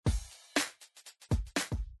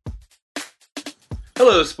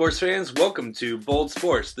Hello, sports fans. Welcome to Bold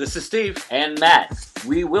Sports. This is Steve. And Matt.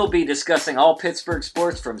 We will be discussing all Pittsburgh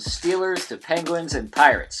sports from Steelers to Penguins and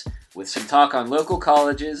Pirates, with some talk on local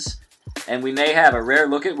colleges, and we may have a rare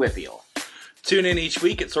look at Whitfield. Tune in each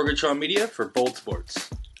week at Sorgatron Media for Bold Sports.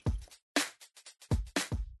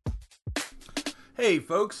 Hey,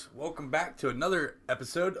 folks. Welcome back to another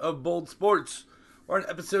episode of Bold Sports. We're on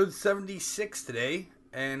episode 76 today,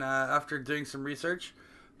 and after doing some research,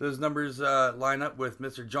 those numbers line up with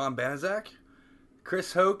Mr. John Banaszak,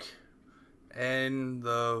 Chris Hoke, and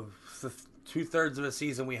the two-thirds of the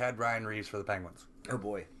season we had Ryan Reaves for the Penguins. Oh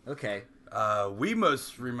boy. Okay. We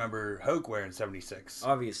most remember Hoke wearing 76.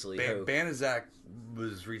 Obviously. Banaszak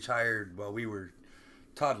was retired while we were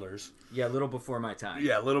toddlers. Yeah, a little before my time.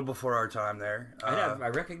 Yeah, a little before our time there. I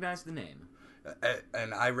recognize the name.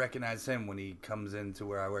 And I recognize him when he comes into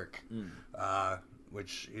where I work.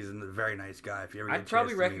 Which he's a very nice guy. If you ever get I'd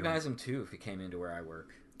probably recognize him too if he came into where I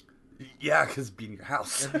work. Yeah, because it'd be in your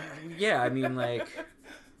house. Yeah, I mean, like,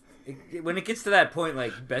 when it gets to that point,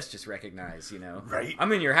 like, you best just recognize, you know? Right. I'm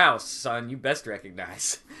in your house, son. You best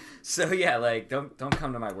recognize. So, yeah, like, don't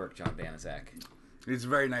come to my work, John Banaszak. He's a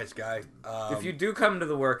very nice guy. If you do come to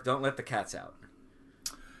the work, don't let the cats out.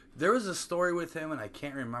 There was a story with him, and I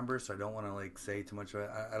can't remember, so I don't want to, like, say too much of it.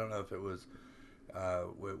 I don't know if it was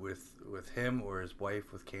with him or his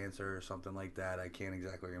wife with cancer or something like that. I can't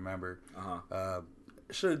exactly remember.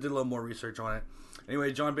 Should have did a little more research on it.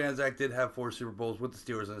 Anyway, John Banaszak did have 4 Super Bowls with the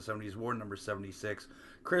Steelers in the 70s, wore number 76.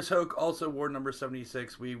 Chris Hoke also wore number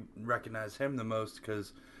 76. We recognize him the most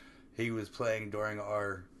because he was playing during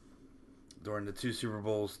the 2 Super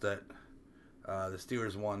Bowls that the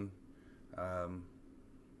Steelers won.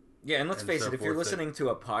 Yeah, and let's face it, if you're listening to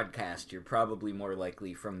a podcast, you're probably more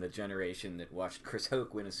likely from the generation that watched Chris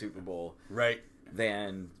Hoke win a Super Bowl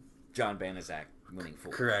than John Banaszak winning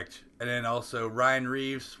 4. Correct. And then also Ryan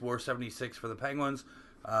Reaves wore 76 for the Penguins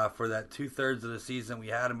for that two-thirds of the season we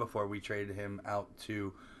had him before we traded him out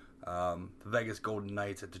to the Vegas Golden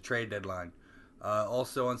Knights at the trade deadline.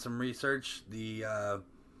 Also on some research, the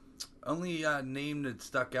only name that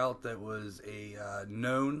stuck out that was a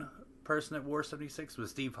known person that wore 76 was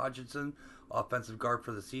Steve Hutchinson, offensive guard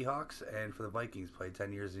for the Seahawks, and for the Vikings, played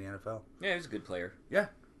 10 years in the NFL. Yeah, he was a good player. Yeah.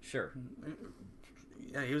 Sure.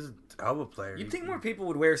 Yeah, he was a hell of a player. You'd think more people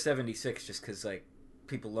would wear 76 just because, like,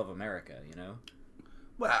 people love America, you know?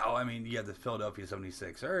 Well, I mean, you have the Philadelphia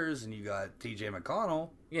 76ers, and you got T.J. McConnell.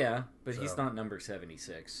 Yeah, but he's not number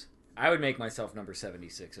 76. I would make myself number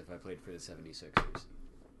 76 if I played for the 76ers.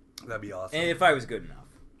 That'd be awesome. And if I was good enough.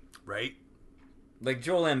 Right? Like,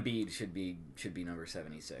 Joel Embiid should be number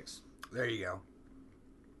 76. There you go.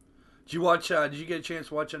 Did you watch? Did you get a chance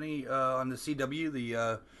to watch any on the CW,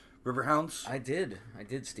 the Riverhounds? I did,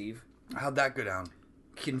 Steve. How'd that go down?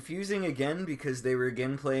 Confusing again because they were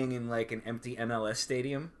again playing in like an empty MLS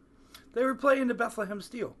stadium. They were playing the Bethlehem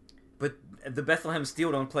Steel. But the Bethlehem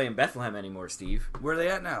Steel don't play in Bethlehem anymore, Steve. Where are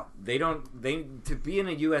they at now? They don't. To be in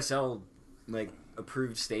a USL like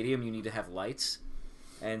approved stadium, you need to have lights.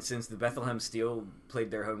 And since the Bethlehem Steel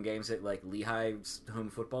played their home games at like Lehigh's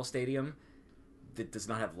home football stadium that does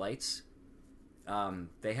not have lights,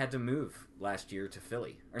 they had to move last year to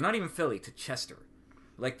Philly. Or not even Philly, to Chester.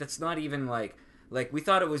 Like, that's not even like we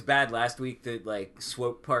thought it was bad last week that like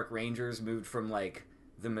Swope Park Rangers moved from like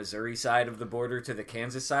the Missouri side of the border to the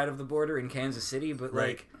Kansas side of the border in Kansas City. But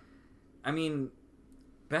like, I mean,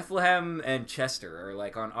 Bethlehem and Chester are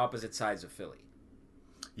like on opposite sides of Philly.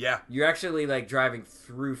 Yeah. You're actually, like, driving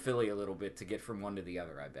through Philly a little bit to get from one to the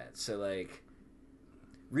other, I bet. So, like,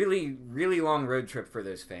 really, really long road trip for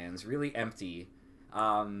those fans. Really empty.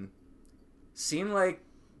 Seemed like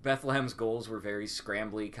Bethlehem's goals were very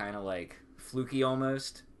scrambly, kind of, like, fluky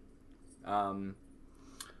almost.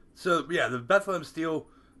 So, yeah, the Bethlehem Steel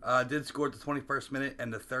did score at the 21st minute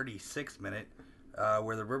and the 36th minute,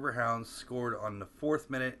 where the Riverhounds scored on the 4th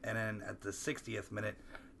minute and then at the 60th minute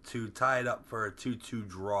to tie it up for a 2-2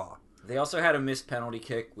 draw. They also had a missed penalty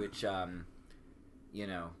kick, which, you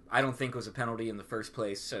know, I don't think was a penalty in the first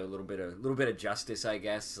place. So a little bit of justice, I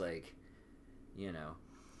guess. Like, you know,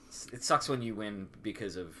 it sucks when you win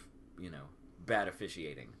because of, you know, bad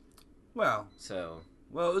officiating. Well,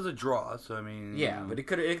 it was a draw. So I mean, yeah, but they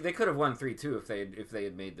could have won 3-2 if they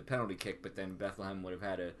had made the penalty kick. But then Bethlehem would have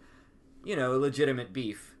had a legitimate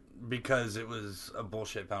beef because it was a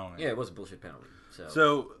bullshit penalty. Yeah, it was a bullshit penalty.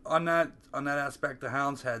 So on that aspect, the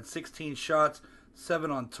Hounds had 16 shots,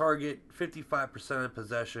 7 on target, 55% of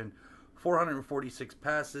possession, 446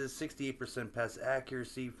 passes, 68% pass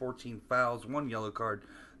accuracy, 14 fouls, 1 yellow card,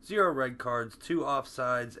 0 red cards, 2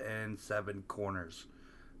 offsides, and 7 corners.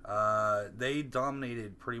 They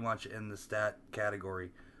dominated pretty much in the stat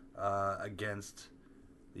category against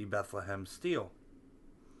the Bethlehem Steel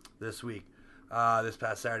this week, this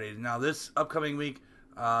past Saturday. Now, this upcoming week,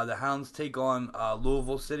 the Hounds take on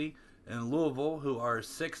Louisville City in Louisville, who are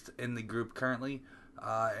 6th in the group currently.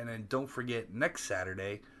 And then don't forget, next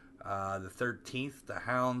Saturday, the 13th, the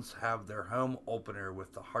Hounds have their home opener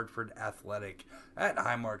with the Hartford Athletic at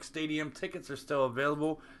Highmark Stadium. Tickets are still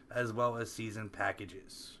available, as well as season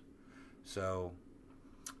packages. So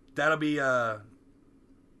that'll be a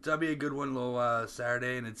good one, little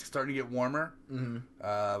Saturday, and it's starting to get warmer.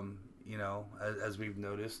 Mm-hmm. As we've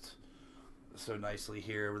noticed so nicely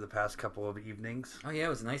here over the past couple of evenings. Oh yeah, it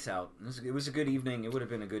was nice out. It was a good evening. It would have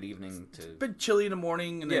been a good evening to. It's been chilly in the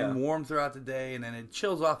morning and then warm throughout the day, and then it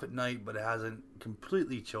chills off at night, but it hasn't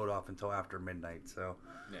completely chilled off until after midnight. So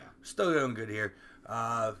Yeah. Still doing good here.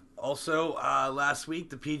 Also, last week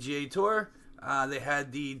the PGA Tour, they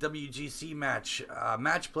had the WGC match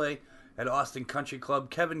play at Austin Country Club.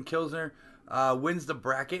 Kevin Kilsner wins the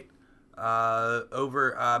bracket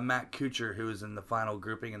over Matt Kuchar, who was in the final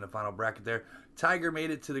grouping in the final bracket there. Tiger made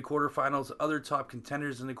it to the quarterfinals. Other top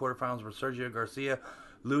contenders in the quarterfinals were Sergio Garcia,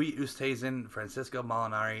 Louis Oosthuizen, Francisco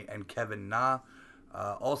Molinari, and Kevin Na.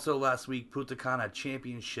 Also last week, Punta Cana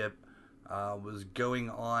Championship was going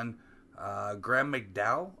on. Graham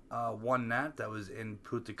McDowell won that. That was in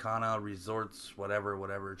Punta Cana Resorts,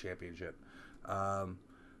 whatever championship.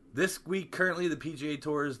 This week, currently, the PGA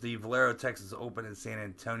Tour is the Valero Texas Open in San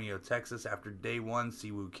Antonio, Texas. After day one,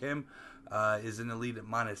 Siwoo Kim is in the lead at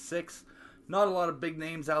 -6. Not a lot of big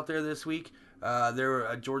names out there this week. There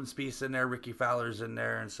were Jordan Spieth in there, Ricky Fowler's in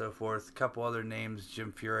there, and so forth. A couple other names,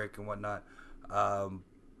 Jim Furyk and whatnot.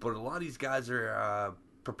 But a lot of these guys are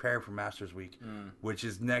preparing for Masters Week, which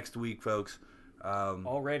is next week, folks.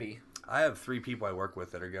 Already. I have 3 people I work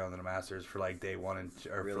with that are going to the Masters for like day 1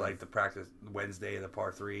 or Really? for like the practice Wednesday, the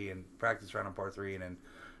par 3 and practice round on par 3, and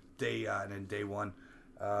then day 1,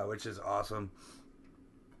 which is awesome.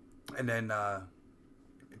 And then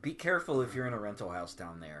Be careful if you're in a rental house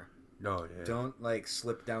down there. no, yeah. Don't like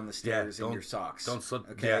slip down the stairs in your socks. Don't slip.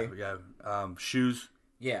 Okay. Yeah. Shoes.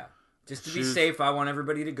 Yeah. Just to be Shoes. safe, I want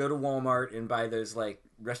everybody to go to Walmart and buy those like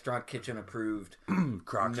restaurant kitchen approved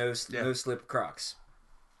Crocs. no Yeah. slip Crocs.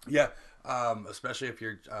 Yeah. Especially if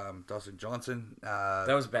you're Dustin Johnson.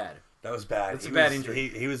 That was bad. That was bad. That's a bad injury.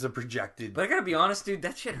 He was a projected. But I gotta be honest, dude,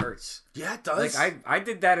 that shit hurts. Yeah, it does. Like I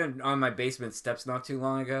did that on my basement steps not too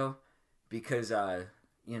long ago because I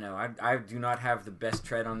do not have the best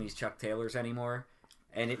tread on these Chuck Taylors anymore,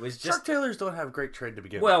 and it was just Chuck Taylors don't have great tread to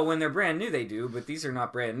begin well when they're brand new they do, but these are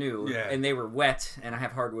not brand new, Yeah. and they were wet, and I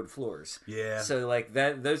have hardwood floors. with. Yeah. So like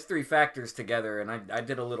those 3 factors together, and I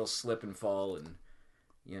did a little slip and fall, and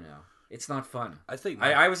it's not fun. I think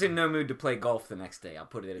I was in no mood to play golf the next day. I'll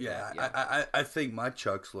put it at Yeah, that. I think my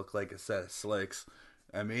Chucks look like a set of slicks.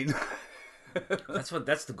 I mean,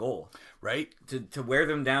 That's the goal. right? To wear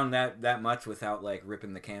them down that much without like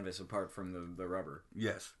ripping the canvas apart from the rubber.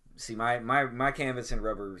 Yes. See, my canvas and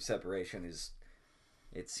rubber separation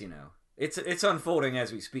it's unfolding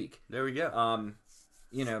as we speak. There we go.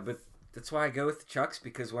 But that's why I go with the Chucks,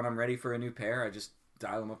 because when I'm ready for a new pair, I just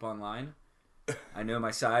dial them up online. I know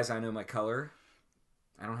my size, I know my color.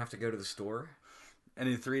 I don't have to go to the store. And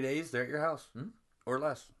in 3 days, they're at your house or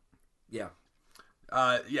less. Yeah.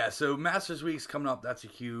 So Masters Week's coming up. That's a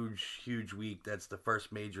huge week. That's the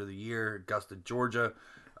first major of the year. Augusta, Georgia.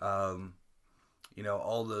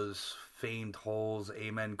 All those famed holes,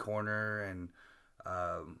 Amen Corner, and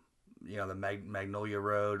the Magnolia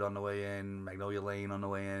Road on the way in, Magnolia Lane on the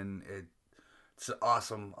way in. It's an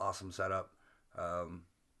awesome setup.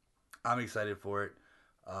 I'm excited for it.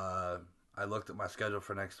 I looked at my schedule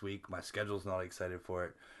for next week. My schedule's not excited for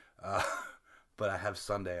it. But I have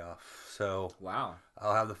Sunday off, so Wow.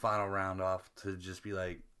 I'll have the final round off to just be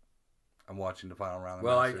like, I'm watching the final round. Of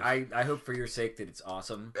Well, Masters. I hope for your sake that it's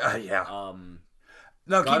awesome. Yeah. God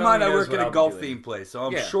No, keep in mind only I knows work what at a I'll be golf doing. themed place, so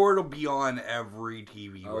I'm Yeah. sure it'll be on every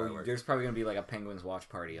TV where I Oh, work. there's probably gonna be like a Penguins watch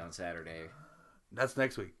party on Saturday. That's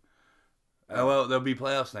next week. Oh. Well, there'll be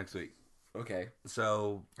playoffs next week, Okay.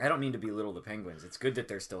 so I don't mean to belittle the Penguins. It's good that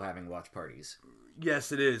they're still having watch parties.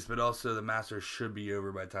 yes, it is. But also, the Masters should be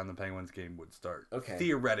over by the time the Penguins game would start. Okay.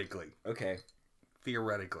 Theoretically, Okay.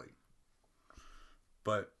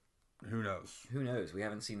 but who knows? Who knows? We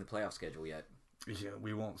haven't seen the playoff schedule yet. Yeah,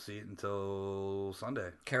 we won't see it until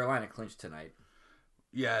Sunday. Carolina clinched tonight.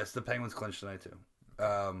 Yes, the Penguins clinched tonight too.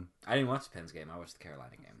 I didn't watch the Pens game. I watched the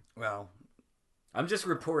Carolina game. Well, I'm just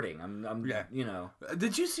reporting. I'm Yeah. you know.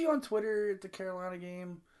 did you see on Twitter at the Carolina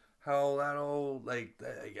game how that all like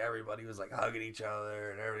everybody was like hugging each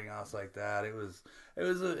other and everything else like that. It was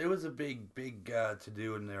a big to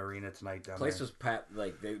do in the arena tonight down Place there. was packed.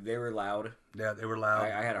 Like they were loud. Yeah, they were loud.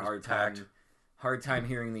 I had a It was hard time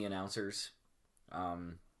hearing the announcers.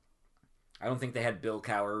 I don't think they had Bill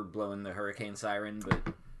Cowher blowing the hurricane siren,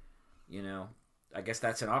 but I guess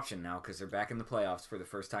that's an option now because they're back in the playoffs for the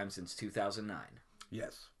first time since 2009.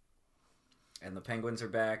 Yes. And the Penguins are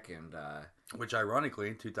back, and which ironically,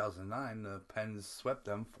 in 2009, the Pens swept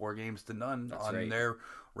them 4-0 on right. their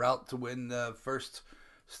route to win the first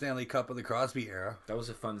Stanley Cup of the Crosby era. That was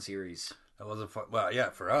a fun series. That was a fun. Well, yeah,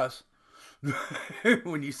 for us.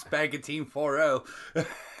 When you spank a team 4-0.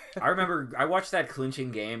 I remember I watched that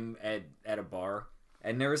clinching game at a bar,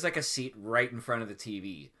 and there was like a seat right in front of the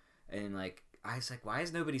TV, and like I was like, why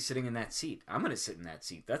is nobody sitting in that seat? I'm gonna sit in that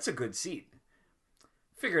seat. That's a good seat.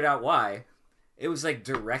 Figured out why. It was like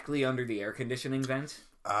directly under the air conditioning vent.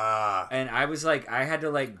 And I was like, I had to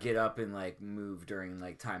like get up and like move during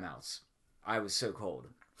like timeouts. I was so cold.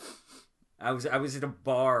 I was at a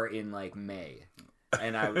bar in like May,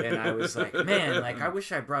 and I was like, man, like I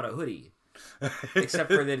wish I brought a hoodie.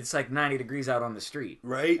 Except for that it's like 90 degrees out on the street.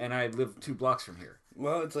 Right. And I live 2 blocks from here.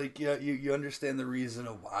 Well, it's like, yeah, you understand the reason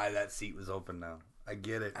of why that seat was open now. I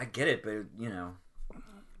get it. I get it, but,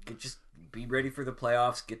 just be ready for the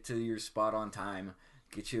playoffs, get to your spot on time,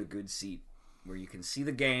 get you a good seat where you can see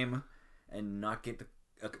the game and not get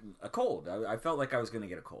a cold. I felt like I was going to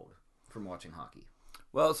get a cold from watching hockey.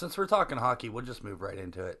 Well, since we're talking hockey, we'll just move right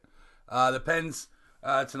into it. The Pens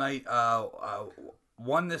tonight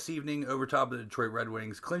won this evening over top of the Detroit Red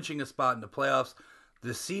Wings, clinching a spot in the playoffs.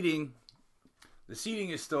 The seeding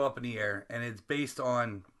is still up in the air, and it's based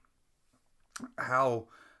on how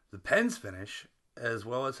the Pens finish as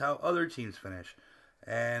well as how other teams finish.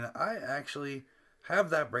 And I actually have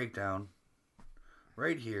that breakdown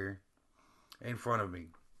right here in front of me.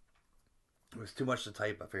 It was too much to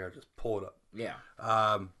type. I figured I'd just pull it up. Yeah.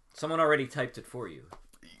 Someone already typed it for you.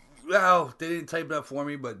 Well, they didn't type it up for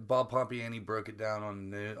me, but Bob Pompiani broke it down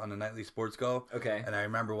on the Nightly Sports Call. Okay. And I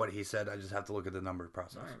remember what he said. I just have to look at the number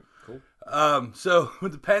process. All right, cool. So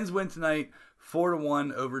the Pens win tonight,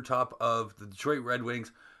 4-1 over top of the Detroit Red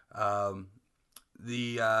Wings.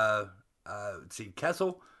 Let's see,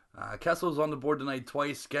 Kessel. Kessel's on the board tonight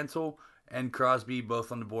twice. Gensel and Crosby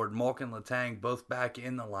both on the board. Malkin, Letang both back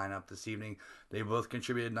in the lineup this evening. They both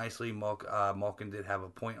contributed nicely. Malkin did have a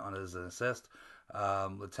point on his assist.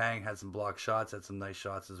 Letang had some blocked shots, had some nice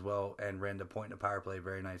shots as well, and ran the point in the power play.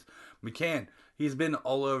 Very nice. McCann, he's been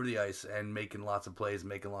all over the ice and making lots of plays,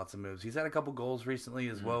 making lots of moves. He's had a couple goals recently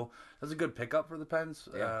as well. That's a good pickup for the Pens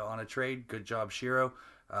on a trade. Good job, Shiro.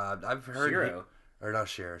 I've heard Shiro? Or not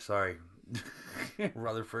Shiro, sorry.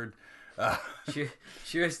 Rutherford.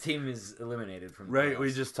 Shiro's team is eliminated from the Right, playoffs.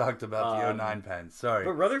 we just talked about the 09 Pens. Sorry.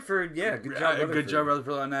 But Rutherford, yeah, good job, Rutherford. Good job,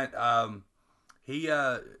 Rutherford, on that. He,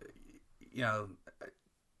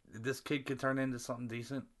 this kid could turn into something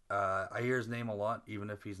decent. I hear his name a lot,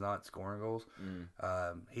 even if he's not scoring goals.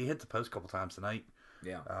 He hit the post a couple times tonight.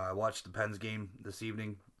 Yeah. I watched the Pens game this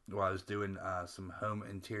evening while I was doing some home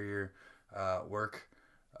interior work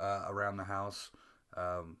around the house.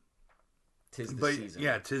 Tis the season.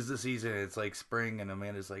 Yeah, tis the season. It's like spring, and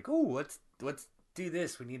Amanda's like, "Oh, let's do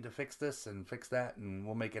this. We need to fix this and fix that, and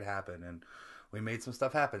we'll make it happen." And we made some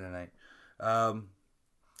stuff happen tonight.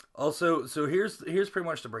 Also, so here's pretty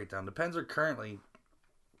much the breakdown. The Pens are currently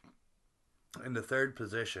in the 3rd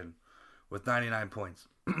position with 99 points.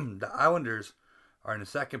 The Islanders are in the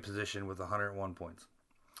 2nd position with 101 points.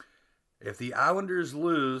 If the Islanders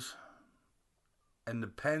lose and the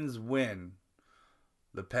Pens win,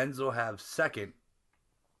 the Pens will have 2nd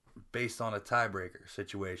based on a tiebreaker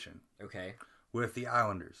situation. Okay. With the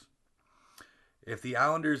Islanders. If the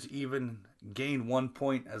Islanders even gain 1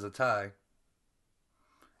 point as a tie,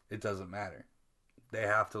 it doesn't matter. They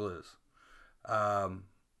have to lose.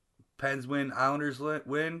 Pens win, Islanders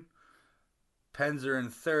win. Pens are in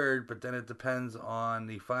 3rd, but then it depends on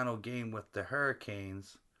the final game with the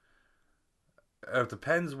Hurricanes. If the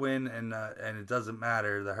Pens win and it doesn't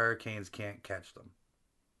matter, the Hurricanes can't catch them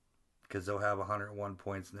because they'll have 101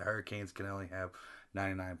 points, and the Hurricanes can only have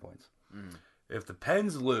 99 points. If the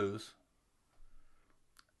Pens lose,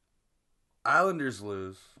 Islanders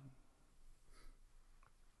lose,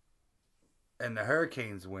 and the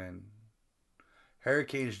Hurricanes win,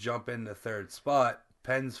 Hurricanes jump in the 3rd spot,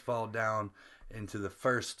 Pens fall down into the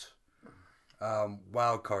 1st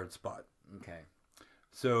wild card spot. Okay.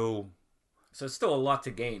 So it's still a lot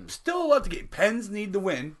to gain. Still a lot to gain. Pens need to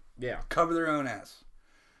win. Yeah. Cover their own ass.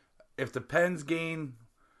 If the Pens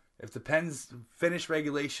finish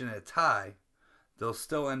regulation at a tie, they'll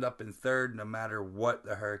still end up in third no matter what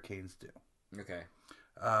the Hurricanes do. Okay.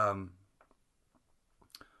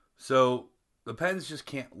 So the Pens just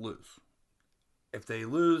can't lose. If they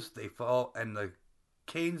lose, they fall, and the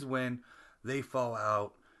Canes win, they fall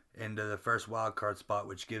out into the first wild card spot,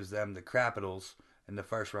 which gives them the Capitals in the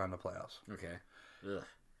first round of playoffs. Okay. Ugh.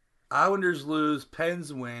 Islanders lose,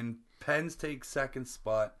 Pens win, Pens take second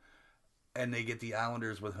spot, and they get the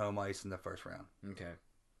Islanders with home ice in the first round. Okay.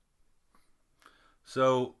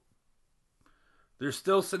 So there's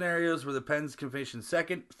still scenarios where the Pens can finish in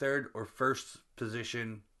second, third, or first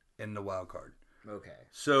position in the wild card. Okay.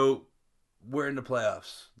 So we're in the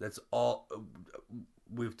playoffs. That's all.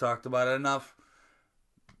 We've talked about it enough.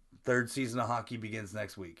 Third season of hockey begins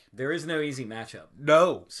next week. There is no easy matchup.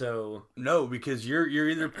 No, So because you're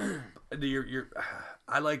either you're.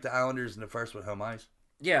 I like the Islanders in the first with home ice.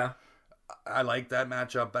 yeah, I like that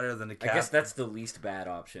matchup better than the Caps. I guess that's the least bad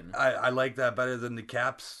option I like that better than the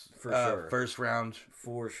Caps For sure. first round.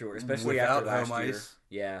 for sure, especially Without after last home year. ice.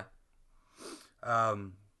 Yeah.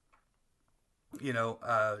 And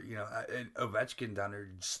Ovechkin down there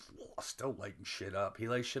just still lighting shit up. He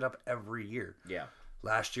lights shit up every year. Yeah.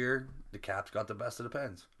 Last year, the Caps got the best of the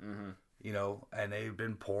Pens. Mm-hmm. And they've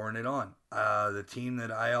been pouring it on. The team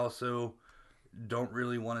that I also don't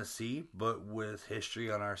really want to see, but with history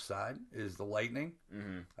on our side, is the Lightning.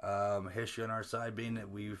 Mm-hmm. History on our side being that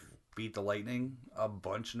we've beat the Lightning a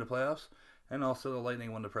bunch in the playoffs, and also the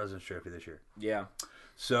Lightning won the President's Trophy this year. Yeah.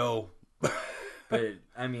 So, But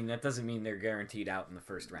I mean, that doesn't mean they're guaranteed out in the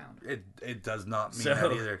first round. it does not mean So-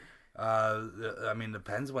 that either. The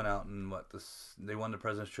Pens went out and they won the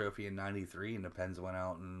President's Trophy in '93, and the Pens went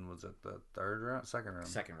out and was it the second round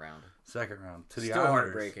Second round. to the Still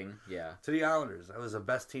Islanders. heartbreaking. Yeah. To the Islanders. That was the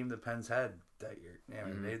best team the Pens had that year. I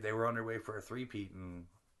mean, they were on their way for a three-peat, and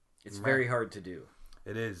It's very hard to do.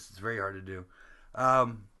 it is. It's very hard to do.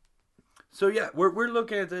 So yeah, we're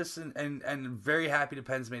looking at this and very happy the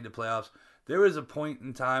Pens made the playoffs. There was a point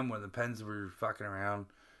in time when the Pens were fucking around,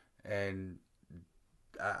 and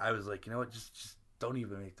I was like, you know what, just don't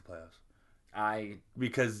even make the playoffs.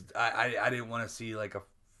 Because I didn't want to see like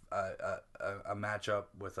a matchup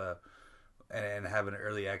with and have an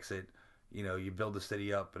early exit. You build the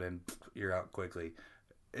city up and then you're out quickly.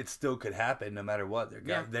 It still could happen no matter what.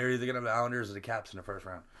 They're either gonna have the Islanders or the Caps in the first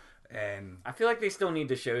round. And I feel like they still need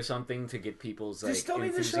to show something to get people's like they still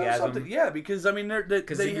need to enthusiasm. show something. Yeah, because I mean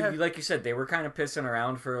Like you said, they were kind of pissing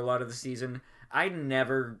around for a lot of the season. I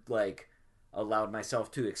never allowed myself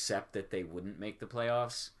to accept that they wouldn't make the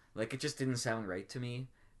playoffs. Like, it just didn't sound right to me.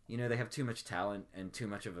 They have too much talent and too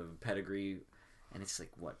much of a pedigree, and it's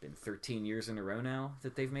been 13 years in a row now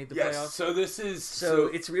that they've made the playoffs. So this is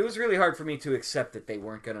it was really hard for me to accept that they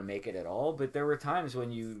weren't going to make it at all. But there were times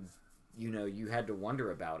when you had to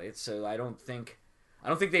wonder about it. So I don't think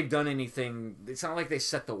they've done anything. It's not like they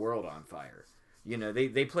set the world on fire.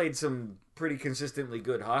 They played some pretty consistently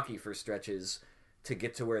good hockey for stretches to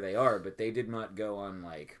get to where they are, but they did not go on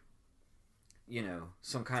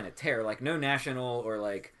some kind of tear. Like, no national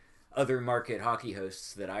or other market hockey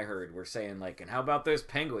hosts that I heard were saying and how about those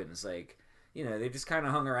Penguins? They just kind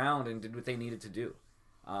of hung around and did what they needed to do,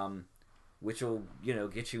 which will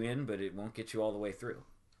get you in, but it won't get you all the way through.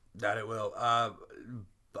 That it will.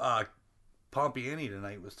 Pompiani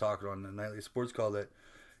tonight was talking on the Nightly Sports Call that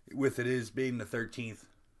with it is being the 13th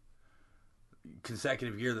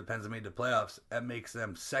consecutive year the Pens have made the playoffs, that makes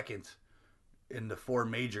them second in the four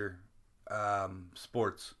major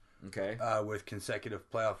sports. Okay. With consecutive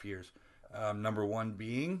playoff years. Number one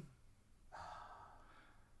being?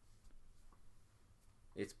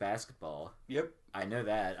 It's basketball. Yep. I know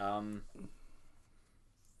that.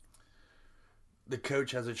 The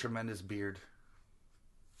coach has a tremendous beard.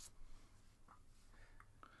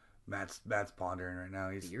 Matt's pondering right now.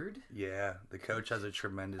 He's Beard? Yeah, the coach has a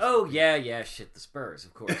tremendous. Oh yeah, shit, the Spurs,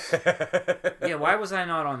 of course. Yeah, why was I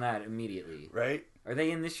not on that immediately? Right? Are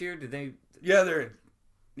they in this year? Did they? Yeah, they're in.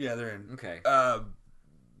 Yeah, they're in. Okay.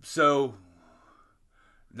 So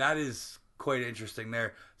that is quite interesting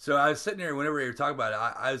there. So I was sitting there whenever you were talking about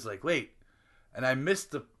it, I was like, wait, and I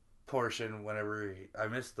missed the portion whenever I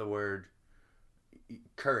missed the word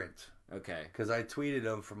current. Okay. Because I tweeted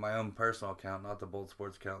him from my own personal account, not the Bold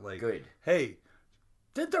Sports account. Good. Hey,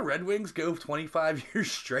 did the Red Wings go 25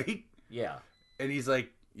 years straight? Yeah. And he's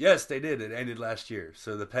like, yes, they did. It ended last year.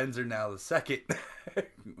 So the Pens are now the second.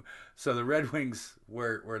 So the Red Wings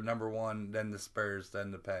were number one, then the Spurs,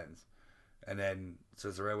 then the Pens. And then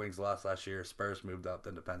since the Red Wings lost last year, Spurs moved up,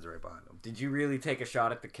 then the Pens are right behind them. Did you really take a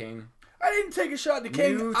shot at the King? I didn't take a shot at the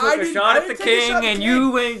King. You took a shot at the King, and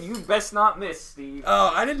you best not miss, Steve.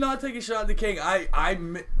 Oh, I did not take a shot at the King. I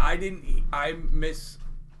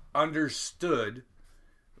misunderstood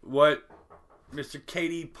what Mr.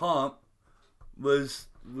 KD Pump was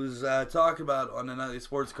talking about on the nightly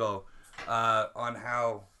sports call on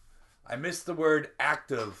how I missed the word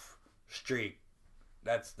active streak.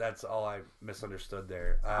 That's all I misunderstood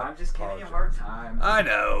there. I'm just giving you a hard time. I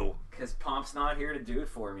know. Because Pomp's not here to do it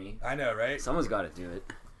for me. I know, right? Someone's got to do it.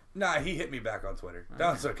 Nah, he hit me back on Twitter.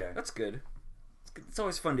 That's okay. That's good. It's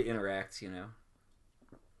always fun to interact, you know.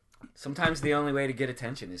 Sometimes the only way to get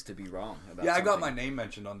attention is to be wrong about I got something. my name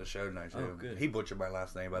mentioned on the show tonight, too. Oh, good. He butchered my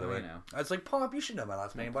last name, by the way. I know. I was like, Pomp, you should know my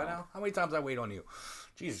last name by now. How many times I wait on you?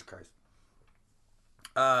 Jesus Christ.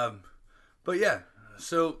 But yeah,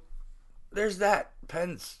 so there's that.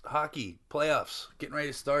 Pens hockey playoffs getting ready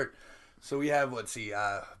to start. So we have,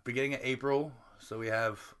 beginning of April. So we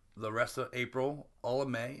have the rest of April, all of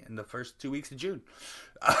May, and the first 2 weeks of June.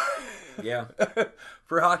 Yeah.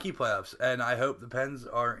 For hockey playoffs. And I hope the Pens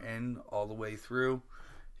are in all the way through,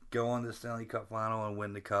 go on the Stanley Cup final and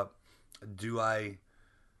win the cup. Do I,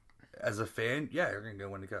 as a fan, yeah, you're going to go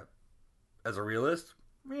win the cup. As a realist,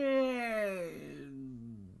 I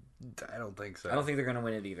don't think so. I don't think they're going to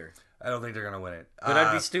win it either. I don't think they're going to win it. But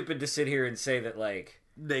I'd be stupid to sit here and say that, like,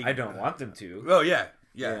 I don't want them to. Oh, yeah.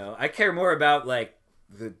 Yeah. You know, I care more about, like,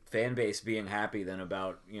 the fan base being happy than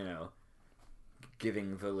about, you know,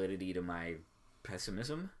 giving validity to my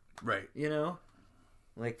pessimism. Right. You know?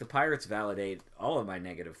 Like, the Pirates validate all of my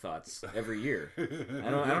negative thoughts every year. I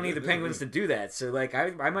don't need the Penguins to do that. So, like,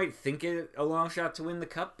 I might think it a long shot to win the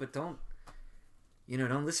cup, but don't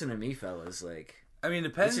listen to me, fellas. Like, I mean,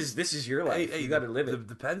 the Pens. This is your life. You got to live it.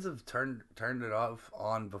 The Pens have turned it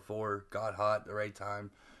on before, got hot at the right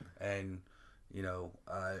time, and you know,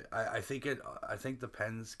 I think the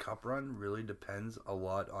Pens Cup run really depends a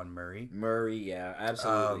lot on Murray. Murray, yeah,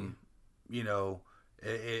 absolutely. You know,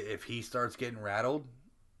 if he starts getting rattled.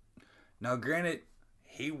 Now, granted,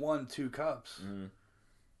 he won 2 cups,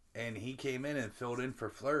 and he came in and filled in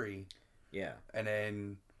for Fleury. Yeah, and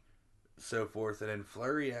then so forth, and then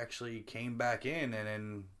Fleury actually came back in, and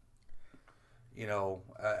then you know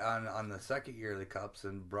on the second year of the cups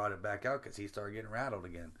and brought it back out because he started getting rattled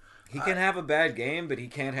again. He can have a bad game, but he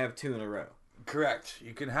can't have 2 in a row. Correct.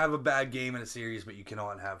 You can have a bad game in a series, but you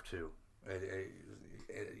cannot have 2.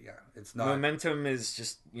 It's not. Momentum is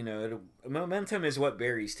just, you know, momentum is what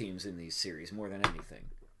buries teams in these series more than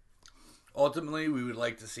anything. Ultimately, we would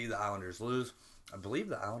like to see the Islanders lose. I believe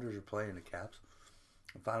the Islanders are playing the Caps.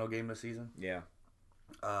 The final game of the season. Yeah.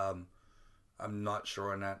 I'm not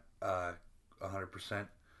sure on that 100%.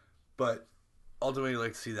 But ultimately, we'd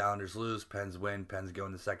like to see the Islanders lose. Pens win. Pens go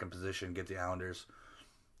into second position. Get the Islanders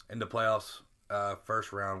in the playoffs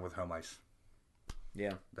first round with home ice.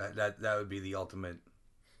 Yeah. That would be the ultimate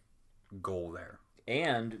goal there.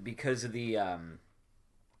 And because of the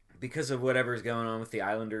because of whatever's going on with the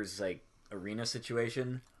Islanders like arena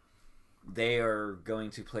situation, they are going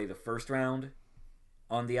to play the first round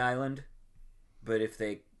on the island, but if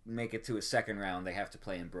they make it to a second round, they have to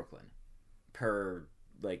play in Brooklyn per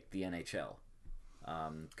like the NHL.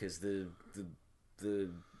 Because the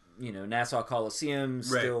you know, Nassau Coliseum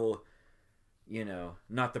still, you know,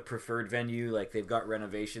 not the preferred venue. Like, they've got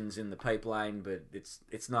renovations in the pipeline, but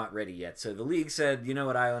it's not ready yet. So the league said, you know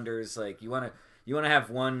what, Islanders, like, you want to have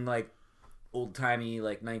one like old timey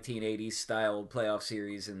like 1980s style playoff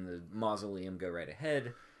series in the Mausoleum, go right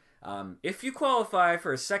ahead. If you qualify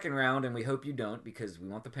for a second round, and we hope you don't because we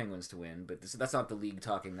want the Penguins to win, but that's not the league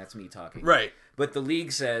talking, that's me talking. Right. But the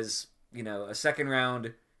league says, you know, a second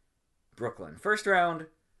round, Brooklyn. First round,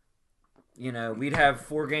 you know, we'd have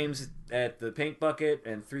 4 games at the Paint Bucket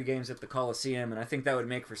and 3 games at the Coliseum, and I think that would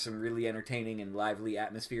make for some really entertaining and lively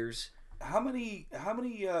atmospheres. How many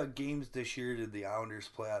games this year did the Islanders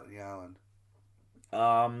play out on the island?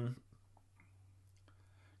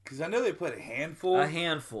 Because I know they played a handful. A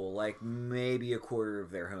handful, like maybe a quarter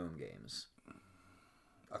of their home games.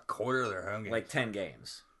 A quarter of their home games? Like 10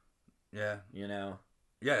 games. Yeah. You know?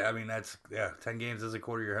 Yeah, I mean, 10 games is a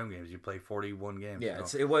quarter of your home games. You play 41 games. Yeah,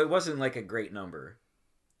 so. it wasn't like a great number.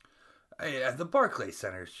 The Barclays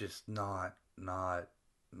Center is just not a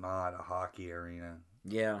hockey arena.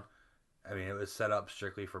 Yeah. I mean, it was set up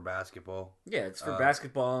strictly for basketball. Yeah, it's for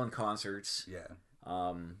basketball and concerts. Yeah.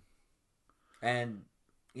 And,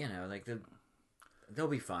 you know, like they'll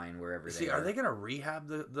be fine wherever See, they are they gonna rehab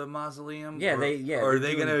the mausoleum? Yeah, or are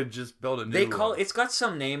they gonna just build a new? They call it's got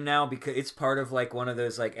some name now because it's part of like one of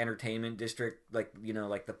those like entertainment district, like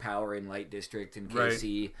like the Power and Light District in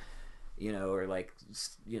KC, right. Or like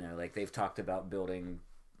like they've talked about building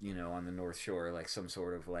on the North Shore like some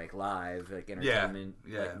sort of like live like entertainment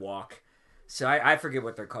like walk. So I forget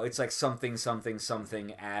what they're called. It's like something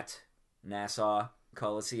at Nassau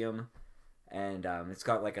Coliseum. And it's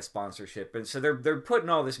got like a sponsorship, and so they're putting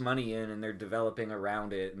all this money in, and they're developing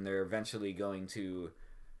around it, and they're eventually going to,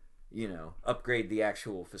 upgrade the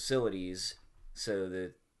actual facilities so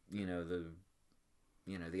that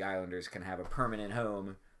the Islanders can have a permanent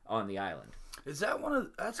home on the island. Is that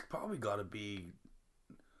that's probably got to be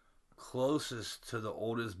closest to the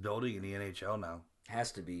oldest building in the NHL now?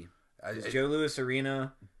 Has to be. Joe Louis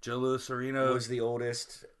Arena was the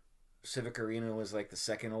oldest. Civic Arena was like the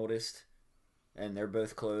second oldest. And they're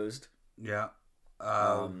both closed. Yeah.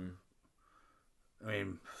 I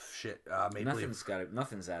mean, shit. Nothing's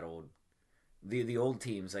that old. The old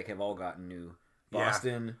teams like have all gotten new.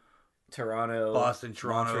 Boston, Toronto,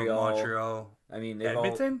 Montreal. I mean,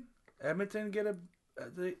 Edmonton get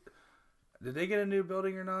did they get a new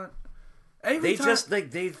building or not? I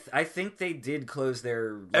think they did close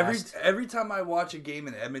their every time I watch a game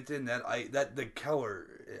in Edmonton, that the color,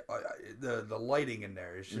 the lighting in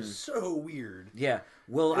there is just so weird. Yeah,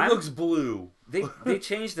 well, it looks blue. They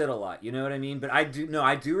changed it a lot. You know what I mean? But I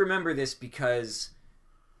do remember this because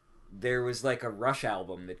there was like a Rush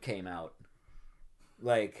album that came out,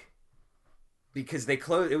 like because they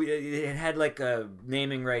closed. It had like a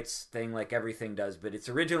naming rights thing, like everything does, but its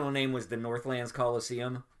original name was the Northlands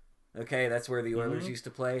Coliseum. Okay, that's where the Oilers used to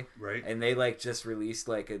play. Right. And they like just released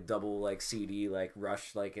like a double like CD like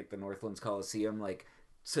Rush like at the Northlands Coliseum like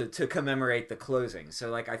to commemorate the closing. So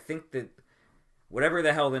like I think that whatever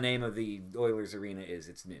the hell the name of the Oilers arena is,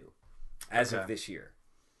 it's new as of this year.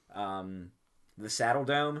 The Saddle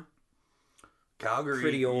Dome, Calgary,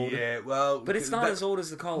 pretty old. Yeah, well, but it's not as old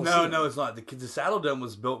as the Coliseum. No, it's not. The Saddle Dome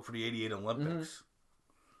was built for the '88 Olympics.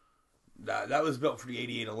 Mm-hmm. That was built for the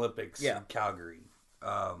 '88 Olympics. Yeah. In Calgary.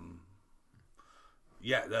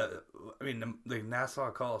 The Nassau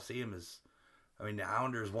Coliseum is, the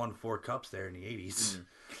Islanders won 4 cups there in the 80s.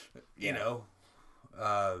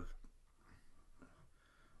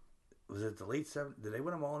 Was it the late 70s? Did they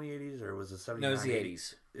win them all in the 80s, or was it 79? No, it was the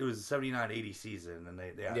 80s. It was the 79-80 season, and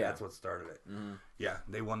that's what started it. Mm-hmm. Yeah,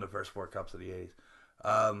 they won the first 4 cups of the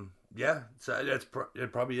 80s. So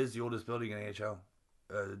it probably is the oldest building in the NHL.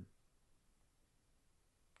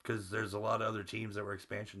 Because there's a lot of other teams that were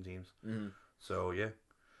expansion teams. Mm-hmm. So, yeah.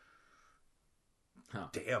 Huh.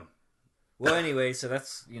 Damn. Well, anyway, so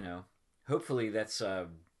that's, hopefully that's, where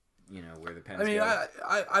the Pens go.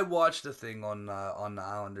 I watched the thing on the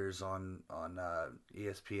Islanders on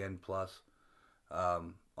ESPN Plus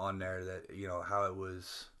on there that, how it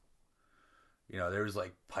was, there was,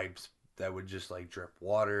 like, pipes that would just like drip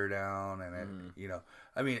water down, and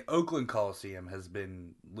Oakland Coliseum has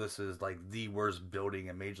been listed as like the worst building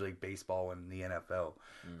in Major League Baseball and the NFL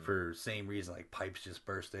for same reason, like pipes just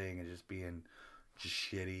bursting and just being just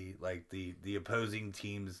shitty. Like the opposing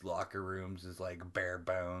team's locker rooms is like bare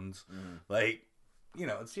bones. Like,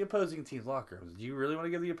 it's the opposing team's locker rooms. Do you really want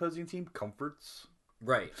to give the opposing team comforts?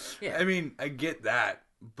 Right. Yeah. I get that.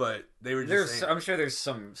 But they were just saying, I'm sure there's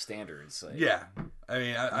some standards. Like, yeah.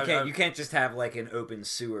 You can't just have like an open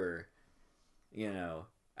sewer,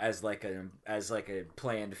 as like a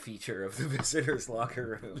planned feature of the visitors'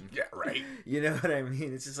 locker room. Yeah, right. You know what I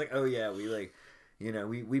mean? It's just like, oh yeah, we like,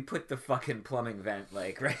 we put the fucking plumbing vent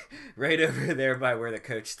like right over there by where the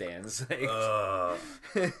coach stands. Like, how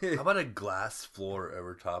about a glass floor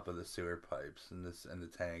over top of the sewer pipes and the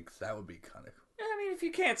tanks? That would be kind of. If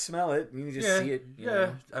you can't smell it, you can just see it. You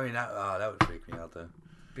know? That would freak me out though.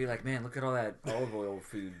 Be like, man, look at all that olive oil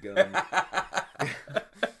food going.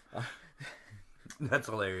 That's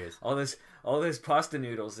hilarious. All those pasta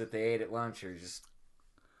noodles that they ate at lunch are just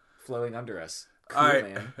flowing under us. Cool,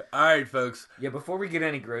 man. All right, folks. Yeah, before we get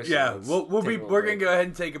any grosser, we're gonna go ahead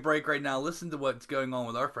and take a break right now. Listen to what's going on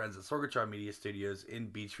with our friends at Sorgatron Media Studios in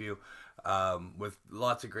Beachview, with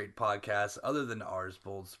lots of great podcasts other than ours,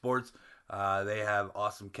 Bold Sports. They have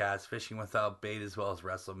awesome cats, Fishing Without Bait, as well as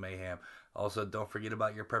Wrestle Mayhem. Also, don't forget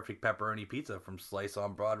about your perfect pepperoni pizza from Slice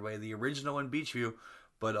on Broadway, the original in Beachview,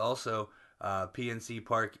 but also PNC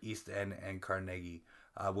Park, East End, and Carnegie.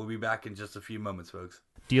 We'll be back in just a few moments, folks.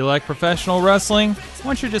 Do you like professional wrestling?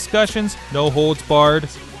 Want your discussions? No holds barred?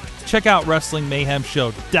 Check out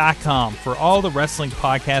WrestlingMayhemShow.com for all the wrestling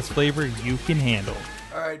podcast flavor you can handle.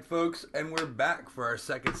 All right, folks, and we're back for our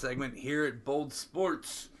second segment here at Bold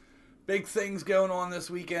Sports. big things going on this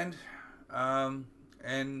weekend, and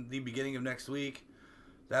the beginning of next week.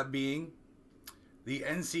 That being the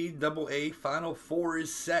NCAA Final Four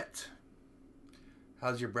is set.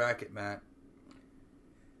 How's your bracket, Matt?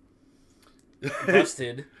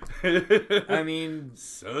 Busted. I mean,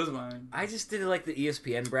 so is mine. I just did like the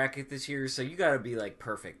ESPN bracket this year, so you gotta be like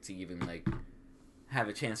perfect to even like have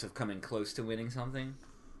a chance of coming close to winning something.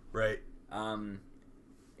 Right.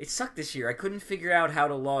 It sucked this year. I couldn't figure out how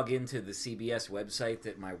to log into the CBS website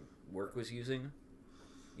that my work was using.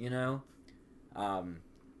 You know?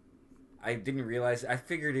 I didn't realize... I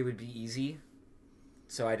figured it would be easy,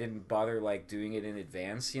 so I didn't bother, like, doing it in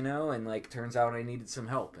advance, you know? And, like, turns out I needed some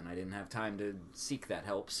help, and I didn't have time to seek that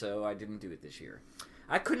help, so I didn't do it this year.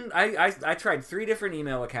 I couldn't... I tried 3 different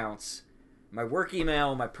email accounts. My work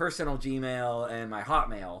email, my personal Gmail, and my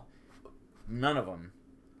Hotmail. None of them.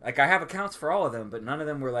 Like, I have accounts for all of them, but none of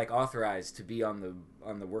them were, like, authorized to be on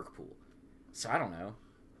the work pool. So, I don't know.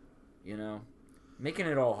 You know? Making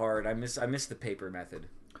it all hard. I miss the paper method.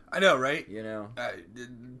 I know, right? You know?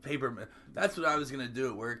 Paper. That's what I was going to do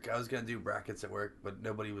at work. I was going to do brackets at work, but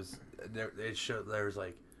nobody was... There was,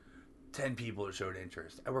 like, 10 people that showed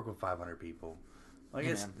interest. I work with 500 people. I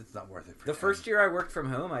guess it's not worth it for The 10. first year I worked from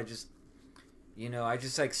home, I just,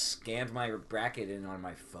 like, scanned my bracket in on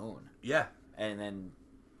my phone. Yeah. And then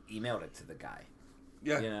emailed it to the guy.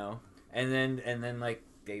 Yeah. You know? And then like,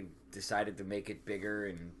 they decided to make it bigger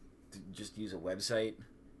and just use a website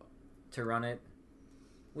to run it.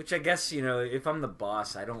 Which I guess, you know, if I'm the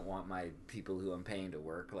boss, I don't want my people who I'm paying to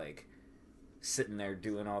work, like, sitting there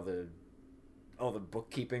doing all the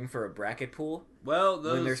bookkeeping for a bracket pool. Well,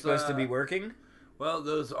 when they're supposed to be working. Well,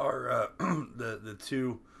 those are the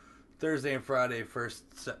 2 Thursday and Friday first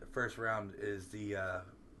round is the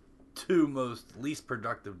 2 least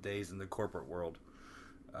productive days in the corporate world.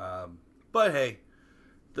 But hey,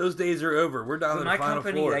 those days are over. We're down to the my Final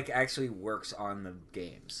company Four. like actually works on the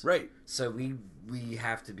games, Right? So we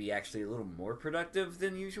have to be actually a little more productive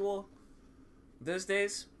than usual those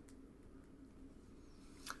days.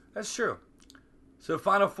 That's true. So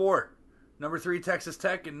Final Four, number 3 Texas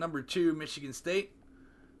Tech and number 2 Michigan State.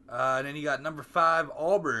 And then you got number 5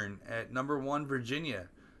 Auburn at number 1 Virginia.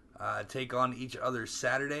 Take on each other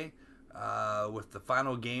Saturday, with the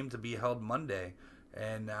final game to be held Monday.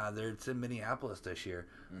 And it's in Minneapolis this year,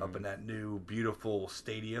 up in that new beautiful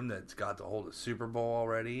stadium that's got to hold a Super Bowl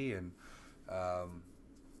already, and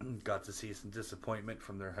got to see some disappointment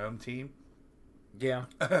from their home team. Yeah.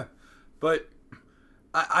 But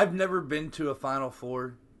I've never been to a Final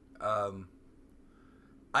Four.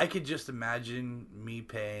 I could just imagine me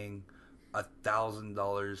paying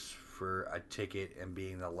 $1,000 for a ticket and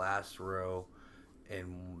being the last row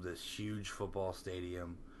in this huge football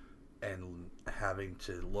stadium and having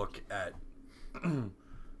to look at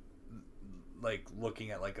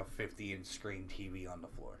looking at like a 50-inch screen TV on the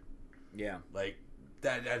floor. Yeah. Like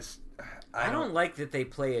that's I don't like that they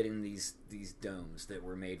play it in these domes that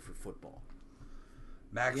were made for football.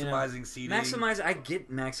 Maximizing seating. I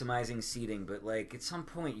get maximizing seating, but like at some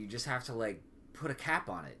point you just have to like put a cap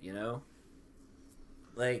on it, you know?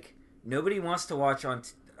 Like nobody wants to watch on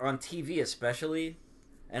TV especially,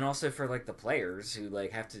 and also for like the players who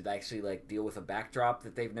like have to actually like deal with a backdrop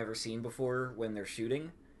that they've never seen before when they're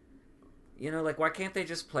shooting. You know, like why can't they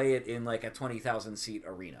just play it in like a 20,000 seat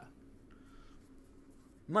arena?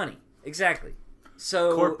 Money. Exactly.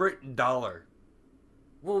 So corporate dollar.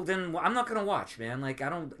 Well, then I'm not gonna watch, man. Like I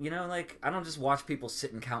don't just watch people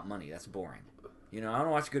sit and count money. That's boring. You know, I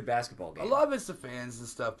don't watch good basketball games. A lot of it's the fans and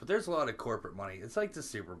stuff, but there's a lot of corporate money. It's like the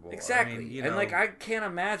Super Bowl. Exactly. I mean, you and know, like I can't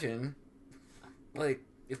imagine, like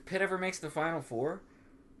if Pitt ever makes the Final Four,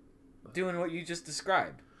 doing what you just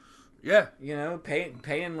described. Yeah. You know,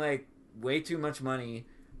 paying like way too much money,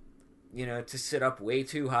 you know, to sit up way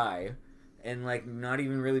too high. And, like, not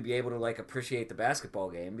even really be able to, like, appreciate the basketball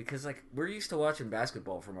game. Because, like, we're used to watching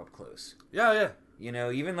basketball from up close. Yeah, yeah. You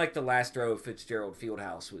know, even, like, the last row of Fitzgerald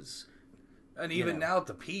Fieldhouse was... And even now at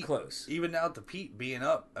the Pete. Close. Even now at the Pete being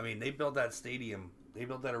up. I mean, they built that stadium. They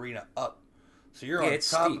built that arena up. So you're on it's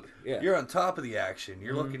top. steep. Yeah. You're on top of the action.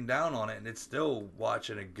 You're looking down on it, and it's still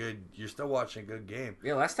watching a good... You're still watching a good game.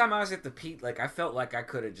 Yeah, last time I was at the Pete, like, I felt like I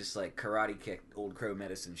could have just, like, karate kicked Old Crow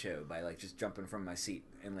Medicine Show by, like, just jumping from my seat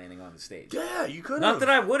and landing on the stage. Yeah, you could have. Not that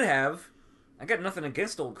I would have. I got nothing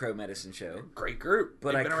against Old Crow Medicine Show. Great group.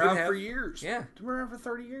 But They've I been could around have. for years. Yeah. They've been around for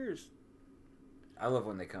 30 years. I love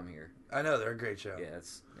when they come here. I know, they're a great show. Yeah,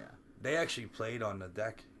 They actually played on the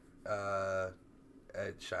deck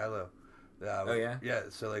at Shiloh. Oh, yeah? Yeah,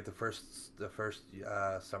 so like the first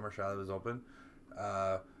summer Shiloh was open,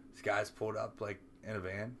 these guys pulled up like in a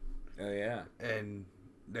van. Oh, yeah. And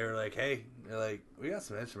they were like, hey, they're like, we got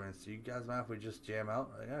some instruments. Do you guys mind if we just jam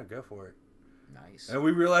out? Like, yeah, go for it. Nice. And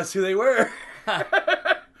we realized who they were.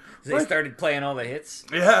 They started playing all the hits.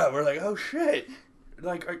 Yeah, we're like, oh shit.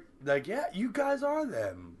 Like, yeah, you guys are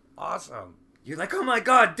them. Awesome. You're like, oh my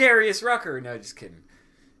god, Darius Rucker. No, just kidding.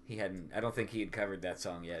 I don't think he had covered that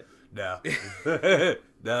song yet. No.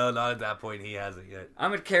 No, not at that point. He hasn't yet.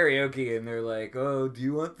 I'm at karaoke and they're like, oh, do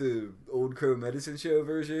you want the Old Crow Medicine Show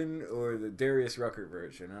version or the Darius Rucker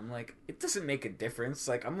version? And I'm like, it doesn't make a difference.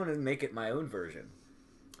 Like, I'm going to make it my own version.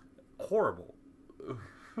 Horrible.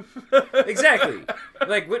 Exactly.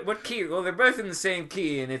 Like, what key? Well, they're both in the same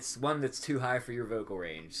key, and it's one that's too high for your vocal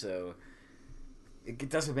range, so it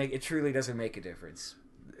truly doesn't make a difference.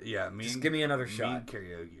 Yeah, just give me another shot. Me and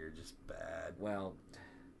karaoke are just bad. Well,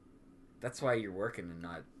 that's why you're working and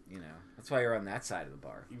not, that's why you're on that side of the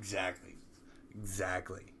bar. Exactly.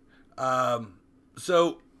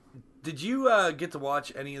 So, did you get to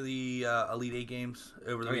watch any of the Elite Eight games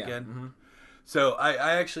over the weekend? Yeah. Mm-hmm. So,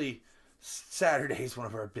 I actually, Saturday's one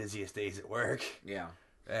of our busiest days at work. Yeah.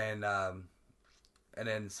 And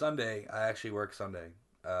then Sunday, I actually work Sunday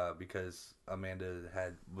because Amanda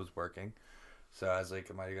was working. So I was like,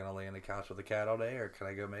 am I going to lay on the couch with the cat all day, or can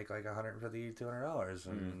I go make like $150, $200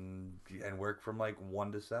 and work from like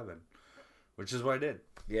 1 to 7, which is what I did.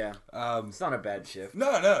 Yeah. It's not a bad shift.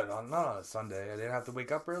 No, not on a Sunday. I didn't have to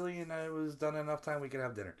wake up early, and I was done in enough time we could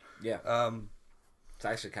have dinner. Yeah. It's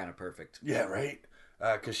actually kind of perfect. Yeah, right.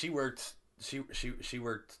 Because she worked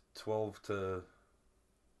 12 to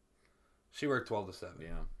 7. Yeah.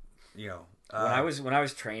 You know, when I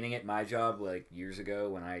was training at my job like years ago,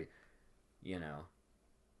 when I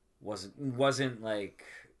wasn't like,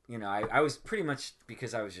 I was pretty much,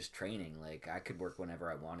 because I was just training, like I could work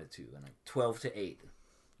whenever I wanted to, and like 12 to 8,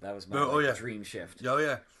 that was my dream shift. Oh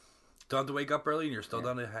yeah, don't have to wake up early, and you're still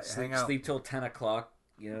done to hang out. Sleep till 10 o'clock.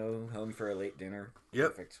 Home for a late dinner.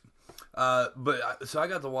 Yep. Perfect. So I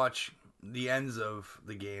got to watch the ends of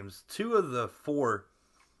the games. 2 of the 4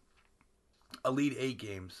 Elite Eight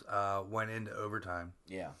games went into overtime.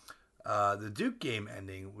 Yeah. The Duke game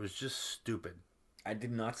ending was just stupid. I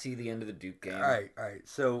did not see the end of the Duke game. All right.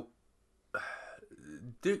 So,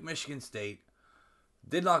 Duke, Michigan State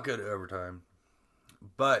did not go to overtime,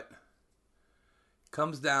 but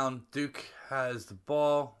comes down. Duke has the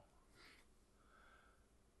ball.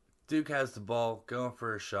 Going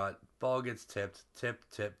for a shot. Ball gets tipped,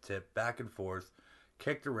 back and forth,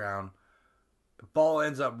 kicked around. Ball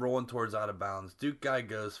ends up rolling towards out of bounds. Duke guy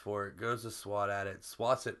goes for it, goes to swat at it,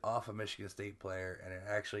 swats it off a Michigan State player, and it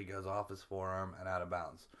actually goes off his forearm and out of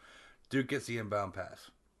bounds. Duke gets the inbound pass.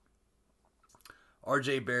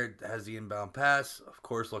 RJ Barrett has the inbound pass, of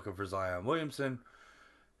course looking for Zion Williamson,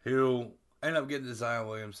 who end up getting to Zion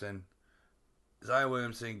Williamson. Zion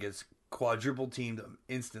Williamson gets quadruple teamed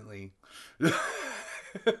instantly.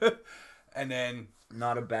 And then...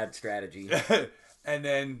 Not a bad strategy. And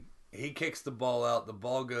then... he kicks the ball out. The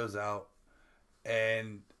ball goes out.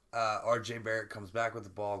 And R.J. Barrett comes back with the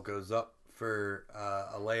ball. Goes up for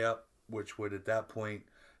a layup. Which would, at that point,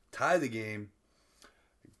 tie the game.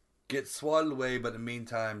 Gets swatted away. But in the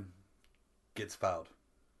meantime, gets fouled.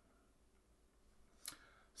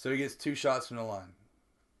 So he gets 2 shots from the line.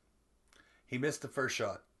 He missed the first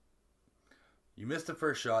shot. You missed the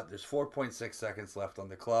first shot. There's 4.6 seconds left on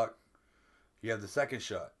the clock. You have the second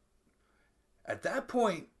shot. At that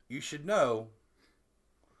point... you should know,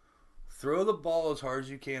 throw the ball as hard as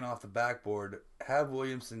you can off the backboard, have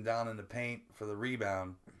Williamson down in the paint for the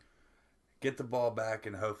rebound, get the ball back,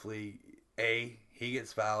 and hopefully, A, he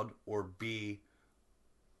gets fouled, or B,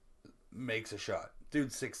 makes a shot.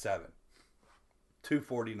 Dude's 6'7",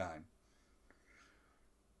 249.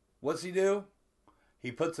 What's he do?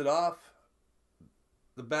 He puts it off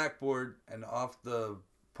the backboard and off the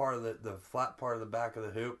part of the flat part of the back of the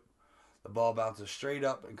hoop. The ball bounces straight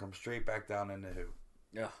up and comes straight back down in the hoop.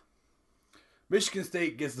 Yeah. Michigan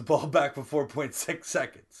State gets the ball back for 4.6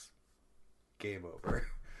 seconds. Game over.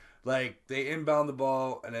 Like, they inbound the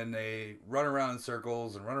ball, and then they run around in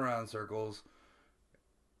circles, and run around in circles,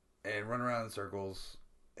 and run around in circles,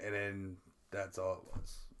 and then that's all it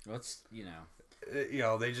was. What's,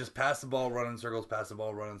 they just pass the ball, run in circles, pass the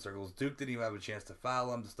ball, run in circles. Duke didn't even have a chance to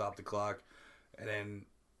foul him to stop the clock, and then...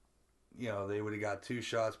 they would have got 2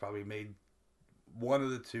 shots, probably made one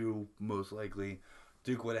of the 2, most likely.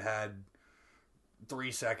 Duke would have had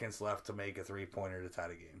 3 seconds left to make a 3-pointer to tie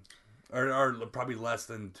the game. Or probably less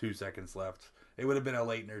than 2 seconds left. It would have been a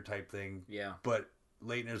Leitner type thing. Yeah. But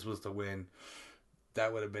Leitner's was to win.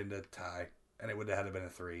 That would have been the tie. And it would have had to been a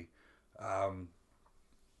 3. I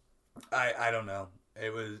don't know.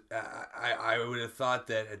 It was... I would have thought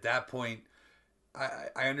that at that point...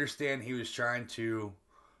 I understand he was trying to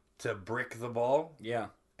brick the ball Yeah.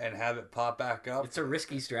 and have it pop back up. It's a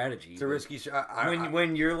risky strategy. It's a risky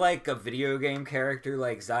when you're like a video game character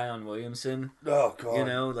like Zion Williamson, oh god, you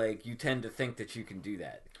know, like you tend to think that you can do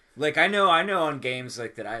that. Like I know on games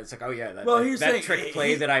like that. It's like, oh yeah, that trick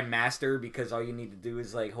play that I master because all you need to do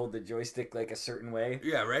is like hold the joystick like a certain way.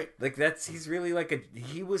 Yeah, right. Like he's really like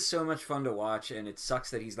he was so much fun to watch, and it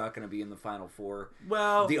sucks that he's not going to be in the Final Four.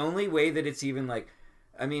 Well, the only way that it's even like,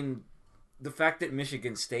 I mean, the fact that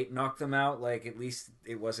Michigan State knocked them out, like at least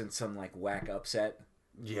it wasn't some like whack upset.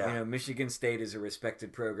 Yeah, you know, Michigan State is a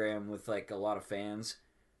respected program with like a lot of fans,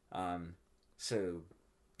 so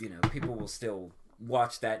you know people will still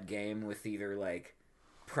watch that game with either like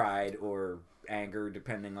pride or anger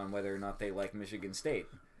depending on whether or not they like Michigan State.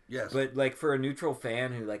 Yes. But like for a neutral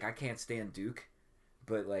fan who like I can't stand Duke,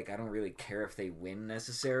 but like I don't really care if they win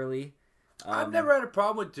necessarily. I've never had a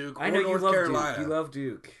problem with Duke or I know North you love Carolina. Duke. You love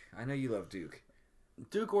Duke. I know you love Duke.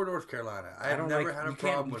 Duke or North Carolina. I don't never like, had a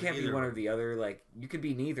problem with either. You can't be one or the other. Like you could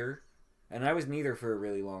be neither. And I was neither for a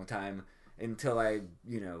really long time until I,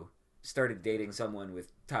 you know, started dating someone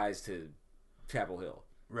with ties to Chapel Hill.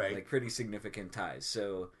 Right. Like pretty significant ties.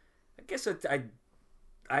 So I guess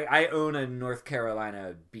I own a North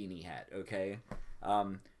Carolina beanie hat, okay?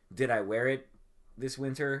 Did I wear it this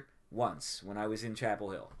winter? Once, when I was in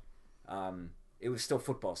Chapel Hill. It was still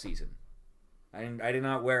football season. I did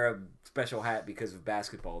not wear a special hat because of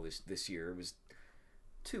basketball this year. It was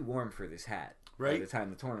too warm for this hat by the time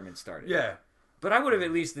the tournament started. Yeah. But I would have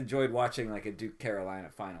at least enjoyed watching like a Duke Carolina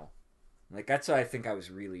final. Like that's what I think I was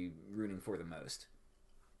really rooting for the most.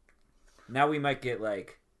 Now we might get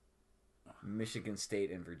like Michigan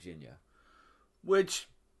State and Virginia. Which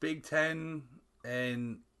Big Ten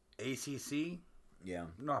and ACC? Yeah.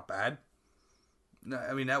 Not bad. No,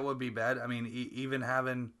 I mean, that would be bad. I mean, even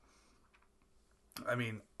having,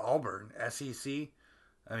 Auburn, SEC,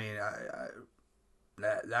 I mean,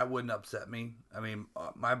 that wouldn't upset me. I mean,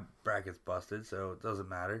 my bracket's busted, so it doesn't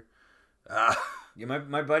matter. Yeah,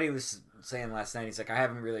 my buddy was saying last night, he's like, I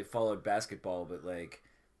haven't really followed basketball, but like,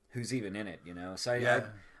 who's even in it, you know? So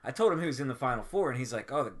I told him who's in the Final Four, and he's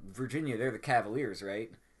like, oh, Virginia, they're the Cavaliers,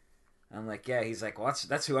 right? I'm like, yeah. He's like, well,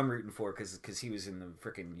 that's who I'm rooting for because he was in the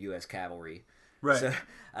freaking U.S. Cavalry. Right. So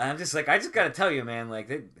I'm just like, I just got to tell you, man,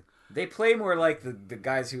 like, they play more like the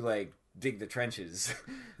guys who, like, dig the trenches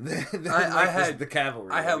than the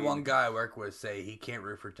Cavalry. I had one guy I work with say he can't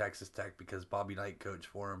root for Texas Tech because Bobby Knight coached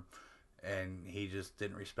for him, and he just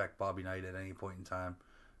didn't respect Bobby Knight at any point in time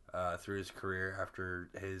through his career after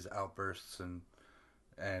his outbursts and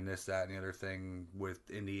this, that, and the other thing with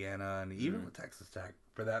Indiana and even with Texas Tech,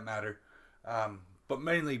 for that matter. But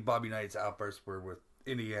mainly Bobby Knight's outbursts were with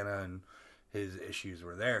Indiana, and his issues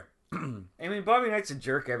were there. I mean, Bobby Knight's a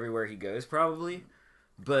jerk everywhere he goes, probably.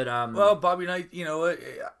 But well, Bobby Knight, you know what?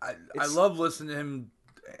 I love listening to him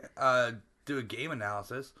do a game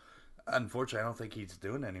analysis. Unfortunately, I don't think he's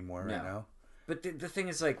doing it anymore right now. But the thing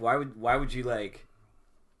is, like, why would you, like,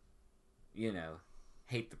 you know,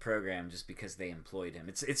 hate the program just because they employed him?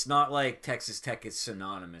 It's not like Texas Tech is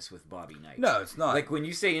synonymous with Bobby Knight. No, it's not. Like, when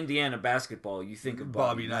you say Indiana basketball, you think of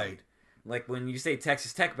Bobby Knight. Like, when you say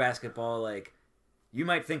Texas Tech basketball, like, you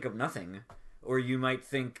might think of nothing. Or you might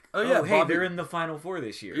think, hey, they're in the Final Four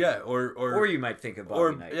this year. Yeah, or you might think of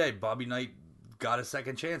Bobby Knight. Yeah, Bobby Knight got a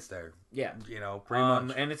second chance there. Yeah. You know, pretty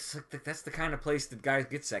much. And that's the kind of place that guys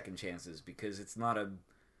get second chances because it's not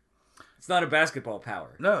a basketball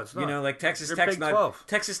power. No, it's not. You know, like Texas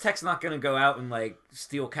Tech's not going to go out and like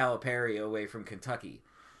steal Calipari away from Kentucky.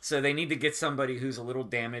 So they need to get somebody who's a little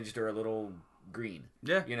damaged or a little green.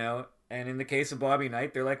 Yeah. You know? And in the case of Bobby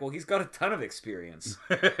Knight, they're like, well, he's got a ton of experience.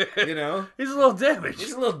 You know? He's a little damaged.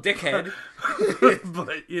 He's a little dickhead.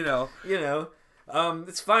 But, you know.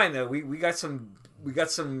 It's fine, though. We got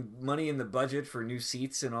some money in the budget for new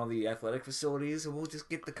seats in all the athletic facilities, and we'll just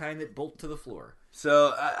get the kind that bolt to the floor.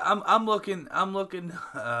 So I'm looking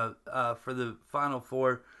for the Final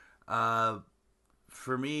Four.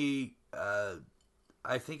 For me,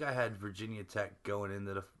 I think I had Virginia Tech going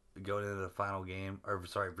into the final game,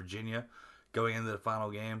 Virginia going into the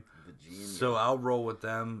final game. Virginia. So I'll roll with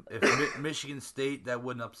them. If Michigan State, that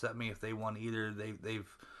wouldn't upset me if they won either.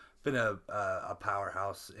 They've been a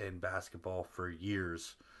powerhouse in basketball for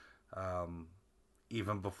years,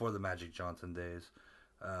 even before the Magic Johnson days,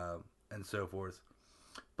 and so forth.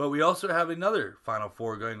 But we also have another Final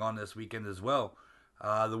Four going on this weekend as well.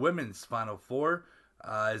 The women's Final Four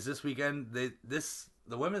is this weekend.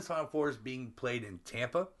 The women's Final Four is being played in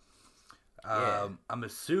Tampa. I'm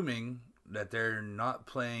assuming that they're not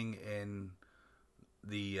playing in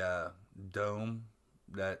the Dome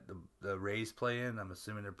that the Rays play in. I'm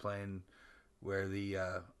assuming they're playing where the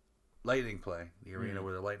Lightning play, the arena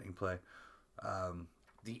where the Lightning play.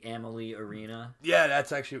 The Amalie Arena. Yeah,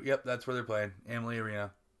 that's actually, yep, that's where they're playing. Amalie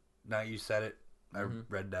Arena. Now you said it. I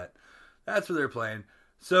read that. That's where they're playing.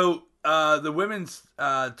 So the women's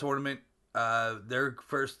tournament,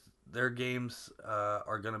 their games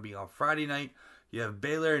are going to be on Friday night. You have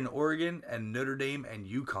Baylor and Oregon and Notre Dame and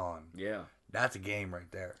UConn. Yeah. That's a game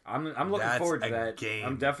right there. I'm looking forward to that. Game.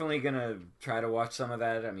 I'm definitely gonna try to watch some of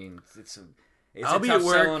that. I mean, it's I'll a be tough at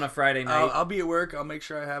work sell on a Friday night. I'll be at work. I'll make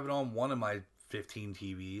sure I have it on one of my 15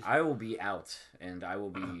 TVs. I will be out, and I will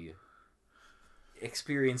be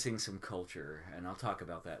experiencing some culture, and I'll talk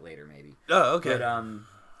about that later, maybe. Oh, okay. But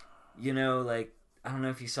you know, like, I don't know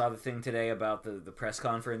if you saw the thing today about the press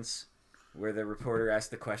conference where the reporter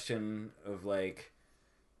asked the question of like,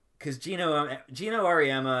 because Gino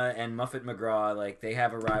Auriemma and Muffet McGraw, like, they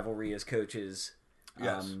have a rivalry as coaches.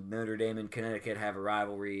 Yes. Notre Dame and Connecticut have a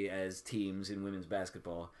rivalry as teams in women's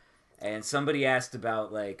basketball. And somebody asked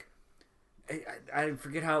about, like, I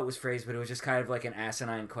forget how it was phrased, but it was just kind of like an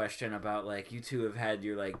asinine question about, like, you two have had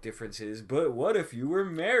your, like, differences, but what if you were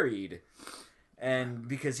married? And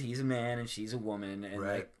because he's a man and she's a woman, and,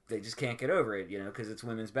 right. like, they just can't get over it, you know, because it's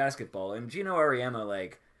women's basketball. And Gino Auriemma,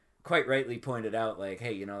 like, quite rightly pointed out, like,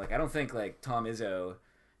 hey, you know, like, I don't think, like, Tom Izzo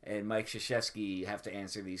and Mike Krzyzewski have to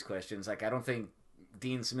answer these questions. Like, I don't think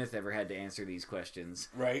Dean Smith ever had to answer these questions.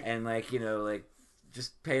 Right. And, like, you know, like,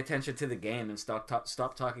 just pay attention to the game and stop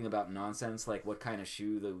talking about nonsense, like what kind of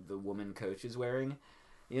shoe the woman coach is wearing,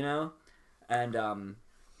 you know? And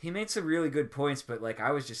he made some really good points, but, like,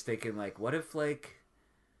 I was just thinking, like, what if you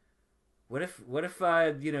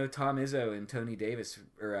know, Tom Izzo and Tony Davis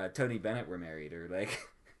or Tony Bennett were married, or, like,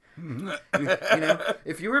 you know,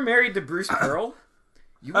 if you were married to Bruce Pearl,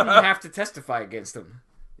 you wouldn't have to testify against him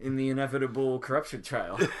in the inevitable corruption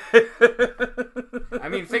trial. I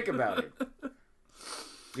mean, think about it.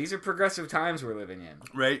 These are progressive times we're living in.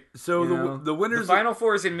 Right. So the winners... The Final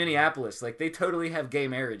Four is in Minneapolis. Like, they totally have gay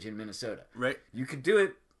marriage in Minnesota. Right. You could do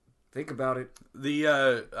it. Think about it.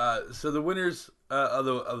 So the winners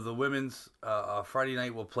of the women's Friday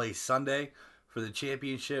night will play Sunday for the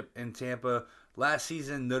championship in Tampa. Last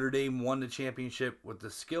season, Notre Dame won the championship with the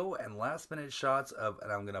skill and last-minute shots of, and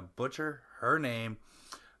I'm going to butcher her name,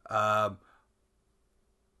 Arkaik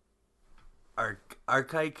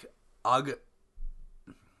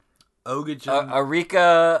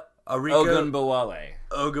Arika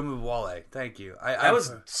Ogunbowale. Thank you. That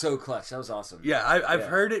was so clutch. That was awesome. Yeah, I've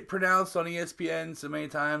heard it pronounced on ESPN so many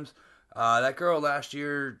times. That girl last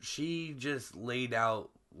year, she just laid out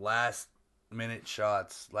last-second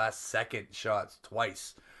shots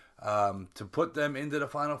twice to put them into the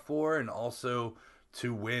Final Four and also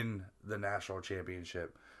to win the national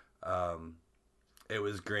championship. It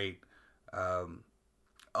was great.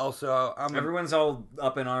 Also, everyone's all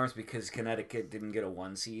up in arms because Connecticut didn't get a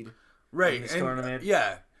 1 seed in this tournament.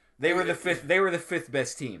 Yeah, they were the fifth. They were the 5th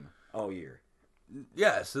best team all year.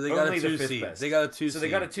 Yeah, so they got a 2 seed. They got a 2 seed. So they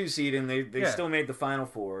got a 2 seed, and they still made the Final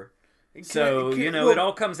Four. So it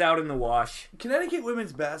all comes out in the wash. Connecticut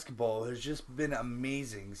women's basketball has just been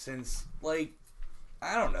amazing since, like,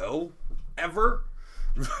 I don't know, ever.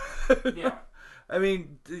 Yeah. I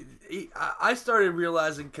mean, I started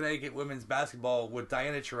realizing Connecticut women's basketball with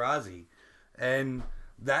Diana Taurasi, and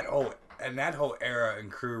that whole era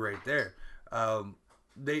and crew right there.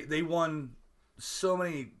 They won so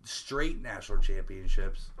many straight national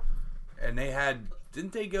championships, and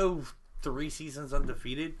didn't they go 3 seasons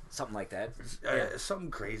undefeated? Something like that.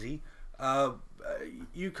 Something crazy.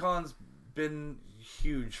 UConn's been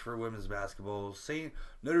huge for women's basketball.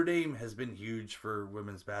 Notre Dame has been huge for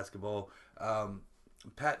women's basketball.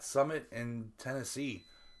 Pat Summitt in Tennessee.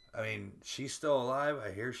 I mean, she's still alive. I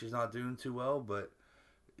hear she's not doing too well, but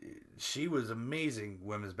she was amazing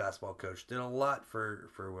women's basketball coach. Did a lot for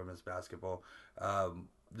women's basketball. The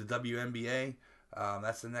WNBA,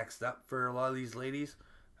 that's the next step for a lot of these ladies.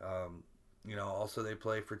 You know, also they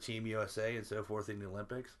play for Team USA and so forth in the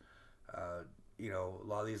Olympics. You know, a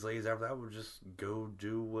lot of these ladies after that would just go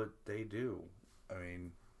do what they do. I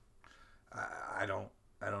mean, I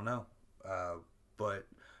don't know. But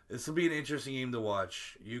this will be an interesting game to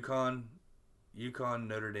watch. UConn,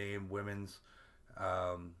 Notre Dame women's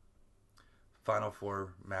Final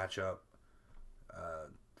Four matchup.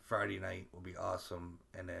 Friday night will be awesome.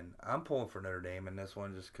 And then I'm pulling for Notre Dame in this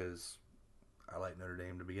one just because I like Notre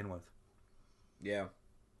Dame to begin with. Yeah.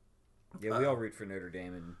 Yeah, we all root for Notre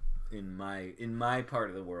Dame in my part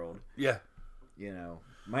of the world. Yeah. You know,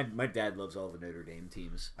 my dad loves all the Notre Dame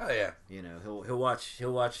teams. Oh yeah. You know, he'll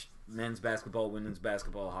watch men's basketball, women's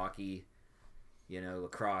basketball, hockey.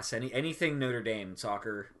 lacrosse, anything Notre Dame,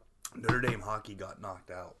 soccer. Notre Dame hockey got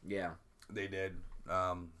knocked out. Yeah. They did.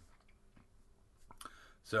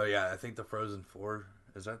 So, yeah, I think the Frozen Four,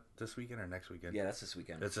 is that this weekend or next weekend? Yeah, that's this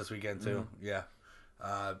weekend. It's this weekend, too. Mm-hmm. Yeah.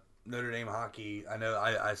 Notre Dame hockey, I know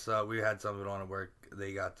I saw, we had something on at work.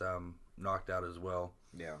 They got knocked out as well.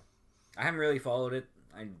 Yeah. I haven't really followed it.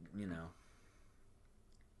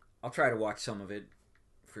 I'll try to watch some of it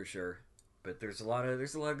for sure. But there's a lot of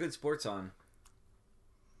good sports on.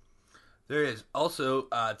 There is also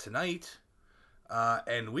tonight,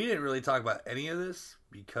 and we didn't really talk about any of this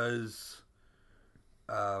because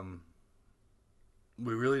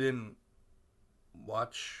we really didn't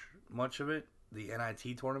watch much of it. The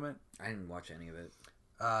NIT tournament. I didn't watch any of it.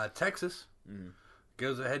 Texas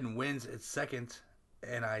goes ahead and wins its second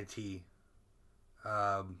NIT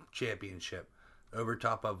championship over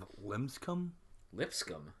top of Lipscomb.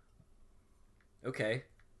 Lipscomb. Okay.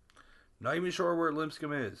 Not even sure where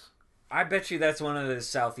Lipscomb is. I bet you that's one of the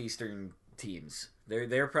southeastern teams.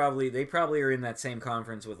 They probably are in that same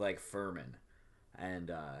conference with like Furman,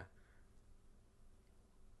 and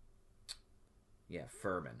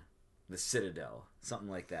Furman, the Citadel, something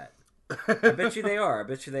like that. I bet you they are.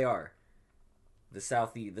 The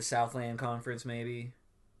Southland Conference, maybe.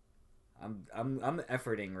 I'm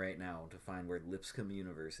efforting right now to find where Lipscomb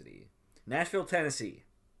University, Nashville, Tennessee.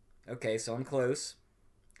 Okay, so I'm close.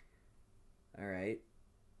 All right.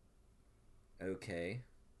 Okay.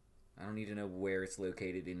 I don't need to know where it's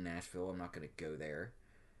located in Nashville. I'm not going to go there.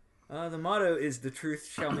 The motto is "The truth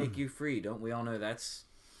shall make you free." Don't we all know that's,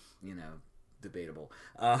 debatable.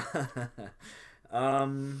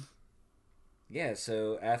 Yeah,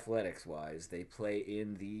 so athletics-wise, they play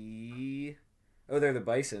in the... Oh, they're the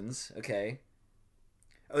Bisons. Okay.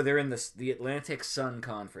 Oh, they're in the Atlantic Sun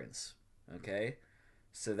Conference. Okay.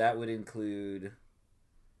 So that would include...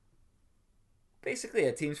 Basically,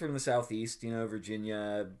 teams from the Southeast,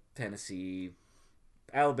 Virginia, Tennessee,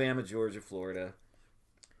 Alabama, Georgia, Florida.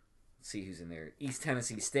 Let's see who's in there. East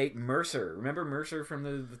Tennessee State, Mercer. Remember Mercer from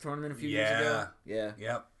the tournament a few years ago? Yeah.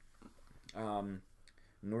 Yep.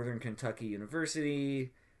 Northern Kentucky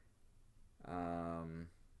University,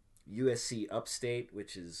 USC Upstate,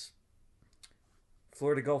 which is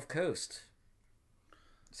Florida Gulf Coast.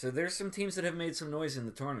 So there's some teams that have made some noise in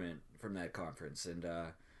the tournament from that conference, and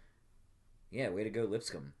way to go,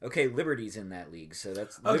 Lipscomb. Okay, Liberty's in that league, so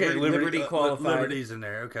that's okay. Liberty qualified. Liberty's in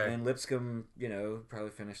there, okay. And Lipscomb,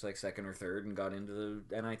 probably finished like second or third and got into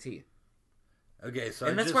the NIT. Okay,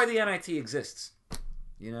 so that's why the NIT exists.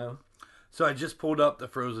 So I just pulled up the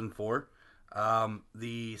Frozen Four.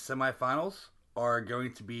 The semifinals are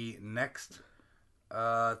going to be next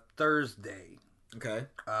Thursday. Okay.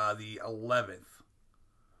 The 11th.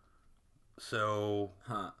 So,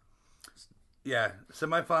 yeah,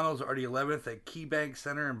 semifinals are the 11th at KeyBank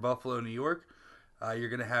Center in Buffalo, New York. You're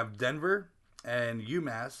going to have Denver and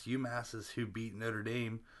UMass. UMass is who beat Notre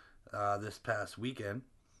Dame this past weekend.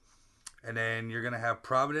 And then you're going to have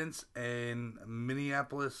Providence and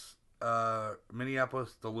Minneapolis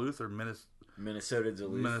Duluth or Minnesota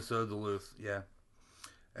Duluth, yeah.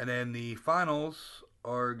 And then the finals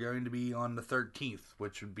are going to be on the 13th,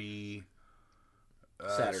 which would be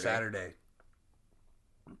Saturday.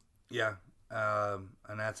 Yeah,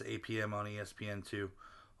 and that's 8 p.m. on ESPN2.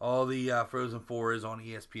 All the Frozen 4 is on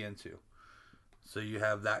ESPN2. So you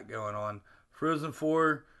have that going on. Frozen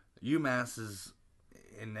 4, UMass is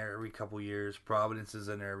in there every couple years. Providence is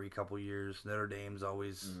in there every couple years. Notre Dame's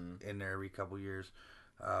always in there every couple years.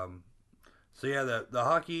 So yeah, the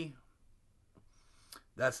hockey,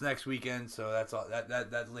 that's next weekend. So that's all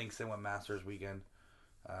that links in with Masters weekend.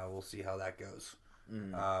 We'll see how that goes.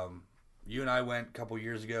 You and I went a couple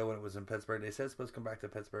years ago when it was in Pittsburgh. They said it's supposed to come back to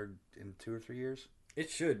Pittsburgh in 2 or 3 years.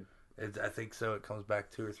 It should. I think so. It comes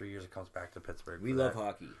back 2 or 3 years. It comes back to Pittsburgh. We love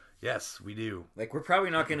hockey. Yes, we do. Like, we're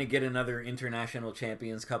probably not going to get another International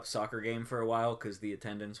Champions Cup soccer game for a while because the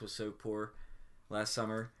attendance was so poor last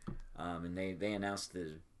summer. And they announced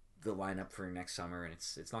the lineup for next summer, and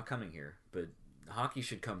it's not coming here. But hockey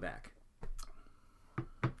should come back.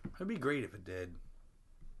 It'd be great if it did.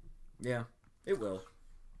 Yeah, it will.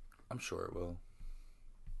 I'm sure it will.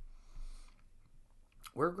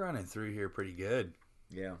 We're grinding through here pretty good.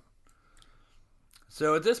 Yeah.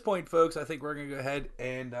 So at this point, folks, I think we're going to go ahead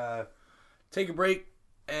and take a break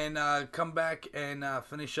and come back and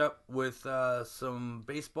finish up with some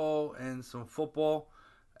baseball and some football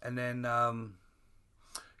and then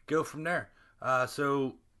go from there.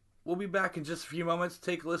 So we'll be back in just a few moments.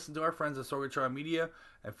 Take a listen to our friends at Sorgatron Media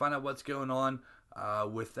and find out what's going on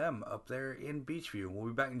with them up there in Beachview. We'll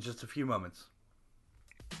be back in just a few moments.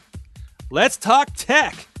 Let's talk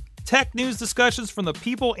tech. Tech news discussions from the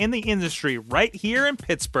people in the industry right here in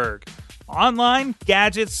Pittsburgh. Online,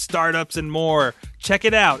 gadgets, startups, and more. Check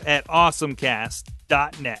it out at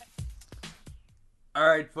awesomecast.net. All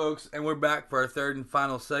right, folks, and we're back for our third and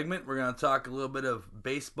final segment. We're going to talk a little bit of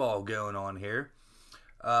baseball going on here.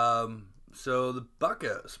 So the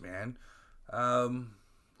Buccos, man.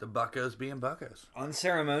 The Buccos being Buccos.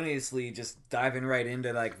 Unceremoniously just diving right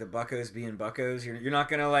into like the Buccos being Buccos. You're not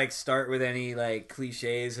gonna like start with any like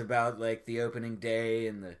cliches about like the opening day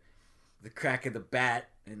and the crack of the bat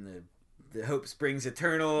and the hope springs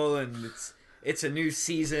eternal and it's a new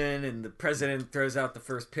season and the president throws out the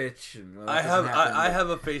first pitch and well, I have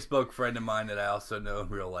a Facebook friend of mine that I also know in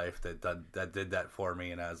real life that did that for me,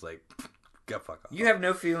 and I was like, go fuck off. You have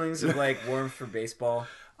no feelings of like warmth for baseball.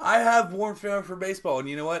 I have warm feeling for baseball, and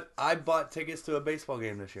you know what? I bought tickets to a baseball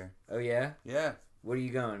game this year. Oh yeah? Yeah. What are you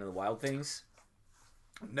going to the Wild Things?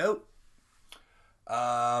 Nope.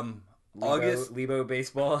 Lebo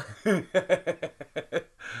baseball.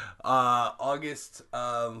 August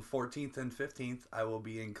 14th and 15th, I will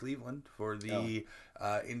be in Cleveland for the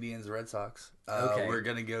Indians Red Sox. Okay. We're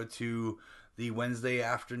gonna go to the Wednesday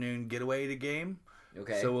afternoon getaway to game.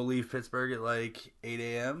 Okay. So we'll leave Pittsburgh at like 8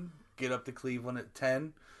 a.m. Get up to Cleveland at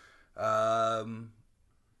 10.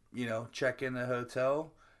 Check in a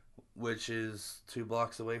hotel, which is 2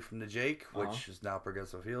 blocks away from the Jake, which is now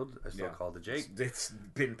Progressive Field. I still call it the Jake. It's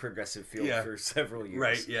been Progressive Field for several years.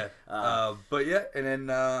 Right, yeah. But yeah, and then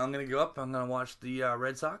I'm going to go up. I'm going to watch the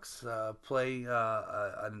Red Sox play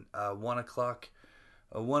a 1 o'clock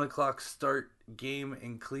start game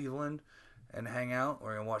in Cleveland and hang out.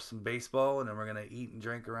 We're going to watch some baseball, and then we're going to eat and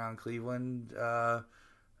drink around Cleveland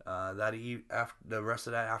after the rest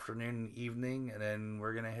of that afternoon and evening, and then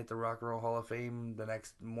we're gonna hit the Rock and Roll Hall of Fame the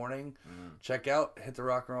next morning. Check out, hit the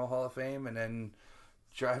Rock and Roll Hall of Fame, and then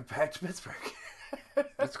drive back to Pittsburgh.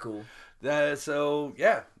 That's cool. That's the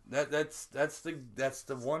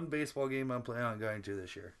one baseball game I'm planning on going to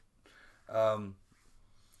this year.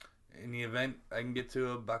 In the event I can get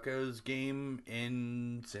to a Buccos game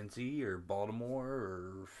in Cincy or Baltimore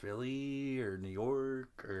or Philly or New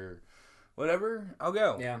York or whatever, I'll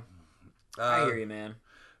go. Yeah. I hear you, man.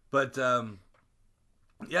 But,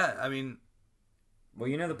 yeah, I mean... Well,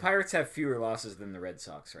 the Pirates have fewer losses than the Red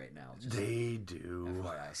Sox right now. They do.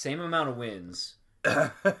 FYI. Same amount of wins,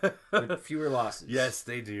 but fewer losses. Yes,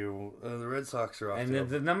 they do. The Red Sox are off. And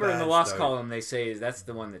the number in the loss column, they say, that's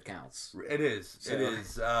the one that counts. It is. So. It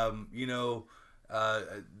is.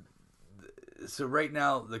 So right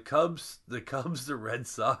now, the Cubs, the Red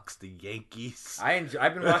Sox, the Yankees. I've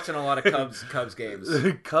been watching a lot of Cubs games.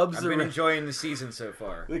 The Cubs. I've been enjoying the season so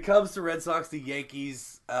far. The Cubs, the Red Sox, the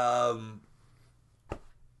Yankees, the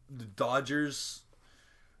Dodgers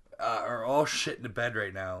are all shit in the bed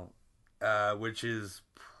right now, which is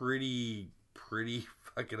pretty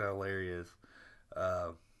fucking hilarious.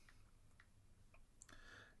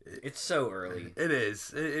 It's so early. It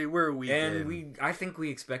is. We're a week in. I think we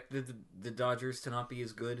expected the Dodgers to not be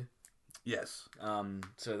as good. Yes.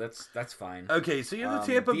 So that's fine. Okay, so you have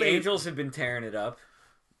the Tampa Bay. The Angels have been tearing it up.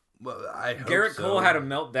 Well, I hope Garrett so. Cole had a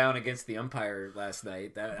meltdown against the umpire last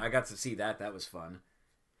night. I got to see that. That was fun.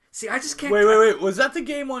 See, I just can't. Wait. Was that the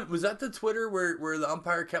game on? Was that the Twitter where the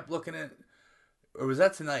umpire kept looking at, or was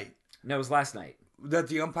that tonight? No, it was last night. That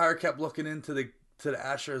the umpire kept looking into the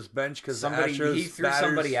Astros bench because he threw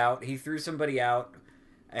somebody out. He threw somebody out,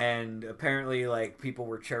 and apparently, like, people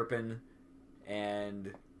were chirping,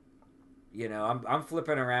 and I'm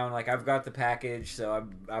flipping around. Like, I've got the package, so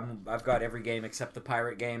I've got every game except the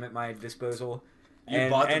Pirate game at my disposal. You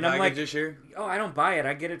bought the package this year? Oh, I don't buy it.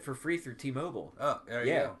 I get it for free through T-Mobile. Oh, there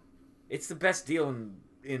you go. It's the best deal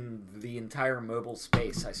in the entire mobile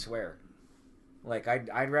space. I swear. Like,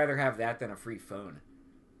 I'd rather have that than a free phone.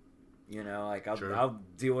 I'll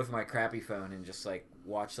deal with my crappy phone and just like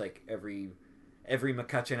watch like every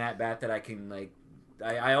McCutchen at bat that I can. Like,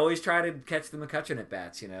 I always try to catch the McCutchen at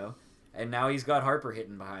bats, and now he's got Harper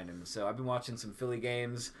hitting behind him. So I've been watching some Philly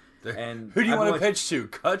games. And who do you want to pitch to,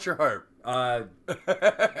 Kutch or Harp?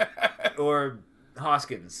 Or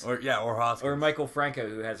Hoskins, or Hoskins, or Michael Franco,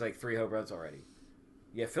 who has like 3 home runs already.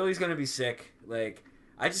 Yeah, Philly's gonna be sick. Like,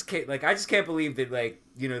 I just can't believe that, like,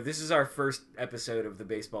 this is our first episode of the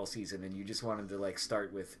baseball season, and you just wanted to like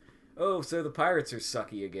start with, oh, so the Pirates are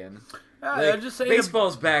sucky again. I'm just saying,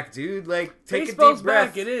 baseball's back, dude. Like, take a deep breath.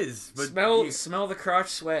 Back, it is. But smell the crotch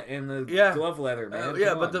sweat and the glove leather, man.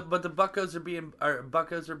 But the Buccos are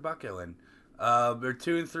buccoing. They're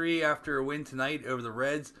 2-3 after a win tonight over the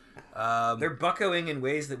Reds. They're buckoing in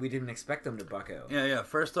ways that we didn't expect them to bucko. Yeah.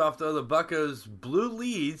 First off, though, the Buccos blew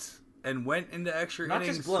leads and went into extra innings.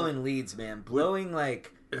 Not just blowing leads, man. Blowing,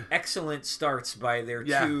 like, excellent starts by their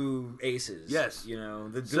Yeah. two aces. Yes. You know,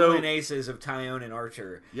 the So- dueling aces of Tyone and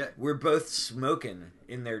Archer Yeah. were both smoking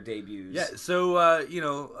in their debuts. Yeah, so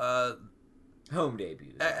Home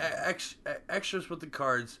debuts. extras with the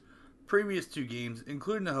Cards, previous two games,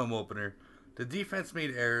 including the home opener, the defense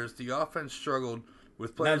made errors, the offense struggled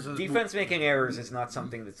with Now, players. defense making errors is not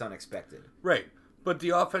something that's unexpected. Right, but the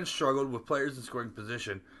offense struggled with players in scoring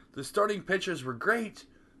position. The starting pitchers were great,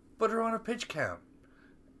 but are on a pitch count,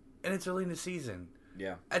 and it's early in the season.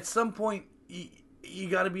 Yeah. At some point, you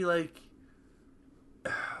got to be like,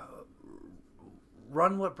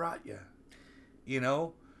 run what brought you. You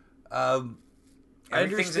know, I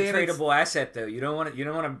Everything's a understand tradable asset, though. You don't want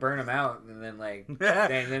to burn them out, and then then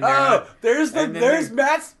they're oh, not. there's and then there's they-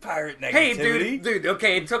 Matt's pirate negativity. Hey, dude.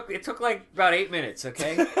 Okay, it took like about 8 minutes.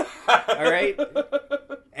 Okay, all right.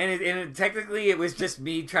 And technically, it was just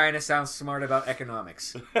me trying to sound smart about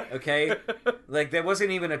economics. Okay, like that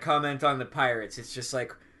wasn't even a comment on the Pirates. It's just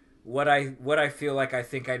like what I feel like I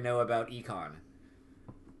think I know about econ.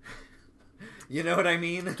 You know what I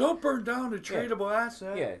mean? Don't burn down a tradable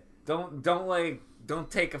asset. Yeah. Don't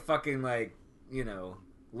take a fucking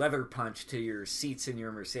leather punch to your seats in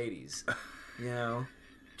your Mercedes. You know,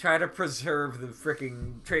 try to preserve the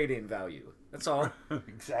freaking trade-in value. That's all.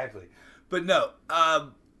 Exactly. But no, I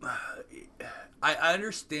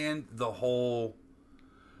understand the whole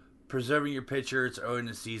preserving your pitcher. It's early in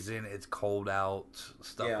the season. It's cold out,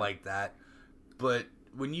 stuff Yeah. like that. But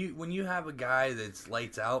when you have a guy that's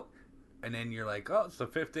lights out, and then you're like, oh, it's the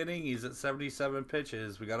fifth inning. He's at 77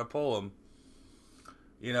 pitches. We got to pull him.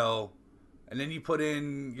 You know, and then you put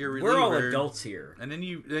in your reliever. We're all adults here. And then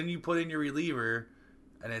you put in your reliever,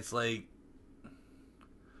 and it's like,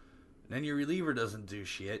 then your reliever doesn't do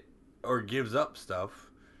shit or gives up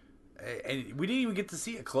stuff. And we didn't even get to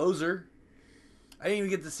see a closer. I didn't even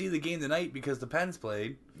get to see the game tonight because the Pens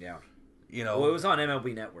played. Yeah. You know, Well, it was on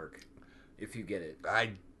MLB Network, if you get it.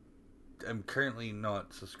 I am currently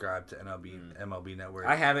not subscribed to MLB Network.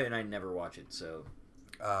 I have it and I never watch it, so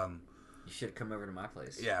Um, you should come over to my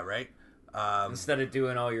place. yeah, right. Instead of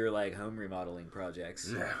doing all your home remodeling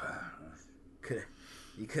projects.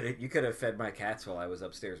 You could have fed my cats while I was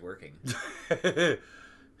upstairs working.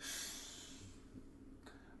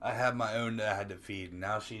 I have my own that I had to feed. And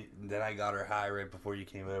then I got her high right before you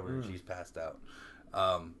came over, and she's passed out.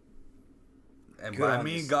 And Good by on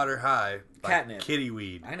me this. got her high by Catnip. kitty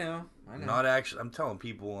weed. I know. Not actually. I'm telling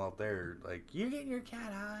people out there, like, you getting your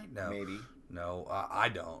cat high? No, Maybe. no, I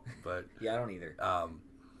don't. But Yeah, I don't either.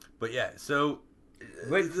 but yeah. So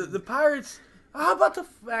Wait. the Pirates. How about the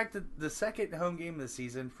fact that the second home game of the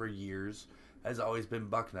season for years has always been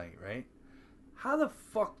Buck Night, right? How the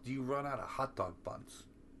fuck do you run out of hot dog buns?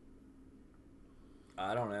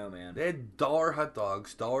 I don't know, man. They had dollar hot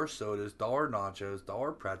dogs, dollar sodas, dollar nachos,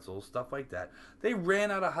 dollar pretzels, stuff like that. They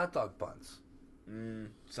ran out of hot dog buns.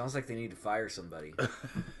 Sounds like they need to fire somebody.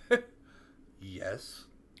 Yes.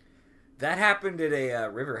 That happened at a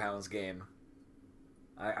Riverhounds game.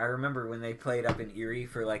 I remember when they played up in Erie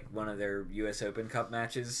for one of their U.S. Open Cup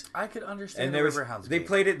matches. I could understand And the there was Riverhounds they game.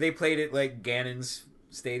 played it Gannon's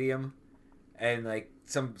Stadium, and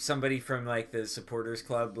somebody from the supporters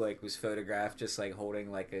club was photographed just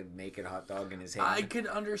holding a naked hot dog in his hand. I could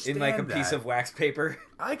understand in a piece of wax paper.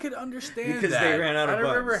 I could understand Because that they ran out of at a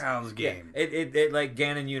buns. Riverhounds game. Yeah, it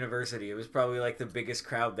Gannon University. It was probably the biggest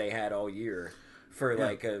crowd they had all year for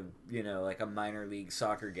a minor league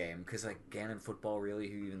soccer game. Because Gannon football, really,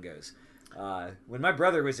 who even goes? When my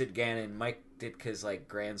brother was at Gannon, Mike Ditka's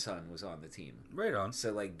grandson was on the team. Right on.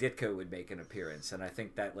 So Ditka would make an appearance, and I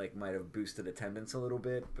think that might have boosted attendance a little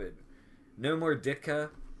bit. But no more Ditka.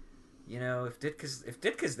 You know, if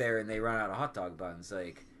Ditka's there and they run out of hot dog buns,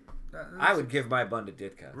 I would give my bun to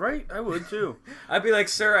Ditka. Right, I would too. I'd be like,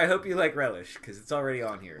 sir, I hope you like relish, because it's already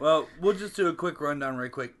on here. Well, we'll just do a quick rundown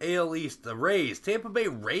right quick. AL East, the Rays, Tampa Bay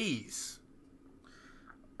Rays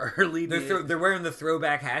are leading. They're wearing the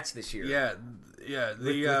throwback hats this year. Yeah. With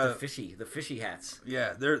the fishy hats.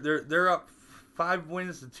 Yeah, they're up 5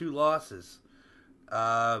 wins to 2 losses.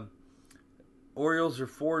 Orioles are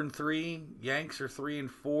 4-3, Yanks are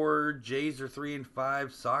 3-4, Jays are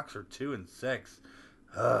 3-5, Sox are 2-6.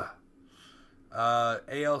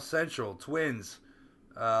 AL Central, Twins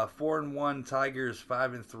 4-1, Tigers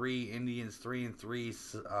 5-3, Indians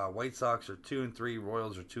 3-3, White Sox are 2-3,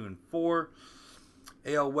 Royals are 2-4.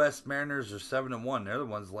 AL West, Mariners are 7-1. They're the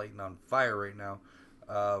ones lighting on fire right now.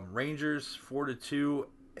 Rangers 4-2,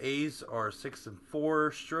 A's are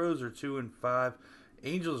 6-4, Stros are 2-5,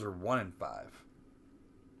 Angels are 1-5.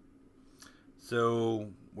 So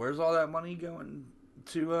where's all that money going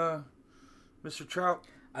to, Mr. Trout?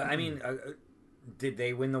 I mean, Did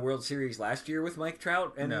they win the World Series last year with Mike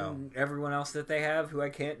Trout and No. everyone else that they have who I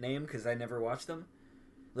can't name because I never watched them?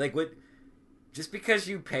 Like, what? Just because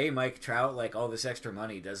you pay Mike Trout, like, all this extra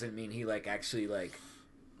money doesn't mean he, like, actually, like,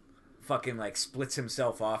 fucking, like, splits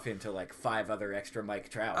himself off into, like, 5 other extra Mike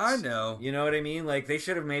Trouts. I know. You know what I mean? Like, they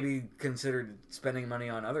should have maybe considered spending money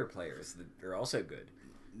on other players that are also good.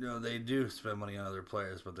 No, they do spend money on other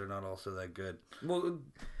players, but they're not also that good. Well,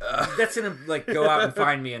 that's in a, like, go out and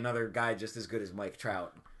find me another guy just as good as Mike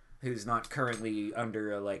Trout, who's not currently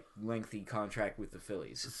under a, like, lengthy contract with the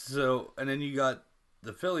Phillies. So, and then you got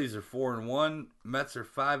the Phillies are 4-1, Mets are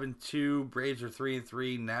 5-2, Braves are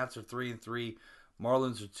 3-3, Nats are 3-3,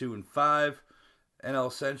 Marlins are 2-5.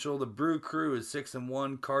 NL Central, the Brew Crew is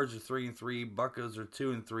 6-1, Cards are 3-3, Buccos are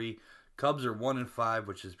 2-3, Cubs are 1-5,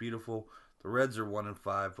 which is beautiful. The Reds are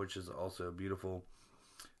 1-5, which is also beautiful.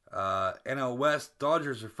 NL West,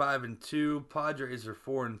 Dodgers are 5-2, Padres are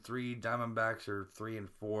 4-3, Diamondbacks are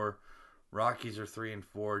 3-4, Rockies are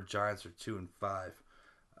 3-4, Giants are 2-5.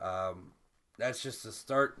 That's just to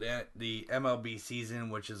start the MLB season,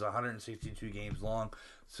 which is 162 games long.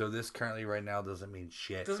 So this currently right now doesn't mean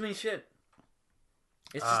shit. Doesn't mean shit.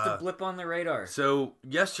 It's just a blip on the radar. So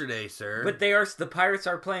yesterday, sir, But the Pirates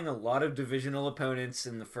are playing a lot of divisional opponents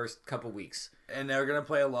in the first couple weeks. and they're going to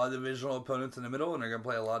play a lot of divisional opponents in the middle, and they're going to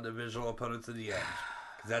play a lot of divisional opponents at the end.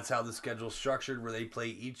 Because that's how the schedule's structured, where they play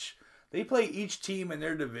each team in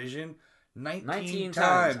their division 19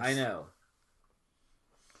 times. I know.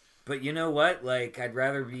 But you know what? Like, I'd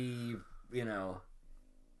rather be,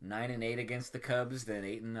 9-8 against the Cubs than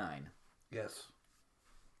 8-9. Yes.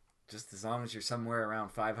 Just as long as you're somewhere around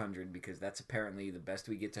 500, because that's apparently the best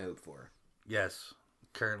we get to hope for. Yes.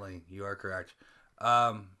 Currently, you are correct.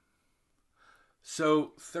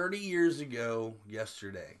 So 30 years ago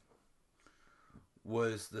yesterday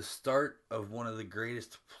was the start of one of the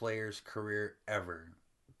greatest players' career ever.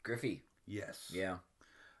 Griffey. Yes. Yeah.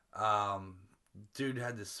 Dude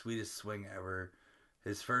had the sweetest swing ever.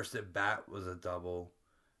 His first at bat was a double.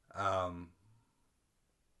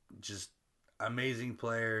 Just amazing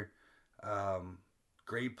player.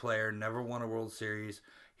 Great player. Never won a World Series.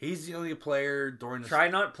 He's the only player during the... Try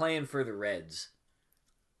not playing for the Reds.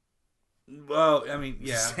 Well, I mean,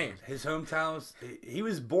 yeah. Just saying. His hometown, he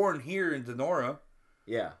was born here in Denora.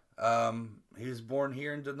 Yeah. He was born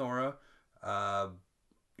here in Denora.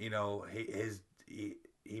 He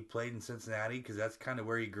played in Cincinnati because that's kind of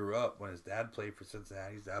where he grew up. When his dad played for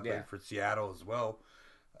Cincinnati, his dad played for Seattle as well.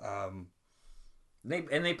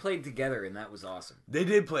 They played together, and that was awesome. They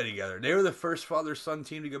did play together. They were the first father-son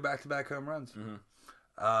team to go back-to-back home runs.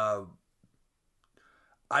 Mm-hmm.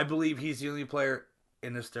 I believe he's the only player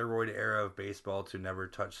in the steroid era of baseball to never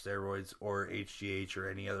touch steroids or HGH or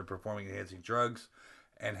any other performing-enhancing drugs,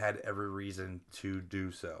 and had every reason to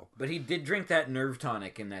do so. But he did drink that nerve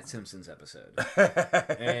tonic in that Simpsons episode,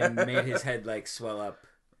 and made his head like swell up.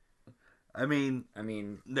 I mean,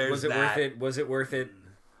 was it worth it? Was it worth it?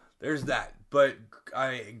 There's that, but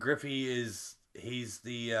Griffey he's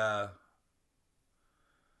the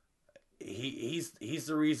he's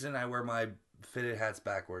the reason I wear my fitted hats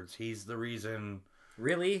backwards. He's the reason.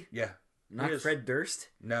 Really? Yeah. Not Fred Durst?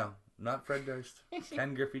 No, not Fred Durst.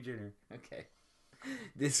 Ken Griffey Jr. Okay.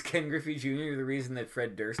 Is Ken Griffey Jr. the reason that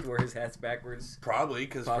Fred Durst wore his hats backwards? Probably,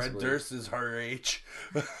 because Fred Durst is her age.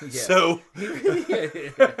 Yeah. So,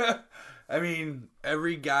 I mean,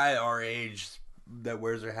 every guy our age that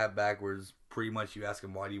wears their hat backwards, pretty much you ask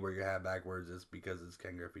him, why do you wear your hat backwards? It's because it's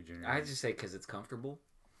Ken Griffey Jr. I just say because it's comfortable.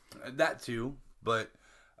 That too, but,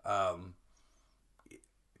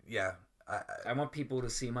 yeah. I want people to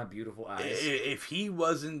see my beautiful eyes. If he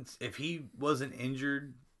wasn't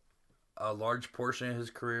injured a large portion of his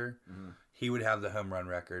career, he would have the home run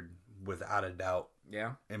record without a doubt.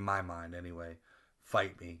 Yeah, in my mind, anyway.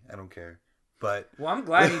 Fight me, I don't care. But well, I'm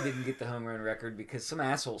glad he didn't get the home run record because some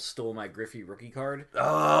asshole stole my Griffey rookie card.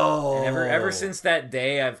 Oh, and ever since that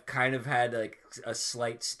day, I've kind of had like a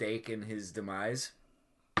slight stake in his demise,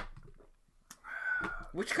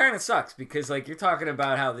 which kind of sucks because like you're talking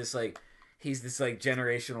about how this like. He's this like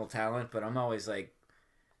generational talent, but I'm always like,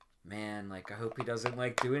 man, like I hope he doesn't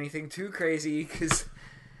like do anything too crazy, because,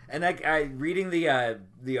 and I reading the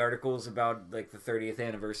articles about like the 30th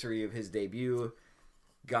anniversary of his debut,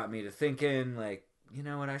 got me to thinking like, you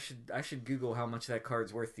know what, I should Google how much that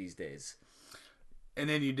card's worth these days. And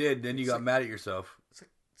then you did. Then you got mad at yourself. It's like,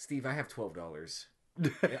 Steve, I have $12.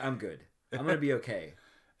 I'm good. I'm gonna be okay.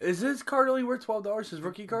 Is his card only worth $12? His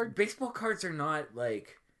rookie card? Baseball cards are not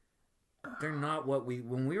like. They're not what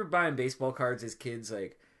when we were buying baseball cards as kids,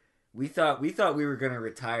 like we thought we were gonna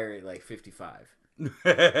retire at like 55. You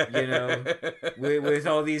know, with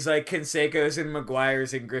all these like Canseco's and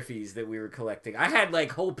Maguires and Griffeys that we were collecting. I had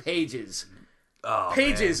like whole pages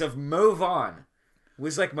of Mo Vaughn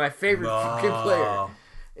was like my favorite fucking player.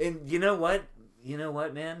 And you know what? You know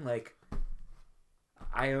what, man? Like,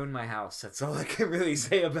 I own my house. That's all I can really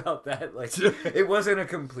say about that. Like, it wasn't a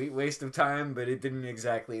complete waste of time, but it didn't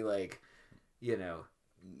exactly, like, you know,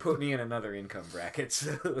 put me in another income bracket.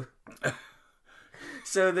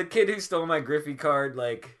 So the kid who stole my Griffey card,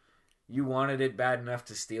 like, you wanted it bad enough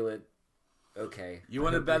to steal it. Okay. You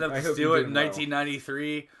wanted bad enough to steal it in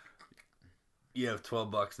 1993. You have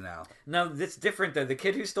 $12 now. No, that's different though. The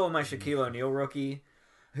kid who stole my Shaquille O'Neal rookie,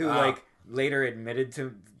 who like later admitted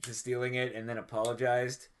to stealing it and then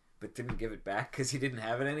apologized, but didn't give it back because he didn't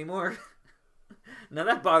have it anymore. Now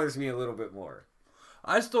that bothers me a little bit more.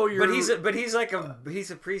 I stole your. But he's a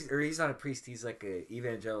priest, or he's not a priest. He's like a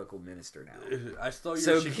evangelical minister now. I stole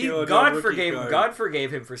your. So Shaquille God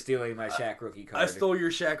forgave him for stealing my Shaq rookie card. I stole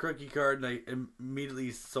your Shaq rookie card and I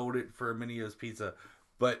immediately sold it for Minio's Pizza.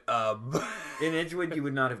 But in Edgewood, you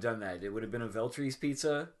would not have done that. It would have been a Veltri's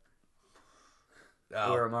pizza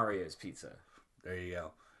or a Mario's pizza. There you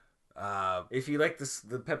go. If you like the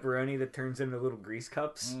pepperoni that turns into little grease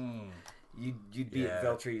cups, you'd be at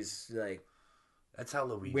Veltri's like. That's how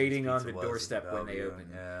Luigi's waiting on Pizza the doorstep when they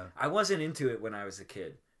opened. Yeah. I wasn't into it when I was a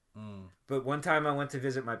kid. But one time I went to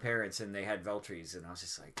visit my parents and they had Veltri's and I was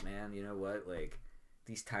just like, man, you know what? Like,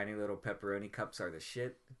 these tiny little pepperoni cups are the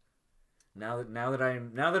shit. Now that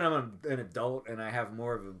I'm an adult and I have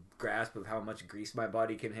more of a grasp of how much grease my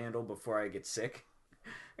body can handle before I get sick,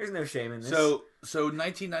 there's no shame in this. So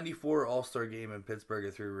 1994 All-Star Game in Pittsburgh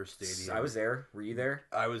at Three River Stadium. I was there. Were you there?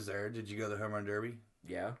 I was there. Did you go to the Home Run Derby?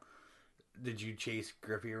 Yeah. Did you chase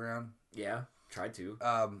Griffey around? Yeah, tried to.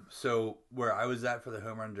 So where I was at for the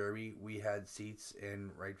Home Run Derby, we had seats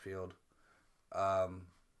in right field. But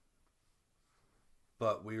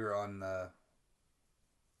we were on the.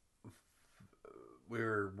 We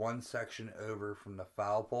were one section over from the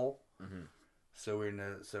foul pole. Mm-hmm. So we're in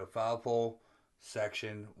the foul pole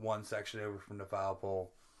section, one section over from the foul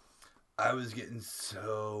pole. I was getting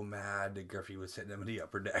so mad that Griffey was hitting him in the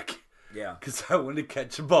upper deck. Yeah. Because I wanted to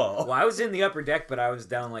catch a ball. Well, I was in the upper deck, but I was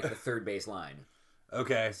down like the third base line.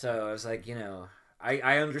 Okay. So I was like, you know,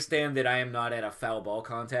 I understand that I am not at a foul ball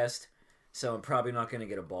contest, so I'm probably not going to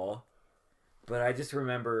get a ball. But I just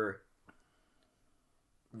remember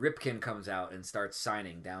Ripken comes out and starts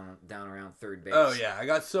signing down around third base. Oh, yeah. I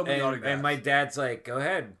got so many autographs. And my dad's like, go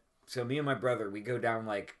ahead. So me and my brother, we go down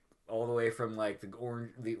like all the way from like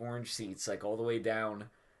the orange seats, like all the way down,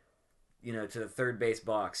 you know, to the third base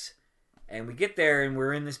box. And we get there and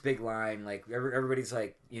we're in this big line. Like everybody's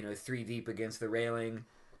like, you know, 3 deep against the railing.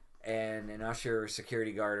 And an usher or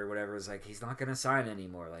security guard or whatever was like, he's not going to sign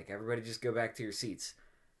anymore. Like, everybody just go back to your seats.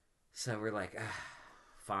 So we're like,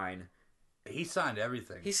 fine. He signed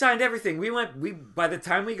everything. He signed everything. By the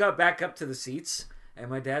time we got back up to the seats,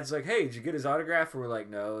 and my dad's like, hey, did you get his autograph? And we're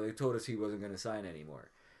like, no, they told us he wasn't going to sign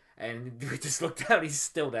anymore. And we just looked out, he's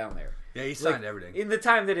still down there. Yeah, he signed everything. In the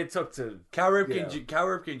time that it took to... Cal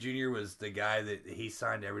Ripken Jr. was the guy that he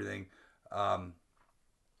signed everything.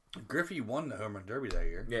 Griffey won the Home Run Derby that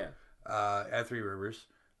year. Yeah. At Three Rivers.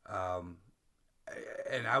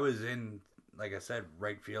 And I was in, like I said,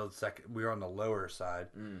 right field second. We were on the lower side.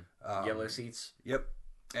 Yellow seats. Yep.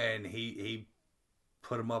 And he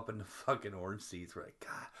put him up in the fucking orange seats. We're like,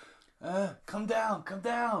 God, come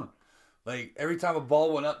down. Like, every time a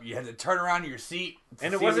ball went up, you had to turn around in your seat.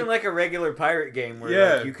 And it wasn't like a regular Pirate game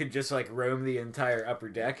where like, you could just like roam the entire upper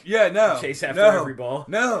deck. Yeah, no. Chase after every ball.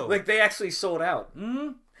 No. Like, they actually sold out. Mm-hmm.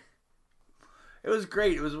 It was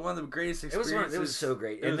great. It was one of the greatest experiences. It was so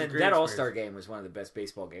great. And that All-Star game was one of the best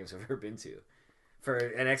baseball games I've ever been to. For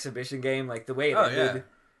an exhibition game, like the way it ended,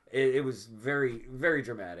 it was very, very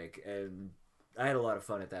dramatic. And I had a lot of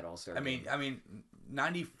fun at that All-Star game. I mean,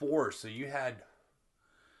 94, so you had...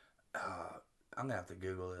 I'm going to have to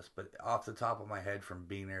Google this, but off the top of my head from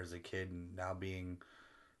being there as a kid and now being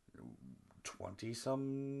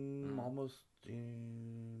 20-some, almost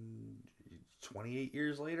 28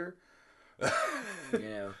 years later...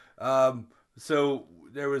 So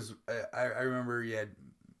there was, I remember you had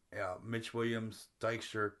Mitch Williams,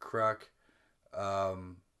 Dykstra, Kruk.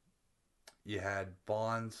 You had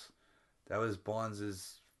Bonds. That was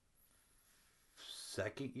Bonds'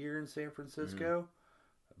 second year in San Francisco,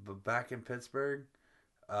 but back in Pittsburgh.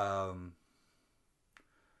 I'd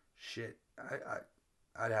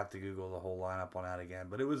have to Google the whole lineup on that again,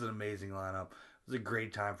 but it was an amazing lineup. It was a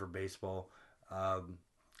great time for baseball.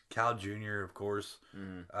 Cal Jr., of course.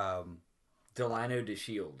 Delino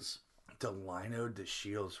DeShields. Delino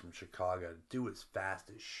DeShields from Chicago. Dude was fast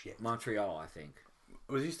as shit. Montreal, I think.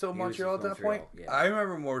 Was he still in He was Montreal with at that Montreal, point? yeah. I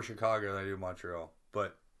remember more Chicago than I do Montreal,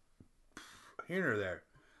 but here or there.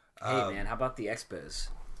 Hey, man, how about the Expos?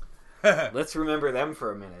 Let's remember them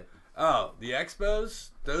for a minute. Oh, the Expos,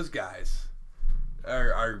 those guys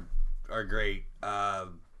are great.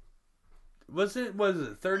 Was it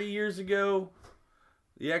 30 years ago?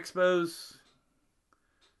 The Expos,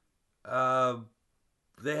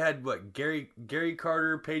 they had what, Gary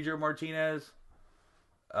Carter, Pedro Martinez,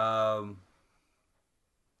 and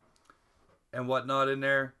whatnot in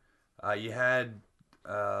there. You had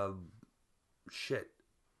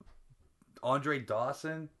Andre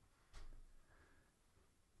Dawson.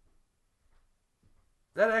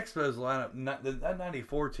 That Expos lineup, that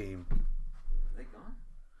 94 team. Are they gone?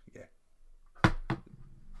 Yeah.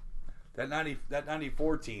 That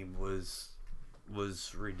 94 team was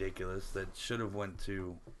ridiculous. That should have went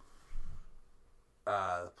to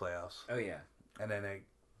the playoffs. Oh, yeah. And then a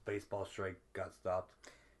baseball strike got stopped.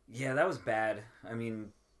 Yeah, that was bad. I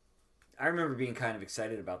mean, I remember being kind of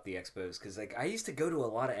excited about the Expos because, like, I used to go to a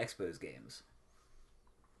lot of Expos games.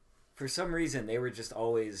 For some reason, they were just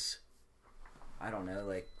always, I don't know,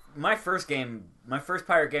 like, my first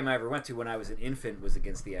Pirate game I ever went to when I was an infant was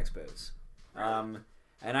against the Expos.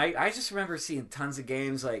 And I just remember seeing tons of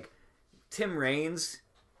games. Like, Tim Raines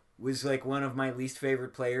was, like, one of my least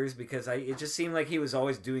favorite players because it just seemed like he was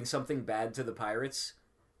always doing something bad to the Pirates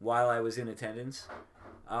while I was in attendance.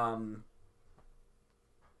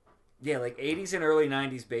 Yeah, like 80s and early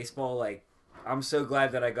 90s baseball, like, I'm so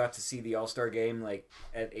glad that I got to see the All-Star game, like,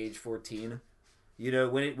 at age 14. You know,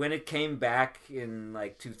 when it came back in,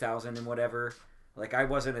 like, 2000 and whatever, like, I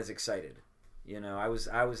wasn't as excited. You know, I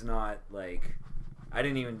was not, like, I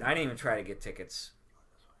didn't even try to get tickets.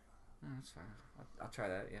 Oh, that's fine. I'll try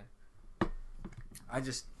that, yeah. I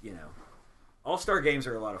just, you know, All-Star games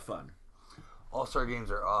are a lot of fun. All-Star games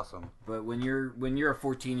are awesome. But when you're a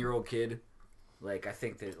 14-year-old kid, like, I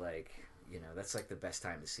think that, like, you know, that's like the best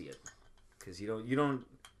time to see it, because you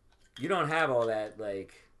don't have all that,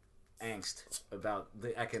 like, angst about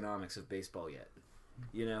the economics of baseball yet.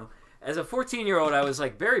 You know, as a 14-year-old, I was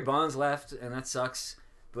like, Barry Bonds left, and that sucks.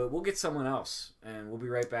 But we'll get someone else, and we'll be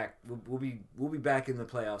right back. We'll be back in the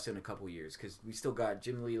playoffs in a couple years because we still got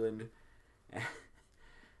Jim Leland,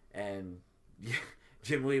 and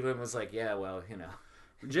Jim Leland was like, yeah, well, you know.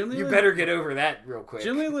 Jim Leland, you better get over that real quick.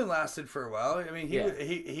 Jim Leland lasted for a while. I mean, Yeah.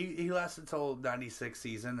 he lasted till '96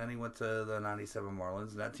 season. Then he went to the '97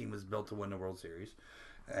 Marlins, and that team was built to win the World Series,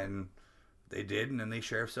 and they did. And then they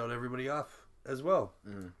sheriff sold everybody off as well.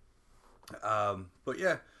 Mm. But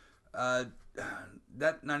yeah,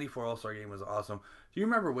 that '94 All-Star game was awesome. Do you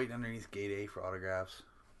remember waiting underneath Gate A for autographs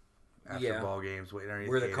after Yeah. ball games? Waiting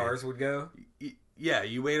underneath Where the Gate cars A. would go. Yeah,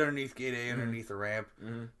 you wait underneath Gate A, underneath the ramp,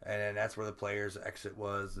 Mm-hmm. and then that's where the players' exit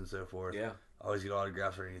was, and so forth. Yeah. Always get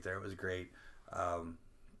autographs underneath there. It was great. I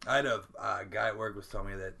had a guy at work was telling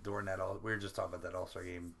me that during that we were just talking about that All-Star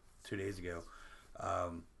game 2 days ago,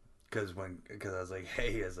 because I was like,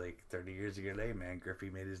 hey, it's like 30 years ago today, man.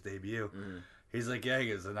 Griffey made his debut. Mm-hmm. He's like, yeah. He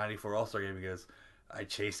goes, the '94 All-Star game. He goes, I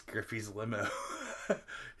chased Griffey's limo.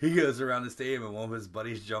 He goes around the stadium, and one of his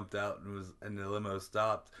buddies jumped out and the limo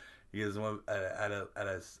stopped. He goes at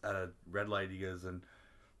a red light. He goes, and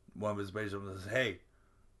one of his buddies says, "Hey,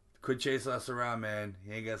 quit chasing us around, man.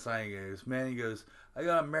 He ain't got sign." He goes, "Man," he goes, "I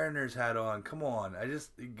got a Mariners hat on. Come on."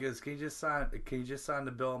 He goes, "Can you just sign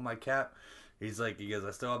the bill on my cap?" He goes,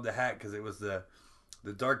 "I still have the hat because it was the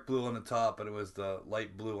dark blue on the top and it was the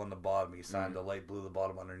light blue on the bottom." He signed the light blue at the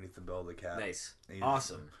bottom underneath the bill of the cap. Nice,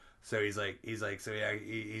 Awesome. So he's like,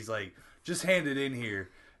 just hand it in here.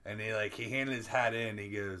 And he handed his hat in. And he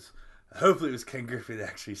goes, hopefully it was Ken Griffey that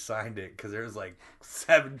actually signed it because there was like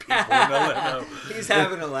 7 people in the limo. He's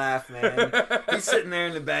having a laugh, man. He's sitting there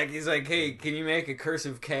in the back. He's like, "Hey, can you make a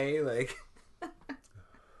cursive K?" Like,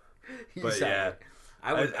 but yeah,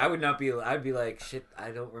 I would not be. I'd be like, shit.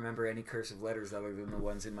 I don't remember any cursive letters other than the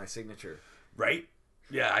ones in my signature. Right?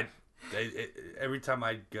 Yeah. Every time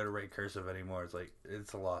I go to write cursive anymore, it's like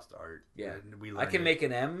it's a lost art. Yeah, I can make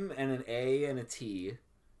an M and an A and a T,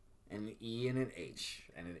 an E and an H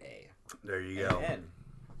and an A. There you go. An N.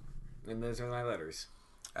 And those are my letters.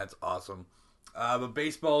 That's awesome. But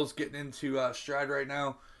baseball's getting into stride right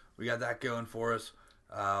now. We got that going for us.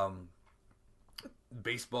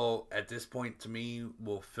 Baseball at this point, to me,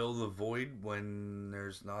 will fill the void when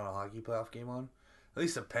there's not a hockey playoff game on. At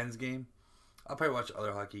least a Pens game. I'll probably watch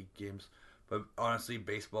other hockey games. But honestly,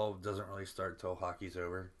 baseball doesn't really start till hockey's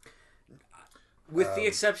over. With the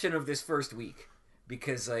exception of this first week.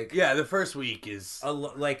 Because, like... Yeah, the first week is...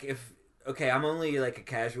 like, if okay, I'm only like a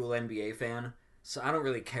casual NBA fan, so I don't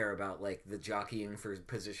really care about like the jockeying for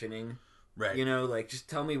positioning. Right. You know, like just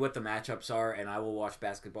tell me what the matchups are, and I will watch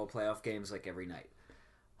basketball playoff games like every night.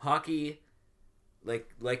 Hockey, like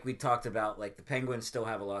we talked about, like the Penguins still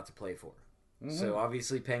have a lot to play for. Mm-hmm. So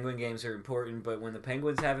obviously Penguin games are important, but when the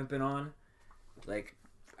Penguins haven't been on, like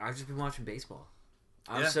I've just been watching baseball.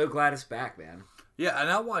 I'm so glad it's back, man. Yeah, and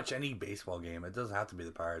I'll watch any baseball game. It doesn't have to be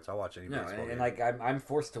the Pirates. I'll watch any baseball game. And like I'm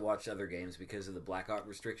forced to watch other games because of the blackout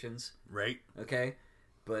restrictions. Right. Okay,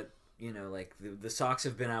 but you know, like the Sox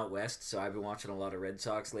have been out west, so I've been watching a lot of Red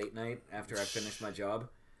Sox late night after I finished my job.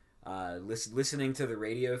 Listening to the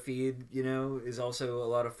radio feed, you know, is also a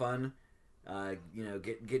lot of fun. You know,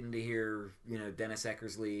 getting to hear, you know, Dennis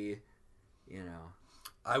Eckersley, you know,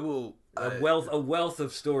 I will a wealth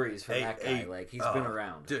of stories from that guy. Like he's been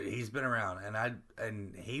around, dude. He's been around,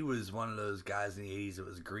 and he was one of those guys in the '80s that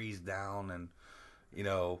was greased down, and you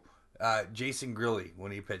know, Jason Grilli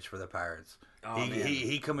when he pitched for the Pirates. Oh,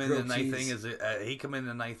 he come in the ninth inning he come in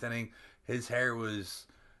the ninth inning. His hair was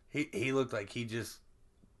he looked like he just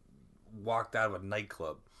walked out of a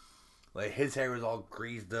nightclub. Like his hair was all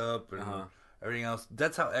greased up and everything else.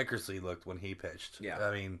 That's how Eckersley looked when he pitched. Yeah,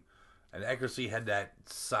 I mean, and Eckersley had that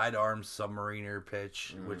sidearm submariner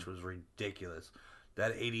pitch, which was ridiculous.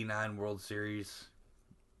 That '89 World Series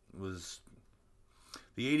was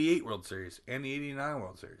the '88 World Series and the '89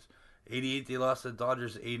 World Series. '88 they lost to the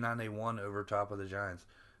Dodgers. '89 they won over top of the Giants.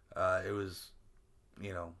 It was,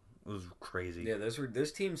 you know, it was crazy. Yeah,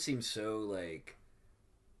 those teams seem so like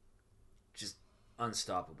just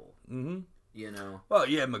unstoppable. Mm-hmm. You know. Well,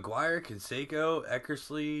 yeah, McGuire, Canseco,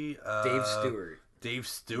 Eckersley, Dave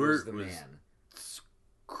Stewart was the man.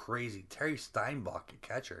 Crazy. Terry Steinbach, a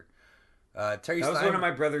catcher. That was one of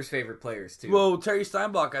my brother's favorite players too. Well, Terry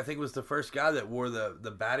Steinbach, I think, was the first guy that wore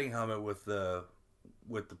the batting helmet with the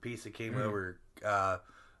piece that came over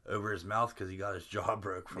his mouth because he got his jaw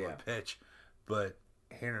broke from a pitch. But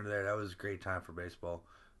here and there, that was a great time for baseball.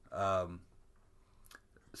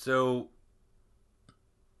 So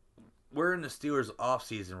we're in the Steelers off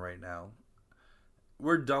season right now.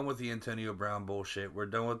 We're done with the Antonio Brown bullshit. We're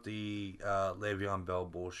done with the Le'Veon Bell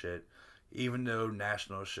bullshit. Even though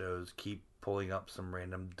national shows keep pulling up some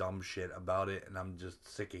random dumb shit about it, and I'm just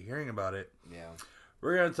sick of hearing about it. Yeah.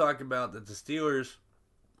 We're going to talk about that the Steelers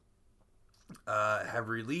have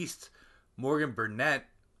released Morgan Burnett.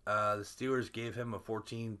 The Steelers gave him a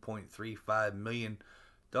 $14.35 million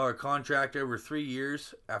contract over 3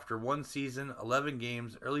 years after 1 season, 11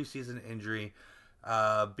 games, early season injury,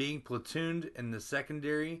 being platooned in the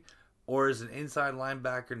secondary or as an inside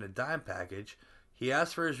linebacker in the dime package. He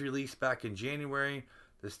asked for his release back in January.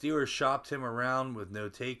 The Steelers shopped him around with no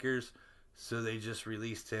takers, so they just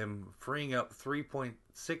released him, freeing up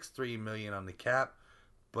 $3.63 million on the cap,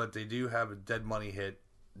 but they do have a dead money hit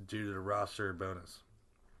due to the roster bonus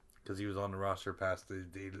because he was on the roster past the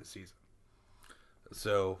date of the season.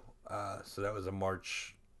 So that was a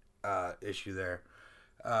March issue there.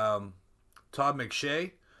 Todd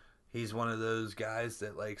McShay, he's one of those guys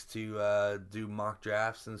that likes to do mock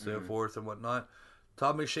drafts and so forth and whatnot.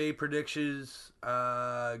 Todd McShay predictions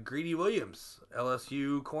Greedy Williams,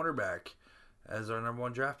 LSU cornerback, as our number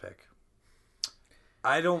 1 draft pick.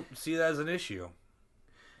 I don't see that as an issue.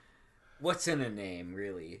 What's in a name,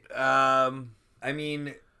 really? I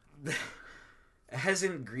mean,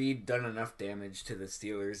 hasn't greed done enough damage to the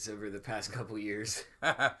Steelers over the past couple years?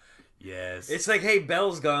 Yes. It's like, hey,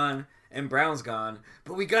 Bell's gone and Brown's gone,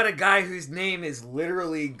 but we got a guy whose name is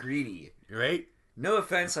literally Greedy. Right? No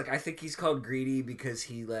offense, like I think he's called Greedy because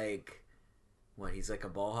he he's like a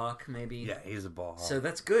ball hawk maybe? Yeah, he's a ball hawk. So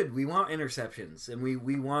that's good. We want interceptions and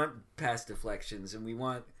we want pass deflections and we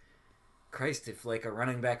want, Christ, if like a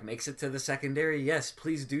running back makes it to the secondary, yes,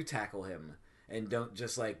 please do tackle him and don't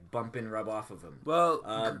just like bump and rub off of him. Well,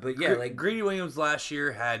 but yeah, like Greedy Williams last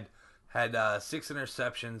year had 6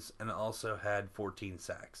 interceptions and also had 14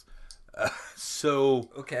 sacks. So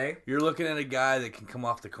okay, you're looking at a guy that can come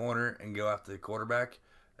off the corner and go after the quarterback,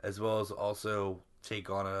 as well as also take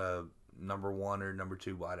on a number 1 or number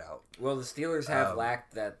 2 wideout. Well, the Steelers have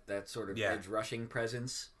lacked that sort of edge rushing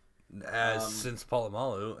presence since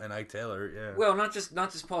Polamalu and Ike Taylor. Yeah. Well, not just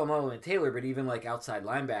Polamalu and Taylor, but even like outside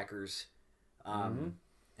linebackers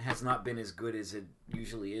has not been as good as it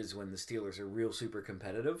usually is when the Steelers are real super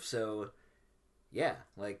competitive. So yeah,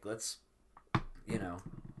 like let's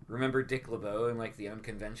remember Dick LeBeau and like the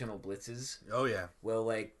unconventional blitzes. Oh yeah. Well,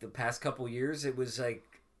 like the past couple years, it was like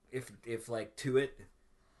if like Tuitt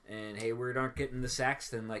and Hayward aren't getting the sacks,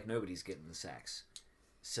 then like nobody's getting the sacks.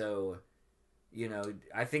 So,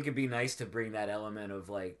 I think it'd be nice to bring that element of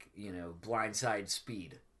like blindside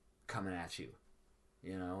speed, coming at you.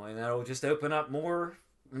 You know, and that'll just open up more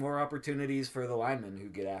opportunities for the linemen who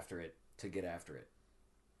get after it to get after it.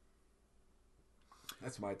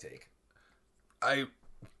 That's my take. I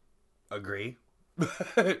agree.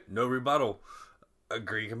 No rebuttal.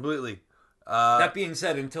 Agree completely. That being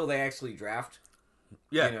said, until they actually draft,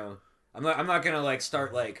 yeah, you know, I'm not gonna like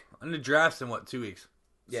start like. And the draft's in 2 weeks?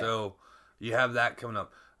 Yeah. So you have that coming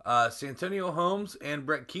up. Santonio Holmes and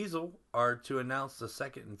Brett Kiesel are to announce the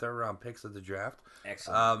second and third round picks of the draft.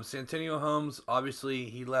 Excellent. Santonio Holmes, obviously,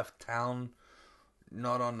 he left town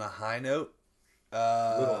not on the high note.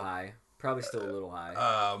 A little high. Probably still a little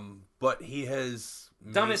high. But he has...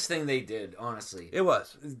 Dumbest thing they did, honestly. It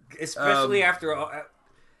was. Especially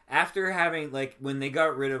after having, like, when they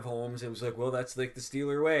got rid of Holmes, it was like, well, that's like the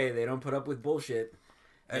Steeler way. They don't put up with bullshit.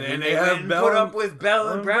 And then they have put up with Bell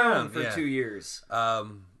and Brown for 2 years.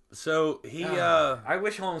 So he... I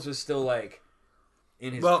wish Holmes was still, like,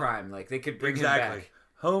 in his prime. Like, they could bring him back.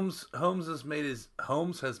 Holmes has made his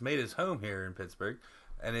home here in Pittsburgh,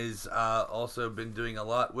 and has also been doing a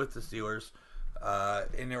lot with the Steelers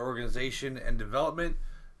in their organization and development,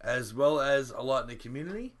 as well as a lot in the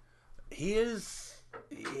community. He's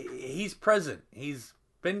present. He's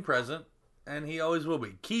been present, and he always will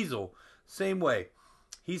be. Kiesel, same way.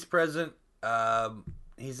 He's present.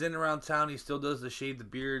 He's in and around town. He still does the shave the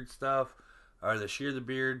beard stuff, or the shear the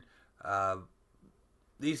beard.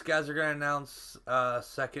 These guys are going to announce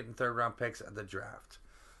second and third round picks at the draft.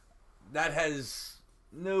 That has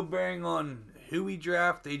no bearing on who we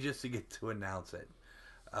draft. They just get to announce it.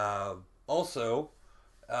 Also,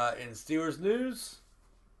 in Steelers news,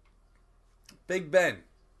 Big Ben.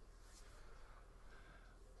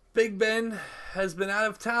 Big Ben has been out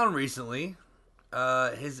of town recently.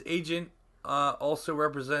 His agent also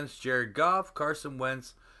represents Jared Goff, Carson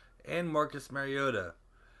Wentz, and Marcus Mariota.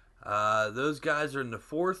 Those guys are in the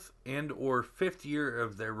fourth and or fifth year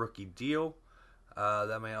of their rookie deal.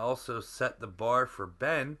 That may also set the bar for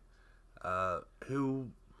Ben,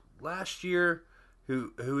 who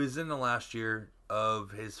is in the last year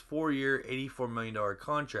of his 4-year, $84 million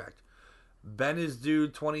contract. Ben is due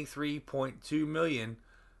 $23.2 million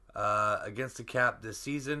against the cap this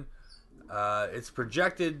season. It's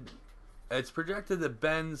projected that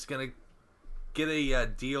Ben's gonna get a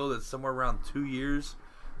deal that's somewhere around 2 years,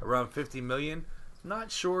 around $50 million.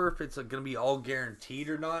 Not sure if it's going to be all guaranteed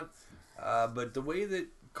or not, but the way that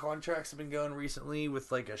contracts have been going recently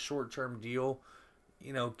with like a short-term deal,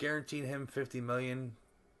 guaranteeing him $50 million,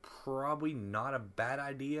 probably not a bad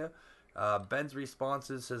idea. Ben's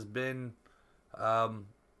responses has been, I'm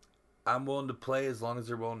willing to play as long as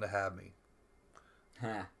they're willing to have me.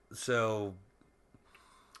 Huh. So,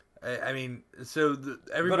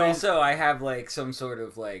 everybody. But also, I have like some sort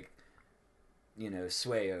of like,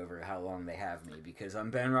 sway over how long they have me because I'm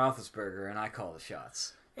Ben Roethlisberger and I call the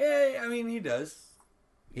shots. Yeah, he does.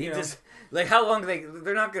 He just like how long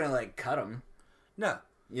they're not gonna like cut him. No,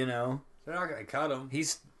 they're not gonna cut him.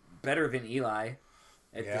 He's better than Eli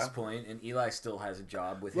at this point, and Eli still has a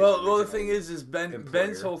job with. Well, the thing is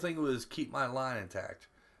Ben's whole thing was keep my line intact,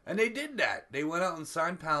 and they did that. They went out and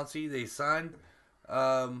signed Pouncey. They signed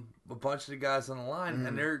a bunch of the guys on the line,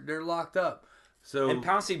 and they're locked up. So and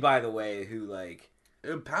Pouncey, by the way, who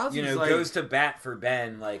Pouncey's goes to bat for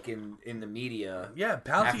Ben like in the media. Yeah,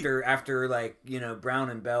 Pouncey after like Brown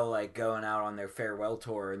and Bell like going out on their farewell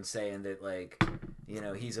tour and saying that like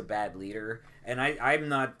he's a bad leader. And I'm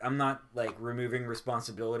not like removing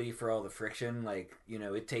responsibility for all the friction. Like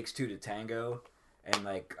it takes two to tango, and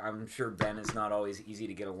like I'm sure Ben is not always easy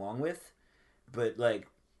to get along with, but like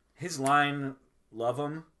his line love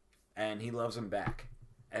him, and he loves him back.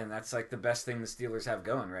 And that's like the best thing the Steelers have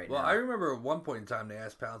going right now. Well, I remember at one point in time they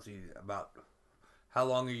asked Pouncey about how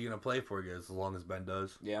long are you going to play for? He goes, as long as Ben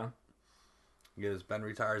does. Yeah. He goes, Ben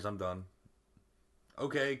retires, I'm done.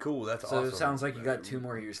 Okay, cool. That's awesome. So it sounds like you got 2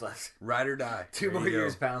 more years left. Ride or die. Two more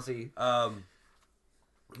years, Pouncey.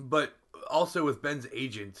 But also with Ben's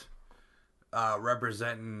agent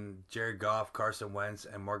representing Jared Goff, Carson Wentz,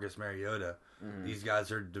 and Marcus Mariota, these guys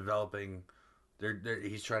are developing.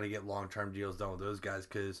 He's trying to get long-term deals done with those guys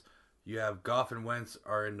because you have Goff and Wentz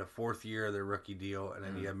are in the 4th year of their rookie deal, and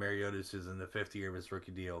then you have Mariota who's in the 5th year of his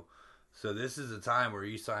rookie deal. So this is a time where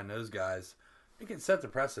you sign those guys. It can set the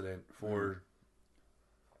precedent for,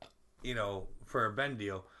 for a Ben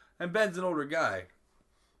deal. And Ben's an older guy,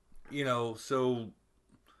 so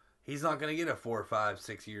he's not going to get a 4, 5,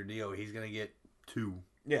 6 year deal. He's going to get 2.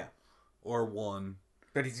 Yeah. Or 1.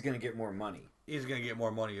 But he's going to get more money. He's going to get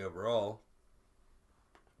more money overall.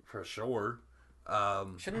 For sure.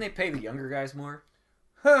 Shouldn't they pay the younger guys more?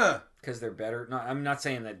 Huh. Because they're better? No, I'm not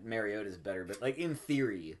saying that Mariota's better, but like in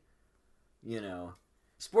theory, You know,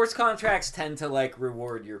 sports contracts tend to like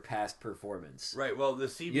reward your past performance. Right. Well, the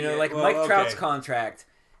CBA. You know, like Mike Trout's contract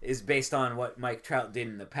is based on what Mike Trout did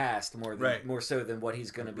in the past more so than what he's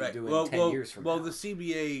going to be doing 10 years from now. Well, the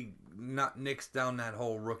CBA nixed down that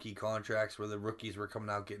whole rookie contracts where the rookies were coming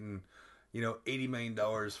out getting, $80 million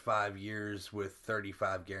 5 years with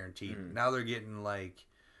 35 guaranteed. Now they're getting like,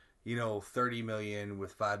 $30 million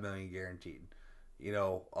with $5 million guaranteed.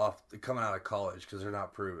 Off coming out of college because they're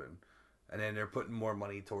not proven, and then they're putting more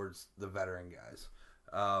money towards the veteran guys.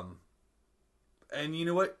 And you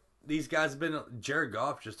know what? These guys have been. Jared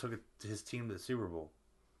Goff just took his team to the Super Bowl.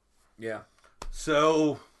 Yeah.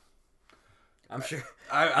 So I'm sure.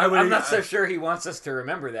 I'm not so sure he wants us to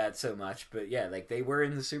remember that so much, but yeah, like they were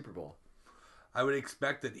in the Super Bowl. I would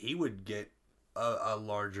expect that he would get a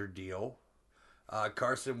larger deal.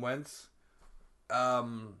 Carson Wentz.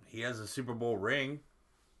 He has a Super Bowl ring.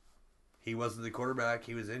 He wasn't the quarterback.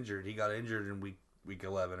 He was injured. He got injured in week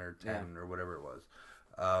 11 or 10 or whatever it was.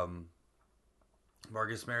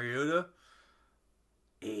 Marcus Mariota,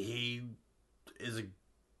 he is a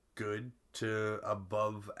good to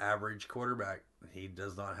above average quarterback. He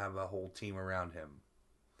does not have a whole team around him.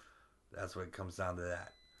 That's what comes down to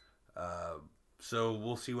that. So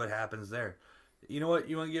we'll see what happens there. You know what?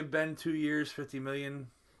 You want to give Ben 2 years, $50 million?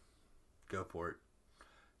 Go for it.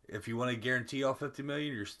 If you want to guarantee all $50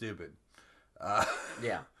 million, you're stupid.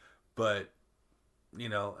 Yeah. But,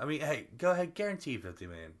 hey, go ahead, guarantee $50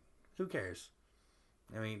 million. Who cares?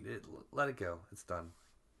 Let it go. It's done.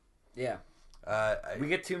 Yeah. We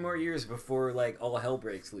get 2 more years before, all hell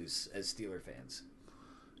breaks loose as Steeler fans.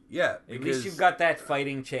 Yeah. At least you've got that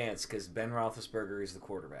fighting chance because Ben Roethlisberger is the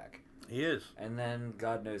quarterback. He is. And then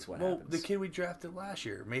God knows what happens. Well, the kid we drafted last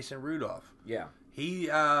year, Mason Rudolph. Yeah.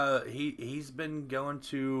 He's been going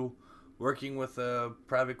to working with a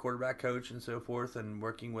private quarterback coach and so forth, and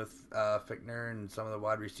working with Fickner and some of the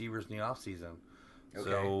wide receivers in the offseason. Okay.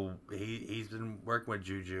 So he's been working with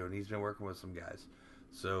Juju, and he's been working with some guys.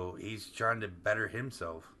 So he's trying to better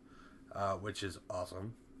himself, which is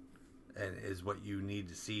awesome, and is what you need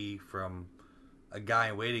to see from a guy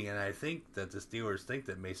in waiting. And I think that the Steelers think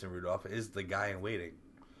that Mason Rudolph is the guy in waiting.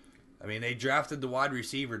 They drafted the wide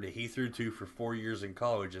receiver that he threw to for 4 years in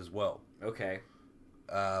college as well. Okay.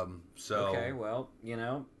 Okay, well,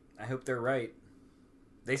 I hope they're right.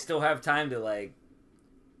 They still have time to,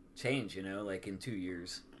 change, in 2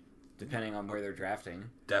 years, depending on where they're drafting.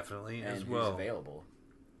 Definitely, and as well. Who's available,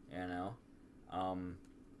 I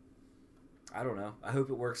don't know. I hope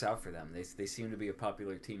it works out for them. They seem to be a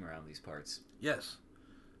popular team around these parts. Yes.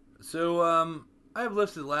 So, I have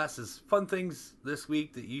listed last as fun things this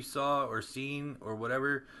week that you saw or seen or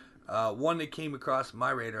whatever. One that came across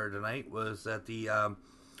my radar tonight was that the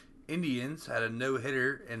Indians had a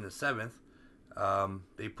no-hitter in the 7th.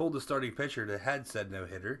 They pulled the starting pitcher that had said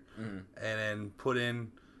no-hitter and then put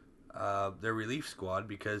in their relief squad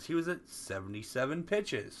because he was at 77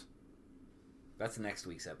 pitches. That's next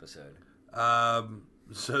week's episode.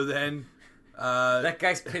 So then... that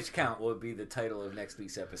guy's pitch count will be the title of next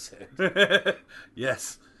week's episode.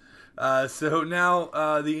 Yes. So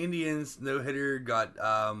now the Indians no-hitter got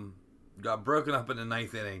broken up in the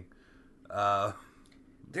 9th inning.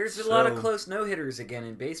 There's a lot of close no-hitters again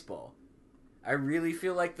in baseball. I really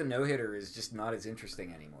feel like the no-hitter is just not as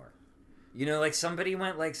interesting anymore. Somebody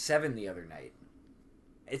went 7 the other night.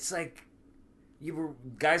 It's like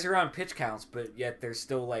guys are on pitch counts, but yet they're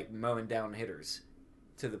still mowing down hitters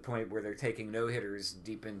to the point where they're taking no-hitters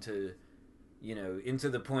deep into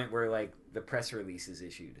the point where the press release is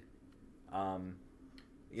issued.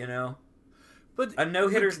 But a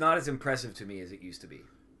no-hitter's not as impressive to me as it used to be.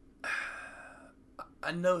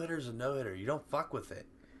 A no-hitter's a no-hitter. You don't fuck with it.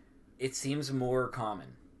 It seems more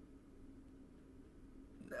common.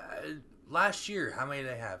 Last year, how many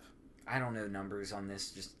did they have? I don't know numbers on this.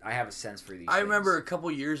 Just I have a sense for these I things. remember a couple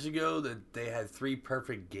years ago that they had 3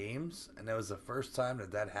 perfect games, and that was the first time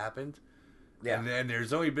that happened. Yeah. And then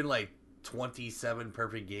there's only been 27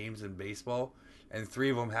 perfect games in baseball, and 3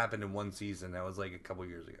 of them happened in one season. That was a couple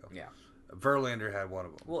years ago. Yeah. Verlander had one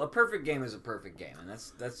of them. Well, a perfect game is a perfect game, and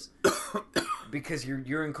that's because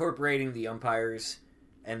you're incorporating the umpires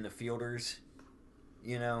and the fielders.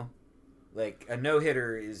 A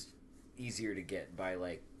no-hitter is easier to get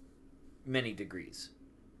by many degrees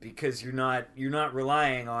because you're not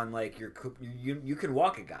relying on you can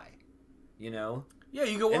walk a guy, Yeah,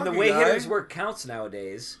 you can walk a guy. And the way hitters work counts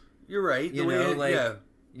nowadays. You're right.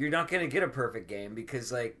 You're not going to get a perfect game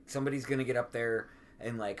because somebody's going to get up there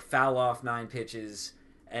and foul off 9 pitches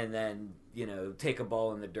and then take a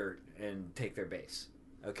ball in the dirt and take their base.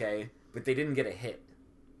 Okay, but they didn't get a hit.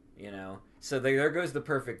 So there goes the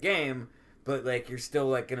perfect game. but like you're still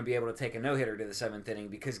like going to be able to take a no hitter to the 7th inning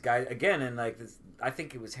because guys again and like this, I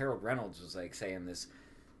think it was Harold Reynolds was like saying this.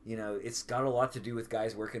 You know, it's got a lot to do with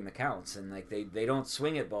guys working the counts and like they don't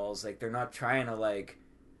swing at balls like they're not trying to like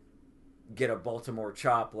get a Baltimore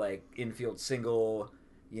chop like infield single.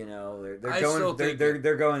 You know, they're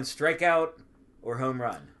going strikeout or home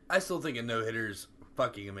run. I still think a no hitter's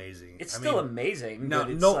fucking amazing. It's still amazing. Now,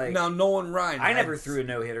 but it's like, now Nolan Ryan. I never threw a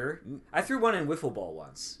no hitter. I threw one in wiffle ball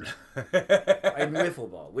once. In wiffle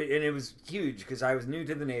ball, and it was huge because I was new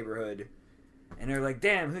to the neighborhood, and they're like,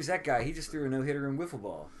 "Damn, who's that guy? He just threw a no hitter in wiffle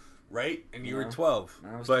ball." Right, and you were 12.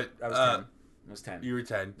 I was 10. I was 10. You were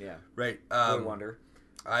 10. Yeah. Right. Boy wonder.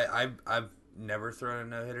 I've never thrown a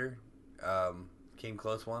no hitter. Came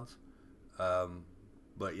close once.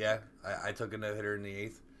 But yeah, I took a no hitter in the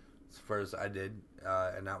 8th. As far as I did,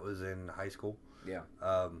 and that was in high school. Yeah.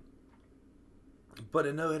 But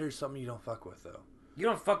a no hitter is something you don't fuck with, though. You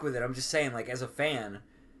don't fuck with it. I'm just saying, like, as a fan,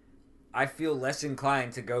 I feel less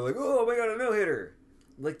inclined to go like, "Oh my god, a no hitter."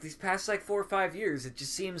 Like these past like 4 or 5 years, it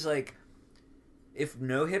just seems like if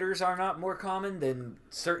no hitters are not more common, then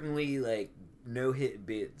certainly like no hit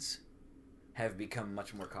bids have become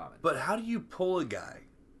much more common. But how do you pull a guy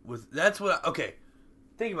with? Okay,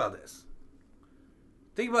 think about this.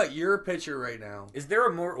 Think about your pitcher right now. Is there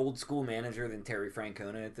a more old school manager than Terry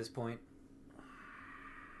Francona at this point?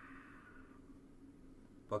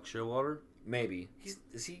 Buck Showalter? Maybe.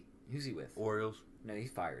 Who's he with? Orioles. No,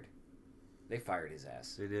 he's fired. They fired his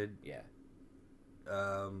ass. They did? Yeah.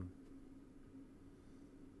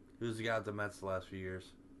 Who's the guy at the Mets the last few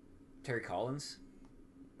years? Terry Collins?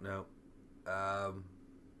 No.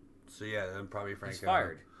 So yeah, then probably Francona. He's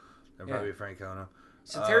fired. Then probably Francona.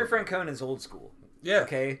 So Terry Francona's old school. Yeah.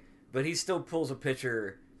 Okay? But he still pulls a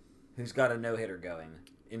pitcher who's got a no-hitter going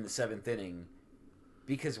in the 7th inning.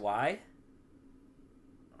 Because why?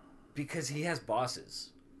 Because he has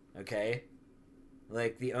bosses. Okay?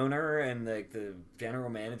 Like, the owner and, like, the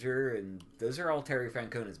general manager, and those are all Terry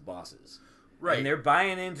Francona's bosses. Right. And they're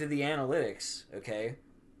buying into the analytics, okay?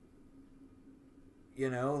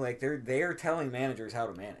 You know, like, they are telling managers how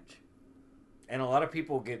to manage. And a lot of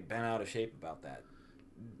people get bent out of shape about that.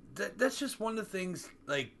 That's just one of the things,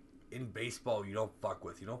 like, in baseball you don't fuck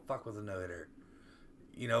with. You don't fuck with a no-hitter.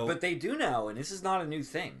 You know? But they do now, and this is not a new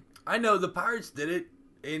thing. I know, the Pirates did it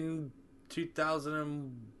in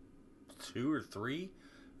 2002 or 3.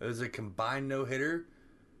 It was a combined no-hitter.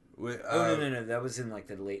 No. That was in, like,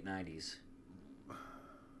 the late 90s.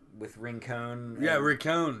 With Rincon. Yeah,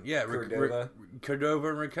 Rincon. Yeah, Cordova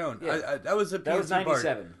and Rincon. Yeah. That was a PNC That was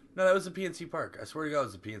 97. Park. No, that was a PNC Park. I swear to God, it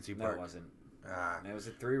was a PNC Park. No, it wasn't. Ah. It was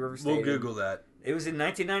at Three River Stadium. We'll Google that. It was in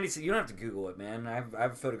 1997. You don't have to Google it, man. I have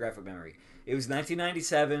a photographic memory. It was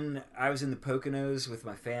 1997. I was in the Poconos with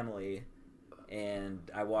my family,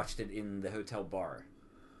 and I watched it in the hotel bar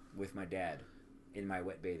with my dad in my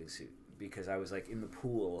wet bathing suit because I was like in the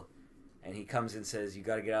pool, and he comes and says, "You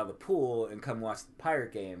got to get out of the pool and come watch the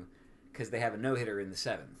Pirate game because they have a no-hitter in the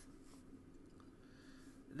 7th."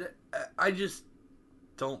 I just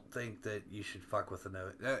don't think that you should fuck with a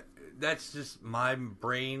no. That's just my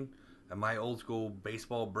brain and my old school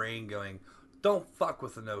baseball brain going, don't fuck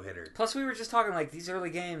with a no hitter. Plus, we were just talking like these early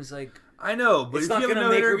games, like I know, but it's if not you have going a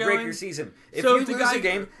to make no-hitter or break going, your season. If so you if the lose guy, a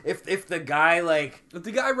game, if the guy like if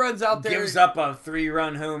the guy runs out there, gives up a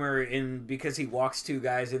 3-run homer because he walks 2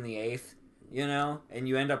 guys in the 8th, you know, and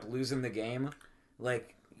you end up losing the game,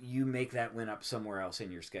 like you make that win up somewhere else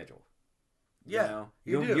in your schedule. Yeah,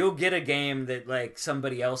 you'll get a game that like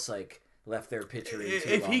somebody else like left their pitcher in too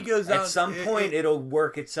if long. he goes out at some point, it'll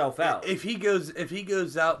work itself out. If he goes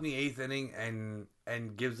out in the 8th inning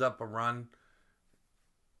and gives up a run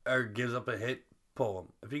or gives up a hit, pull him.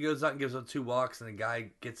 If he goes out and gives up 2 walks and the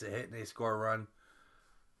guy gets a hit and they score a run,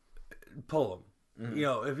 pull him. Mm-hmm. You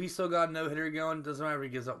know, if he's still got a no hitter going, doesn't matter if he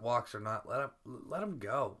gives up walks or not. Let him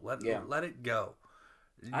go. Let it go.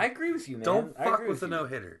 I agree with you, man. Don't fuck with a no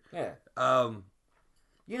hitter. Yeah.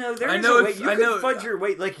 You know, there is a way. You could fudge your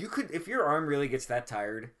weight. Like, you could, if your arm really gets that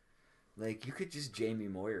tired, like, you could just Jamie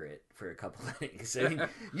Moyer it for a couple of innings. I mean,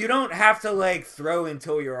 you don't have to, like, throw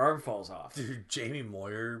until your arm falls off. Dude, Jamie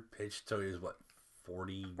Moyer pitched till he was,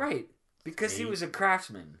 40? Right. Because he was a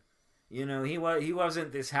craftsman. You know, he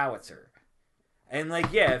wasn't this howitzer. And,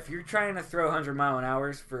 like, yeah, if you're trying to throw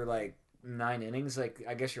 100-mile-an-hours for, like, 9 innings, like,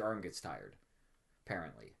 I guess your arm gets tired.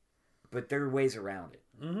 Apparently. But there are ways around it.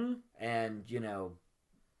 Mm-hmm. And, you know,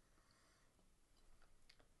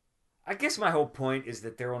 I guess my whole point is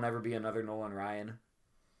that there will never be another Nolan Ryan.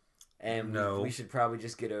 And we should probably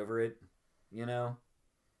just get over it, you know?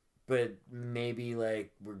 But maybe,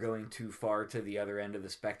 like, we're going too far to the other end of the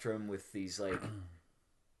spectrum with these, like,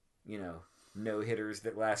 you know, no hitters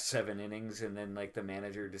that last 7 innings, and then like the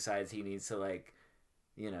manager decides he needs to like,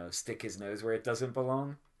 stick his nose where it doesn't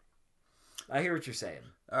belong. I hear what you're saying.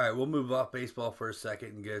 All right, we'll move off baseball for a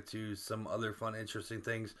second and get to some other fun, interesting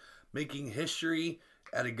things. Making history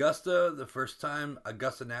at Augusta, the first time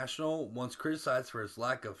Augusta National, once criticized for its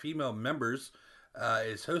lack of female members,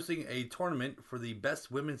 is hosting a tournament for the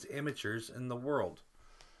best women's amateurs in the world.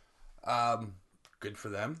 Good for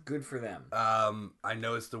them. Good for them. I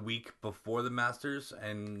know it's the week before the Masters,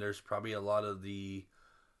 and there's probably a lot of the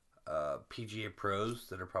PGA pros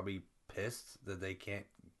that are probably pissed that they can't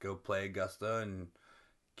go play Augusta and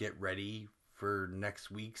get ready for next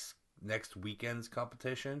weekend's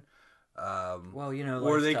competition.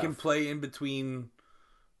 Or they can play in between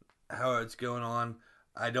how it's going on.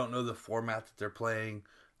 I don't know the format that they're playing.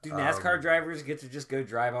 Do NASCAR drivers get to just go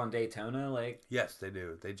drive on Daytona? Yes, they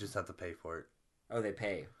do. They just have to pay for it. Oh, they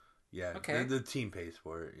pay. Yeah. Okay. The team pays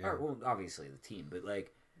for it. Yeah. All right, well, obviously the team, but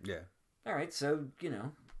yeah. All right, so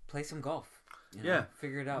play some golf. Yeah.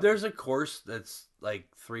 Figure it out. There's a course that's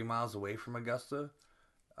 3 miles away from Augusta.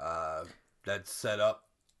 That's set up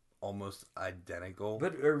almost identical.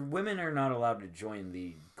 But women are not allowed to join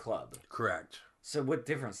the club. Correct. So what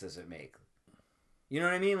difference does it make? You know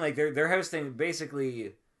what I mean? They're hosting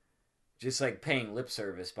basically just paying lip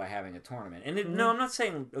service by having a tournament. And no, I'm not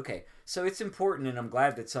saying okay. So it's important, and I'm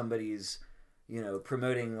glad that somebody's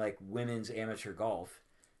promoting women's amateur golf,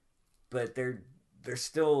 but they're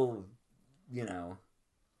still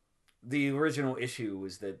the original issue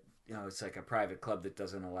was that it's a private club that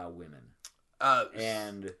doesn't allow women.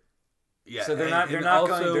 And yeah, so they're not going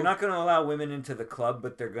to allow women into the club,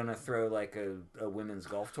 but they're going to throw a women's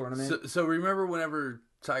golf tournament. So remember whenever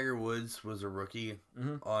Tiger Woods was a rookie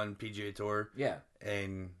on PGA Tour? Yeah.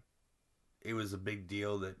 And it was a big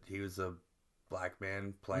deal that he was a black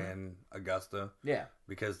man playing Augusta. Yeah.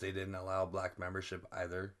 Because they didn't allow black membership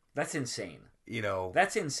either. That's insane.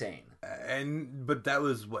 That's insane. But that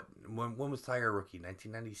was when was Tiger a rookie?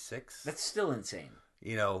 1996? That's still insane.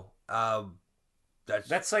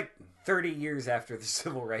 That's 30 years after the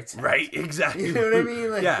Civil Rights Act. Right, exactly. You know what I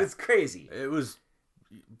mean? Yeah. It's crazy. It was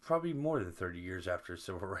probably more than 30 years after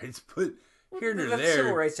civil rights, but here and there. The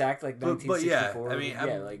Civil Rights Act, 1964. But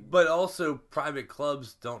yeah, but also private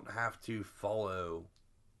clubs don't have to follow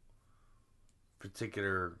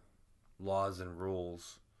particular laws and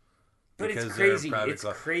rules. But it's crazy. It's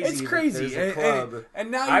crazy. It's crazy. There's a club.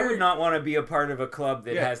 And now I would not want to be a part of a club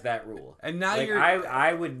that has that rule. And now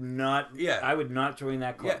I would not. Yeah. I would not join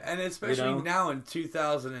that club. Yeah, and especially now in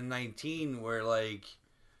 2019, where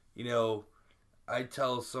I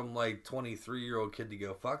tell some 23-year-old kid to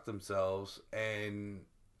go fuck themselves, and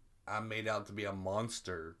I'm made out to be a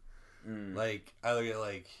monster. I look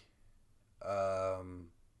at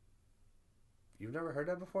you've never heard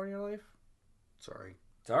that before in your life? Sorry.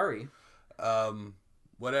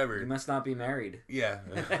 Whatever. You must not be married. Yeah.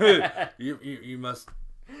 you must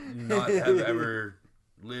not have ever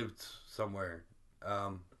lived somewhere.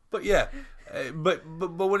 But yeah. But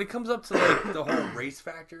when it comes up to the whole race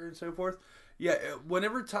factor and so forth, yeah,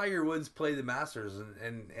 whenever Tiger Woods played the Masters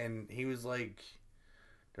and he was they're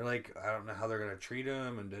I don't know how they're gonna treat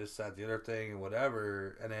him and this, that, the other thing and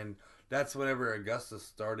whatever, and then that's whenever Augusta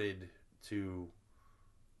started to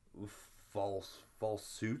fall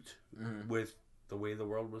suit with the way the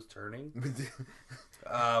world was turning.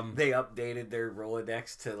 They updated their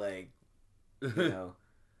Rolodex to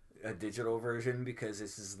a digital version because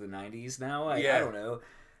this is the 90s now. I don't know.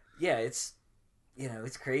 Yeah, it's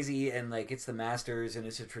it's crazy, and it's the Masters, and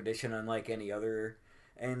it's a tradition unlike any other.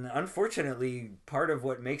 And unfortunately, part of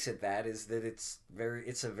what makes it that is that it's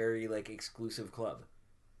a very exclusive club.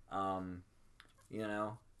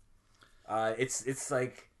 It's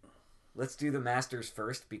let's do the Masters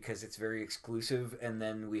first because it's very exclusive, and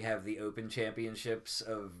then we have the Open Championships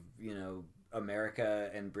of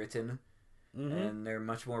America and Britain, and they're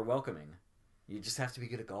much more welcoming. You just have to be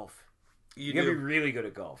good at golf. You gotta be really good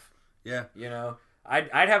at golf. Yeah.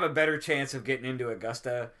 I'd have a better chance of getting into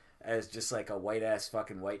Augusta as just a white ass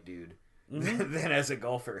fucking white dude than as a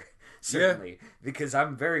golfer, certainly, because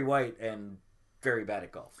I'm very white and very bad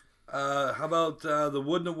at golf. How about the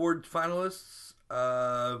Wooden Award finalists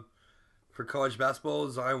for college basketball?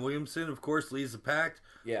 Zion Williamson, of course, leads the pack.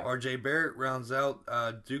 Yeah. R.J. Barrett rounds out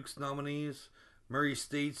Duke's nominees. Murray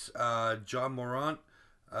State's John Morant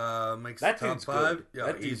makes the top 5. Good. Yeah,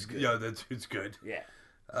 that dude's good. Yeah, that dude's good. Yeah.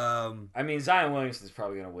 Zion Williamson's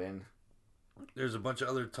probably going to win. There's a bunch of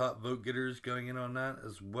other top vote getters going in on that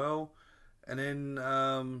as well. And then,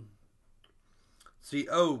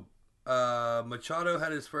 Machado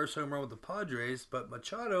had his first home run with the Padres, but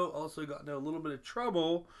Machado also got into a little bit of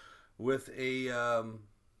trouble with a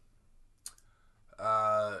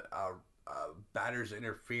batter's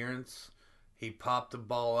interference. He popped the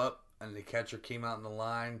ball up, and the catcher came out in the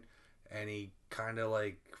line, and he kind of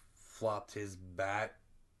like flopped his bat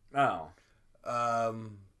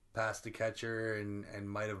past the catcher and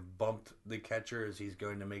might have bumped the catcher as he's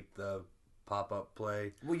going to make the pop-up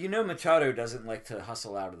play. Well, Machado doesn't like to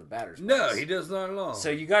hustle out of the batter's box. No, he does not at all. So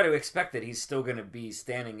you got to expect that he's still going to be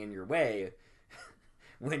standing in your way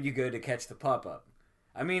when you go to catch the pop-up.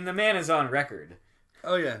 I mean, the man is on record.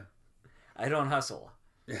 Oh, yeah. I don't hustle.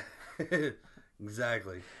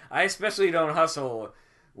 Exactly. I especially don't hustle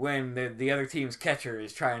when the other team's catcher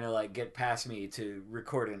is trying to like get past me to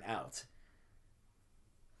record an out.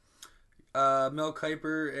 Mel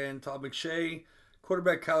Kiper and Todd McShay.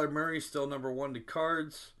 Quarterback Kyler Murray still number 1 to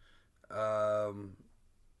Cards. And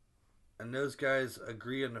those guys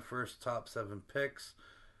agree on the first top 7 picks.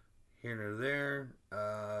 Here and there.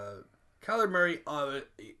 Kyler Murray,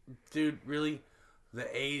 dude, really? The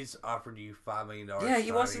A's offered you $5 million. Yeah,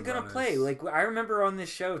 he wasn't going to play. Like, I remember on this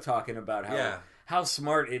show talking about how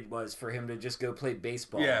smart it was for him to just go play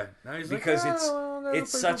baseball. Yeah. Now he's because like,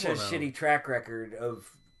 it's such a shitty track record of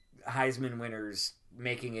Heisman winners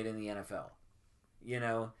making it in the NFL. You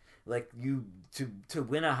know, like to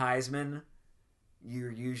win a Heisman,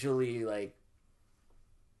 you're usually like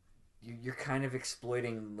you're kind of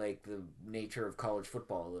exploiting like the nature of college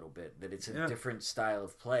football a little bit. That it's a different style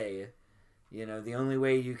of play. You know, the only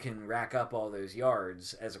way you can rack up all those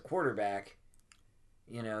yards as a quarterback,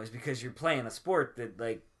 you know, is because you're playing a sport that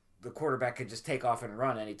like the quarterback could just take off and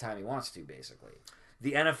run anytime he wants to. Basically,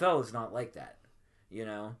 the NFL is not like that. You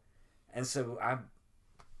know. And so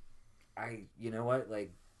I, you know what,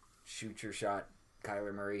 like, shoot your shot,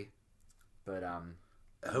 Kyler Murray. But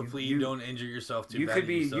hopefully you don't injure yourself too bad.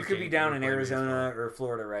 You could be down in Arizona baseball. Or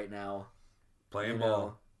Florida right now, playing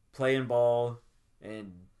ball,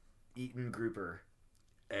 and eating grouper,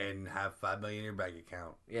 and have $5 million in your bank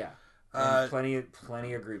account. Yeah, and plenty of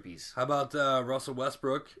groupies. How about Russell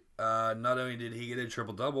Westbrook? Not only did he get a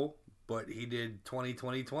triple double, but he did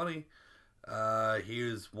 20-20-20. He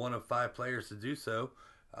was one of 5 players to do so.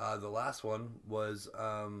 The last one was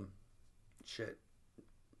I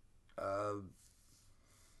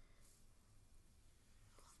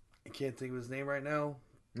can't think of his name right now.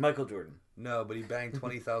 Michael Jordan. No, but he banged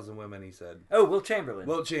 20,000 women, he said. Oh, Wilt Chamberlain.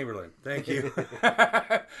 Wilt Chamberlain. Thank you.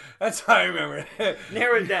 That's how I remember it.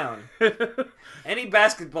 Narrow it down. Any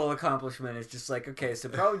basketball accomplishment is just like, okay, so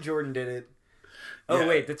probably Jordan did it. Oh,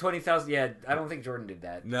 wait, the 20,000. Yeah, I don't think Jordan did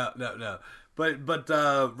that. No. But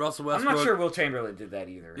Russell Westbrook. I'm not sure Wilt Chamberlain did that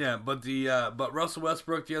either. Yeah, but Russell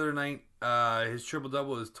Westbrook the other night, his triple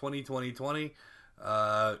double is 20-20-20,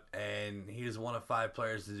 and he is one of 5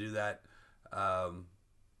 players to do that.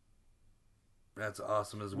 That's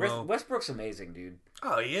awesome as well. Westbrook's amazing, dude.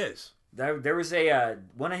 Oh, he is. There was a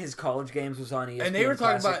one of his college games was on ESPN. And they were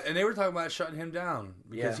talking about shutting him down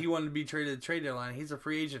because he wanted to be traded at the trade deadline. He's a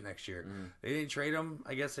free agent next year. They didn't trade him.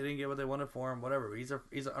 I guess they didn't get what they wanted for him. Whatever. He's an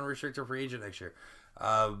unrestricted free agent next year.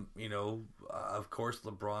 Of course,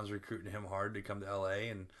 LeBron's recruiting him hard to come to LA,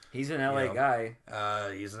 and he's an LA guy.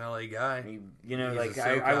 He's an LA guy.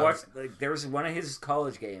 I watched. Like, there was one of his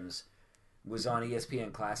college games was on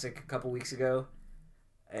ESPN Classic a couple weeks ago.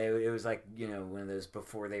 It was like, one of those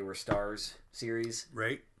Before They Were Stars series.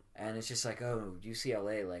 Right. And it's just like, oh,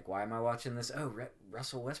 UCLA, like, why am I watching this? Oh,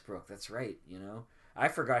 Russell Westbrook, that's right, I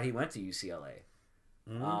forgot he went to UCLA.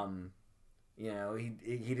 Mm-hmm.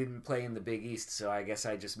 He didn't play in the Big East, so I guess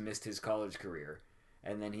I just missed his college career.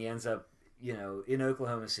 And then he ends up, in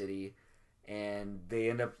Oklahoma City, and they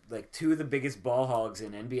end up, like, 2 of the biggest ball hogs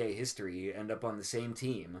in NBA history end up on the same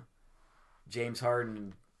team. James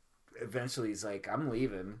Harden eventually he's like, I'm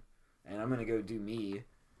leaving, and I'm going to go do me.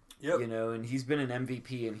 Yep. And he's been an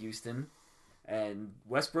MVP in Houston, and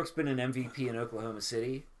Westbrook's been an MVP in Oklahoma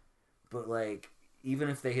City, but, like, even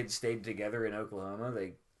if they had stayed together in Oklahoma,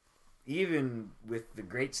 even with the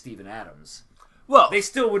great Steven Adams, they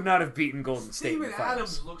still would not have beaten Golden State. Steven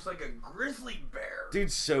Adams looks like a grizzly bear.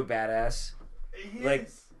 Dude's so badass. He like,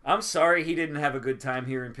 is. I'm sorry he didn't have a good time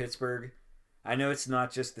here in Pittsburgh. I know it's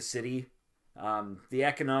not just the city. The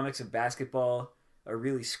economics of basketball are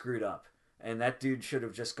really screwed up, and that dude should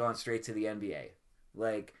have just gone straight to the NBA.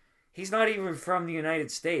 Like, he's not even from the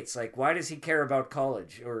United States. Like, why does he care about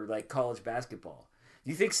college or, like, college basketball?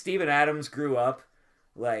 Do you think Steven Adams grew up,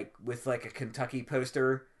 like, with, like, a Kentucky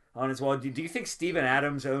poster on his wall? Do you think Steven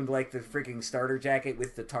Adams owned, like, the freaking starter jacket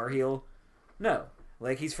with the Tar Heel? No.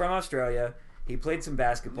 Like, he's from Australia. He played some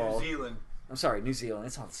basketball. New Zealand. I'm sorry, New Zealand.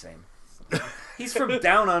 It's all the same. He's from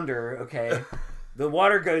down under, okay? The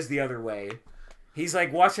water goes the other way. He's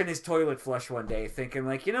like watching his toilet flush one day, thinking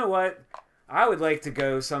like, you know what? I would like to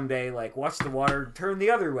go someday, like watch the water turn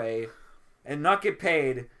the other way, and not get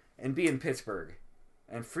paid, and be in Pittsburgh,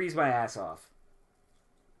 and freeze my ass off.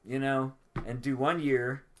 You know, and do 1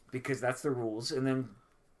 year because that's the rules, and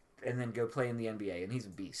then go play in the NBA. And he's a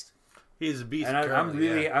beast. He's a beast. And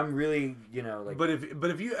I'm really, you know, like. But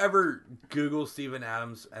if you ever Google Steven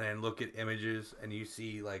Adams and then look at images and you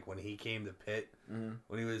see like when he came to Pitt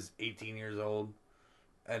when he was 18 years old,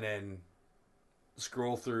 and then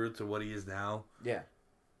scroll through to what he is now, yeah,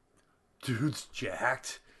 dude's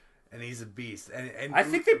jacked and he's a beast. And I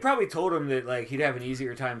think they probably told him that like he'd have an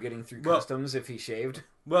easier time getting through customs if he shaved.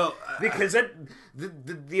 Well, because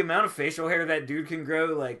the amount of facial hair that dude can grow,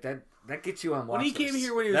 like that gets you on watch lists. Came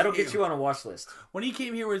here when he was, that'll get you on a watch list. When he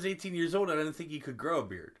came here when he was 18 years old, I didn't think he could grow a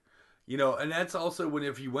beard. You know, and that's also when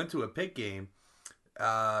if you went to a Pitt game,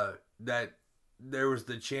 that there was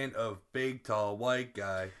the chant of big, tall, white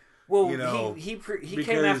guy. Well, you know, he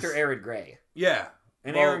came after Aaron Gray. Yeah.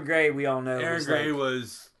 And Aaron Gray, we all know, Aaron Gray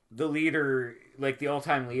was the leader, like the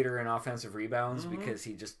all-time leader in offensive rebounds because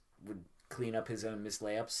he just would clean up his own missed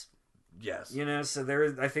layups. Yes. You know, so there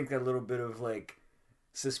is, I think, a little bit of like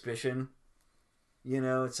suspicion. You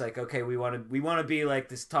know, it's like, okay, we want to be like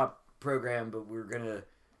this top program, but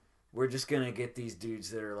we're just gonna get these dudes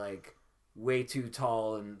that are like way too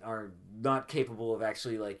tall and are not capable of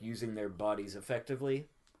actually like using their bodies effectively.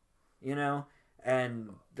 You know, and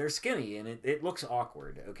they're skinny and it looks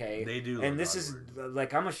awkward. Okay, they do. And this awkward. is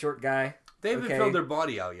like, I'm a short guy. They haven't filled their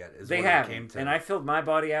body out yet. They haven't, and I filled my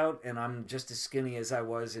body out, and I'm just as skinny as I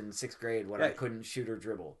was in 6th grade when I couldn't shoot or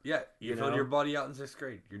dribble. Yeah, you filled your body out in 6th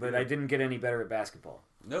grade. But I didn't get any better at basketball.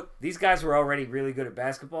 Nope. These guys were already really good at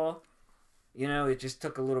basketball. You know, it just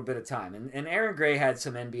took a little bit of time. And Aaron Gray had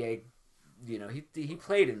some NBA, you know, he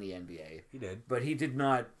played in the NBA. He did. But he did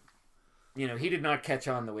not, you know, he did not catch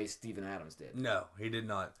on the way Steven Adams did. No, he did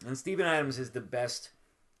not. And Steven Adams is the best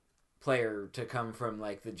player to come from,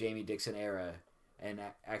 like, the Jamie Dixon era and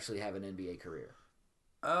actually have an NBA career.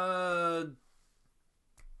 From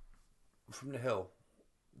the Hill.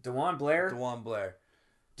 DeJuan Blair? DeJuan Blair.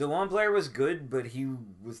 DeJuan Blair was good, but he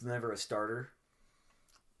was never a starter.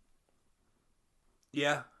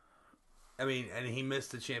 Yeah. I mean, and he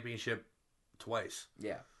missed the championship twice.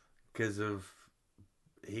 Yeah. Because of...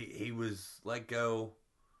 He was let go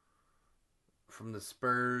from the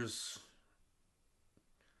Spurs.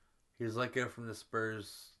 He was let go from the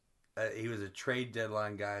Spurs. He was a trade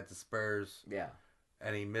deadline guy at the Spurs. Yeah.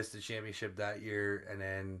 And he missed the championship that year, and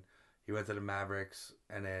then he went to the Mavericks,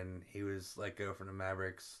 and then he was let go from the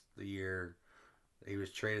Mavericks the year he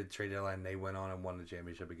was traded trade deadline, and they went on and won the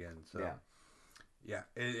championship again. So yeah,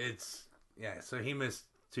 so he missed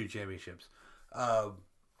 2 championships.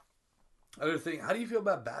 Other thing, how do you feel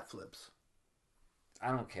about bat flips?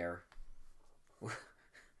 I don't care.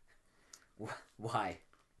 Why?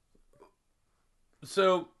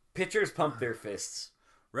 So pitchers pump their fists,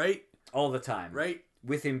 right, all the time, right,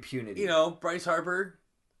 with impunity. You know, Bryce Harper.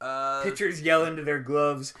 Pitchers yell into their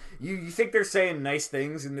gloves. You think they're saying nice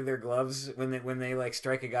things into their gloves when they like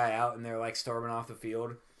strike a guy out and they're like storming off the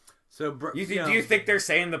field? So do you think they're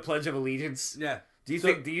saying the Pledge of Allegiance? Yeah. Do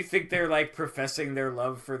you think they're like professing their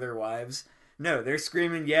love for their wives? No, they're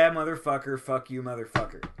screaming, "Yeah, motherfucker, fuck you,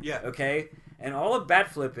 motherfucker." Yeah. Okay? And all a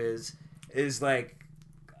bat flip is like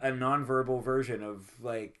a nonverbal version of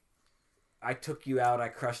like, I took you out, I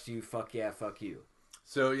crushed you, fuck yeah, fuck you.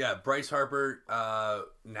 So yeah, Bryce Harper,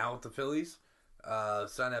 now with the Phillies,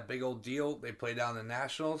 signed that big old deal. They play down the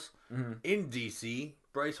Nationals in DC.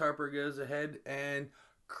 Bryce Harper goes ahead and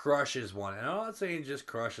crushes one. And I'm not saying just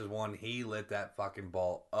crushes one. He lit that fucking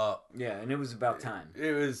ball up. Yeah, and it was about time.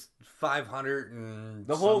 It was 500 and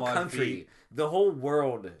the whole some country, feet. The whole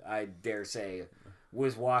world, I dare say,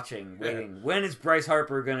 was watching, waiting. Yeah. When is Bryce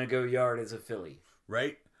Harper gonna go yard as a Philly?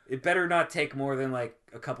 Right. It better not take more than like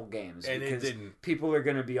a couple games, and because it didn't. People are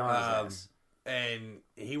gonna be on his ass. And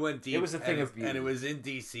he went deep. It was a thing of beauty, and it was in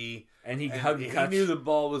DC. And he hugged. He knew the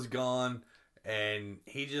ball was gone, and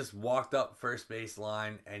he just walked up first base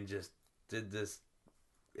line and just did this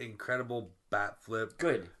incredible bat flip.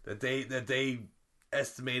 Good. That they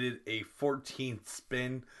estimated a 14th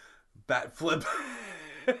spin bat flip.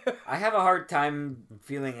 I have a hard time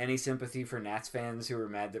feeling any sympathy for Nats fans who were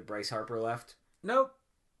mad that Bryce Harper left. Nope.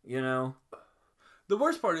 You know, the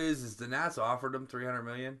worst part is the Nats offered him $300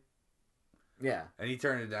 million. Yeah, and he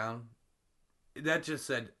turned it down. That just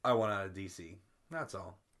said, "I want out of DC." That's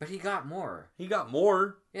all. But he got more. He got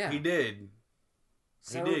more. Yeah, he did.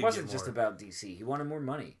 So it wasn't just about DC. He wanted more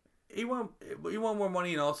money. He wanted more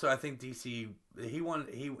money, and also I think DC he won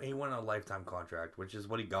a lifetime contract, which is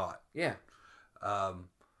what he got. Yeah.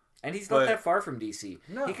 And he's not that far from DC.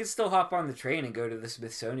 No. He could still hop on the train and go to the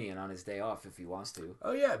Smithsonian on his day off if he wants to.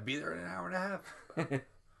 Oh yeah, be there in an hour and a half.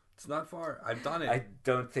 It's not far. I've done it. I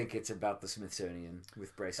don't think it's about the Smithsonian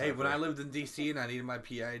with Bryce Harper. Hey, when I lived in DC and I needed my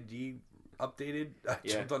PID updated, I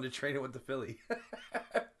jumped on the train and went to Philly.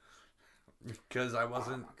 Because I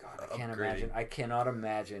wasn't upgrading. I cannot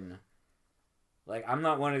imagine. Like, I'm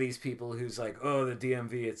not one of these people who's like, oh, the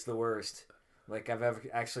DMV, it's the worst. Like, I've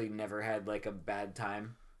actually never had, like, a bad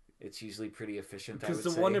time. It's usually pretty efficient, because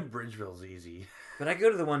the one in Bridgeville's easy. But I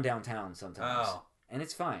go to the one downtown sometimes. Oh. And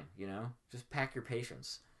it's fine, you know? Just pack your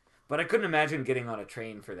patience. But I couldn't imagine getting on a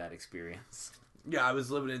train for that experience. Yeah, I was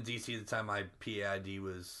living in DC at the time my PID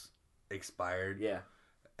was expired. Yeah.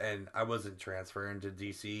 And I wasn't transferring to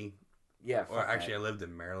DC. Yeah, or actually, I lived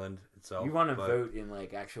in Maryland itself. You want to vote in,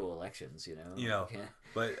 like, actual elections, you know? You know,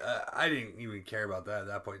 but I didn't even care about that at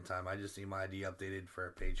that point in time. I just need my ID updated for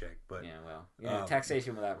a paycheck. But yeah, well,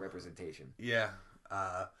 taxation without representation. Yeah.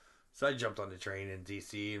 So I jumped on the train in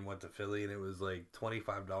DC and went to Philly, and it was like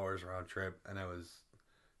 $25 round trip, and it was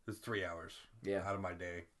 3 hours out of my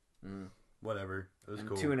day. Mm. Whatever. It was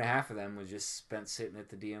cool. 2.5 of them was just spent sitting at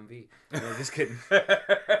the DMV. No, just kidding.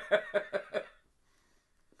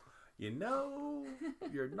 You know,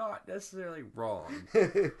 you're not necessarily wrong.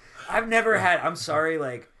 I've never had. I'm sorry.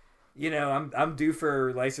 Like, you know, I'm due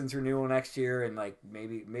for license renewal next year, and like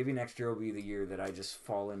maybe next year will be the year that I just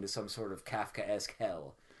fall into some sort of Kafka-esque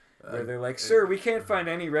hell, where they're like, "Sir, we can't find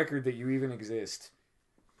any record that you even exist."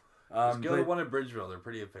 Just go to one in Bridgeville. They're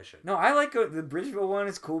pretty efficient. No, I like the Bridgeville one.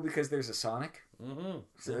 It's cool because there's a Sonic. Mm-hmm.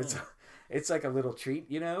 So it's like a little treat,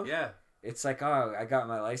 you know. Yeah. It's like, oh, I got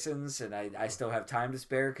my license and I still have time to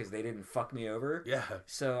spare because they didn't fuck me over. Yeah.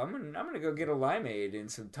 So I'm gonna go get a limeade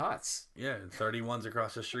and some tots. Yeah, 31's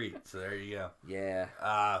across the street. So there you go. Yeah.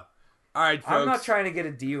 All right, folks. I'm not trying to get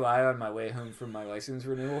a DUI on my way home from my license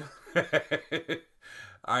renewal. All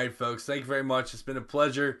right, folks. Thank you very much. It's been a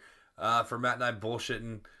pleasure for Matt and I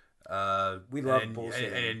bullshitting. We love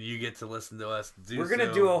bullshitting. And you get to listen to us do We're going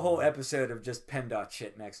to do a whole episode of just PennDOT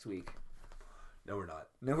shit next week. No, we're not.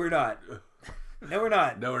 No, we're not. No, we're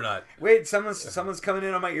not. No, we're not. Wait, someone's coming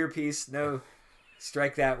in on my earpiece. No,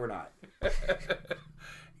 strike that. We're not.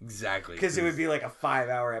 Exactly. Because it would be like a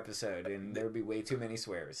 5-hour episode, and there would be way too many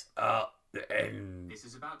swears. And this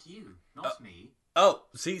is about you, not me. Oh,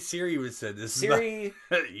 see, Siri was said this. Siri, is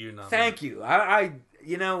about you, not thank me. you. I,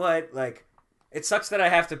 you know what? Like, it sucks that I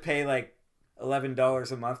have to pay like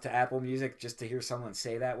 $11 a month to Apple Music just to hear someone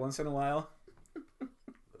say that once in a while.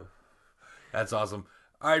 That's awesome.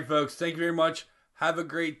 All right, folks. Thank you very much. Have a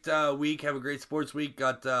great week. Have a great sports week.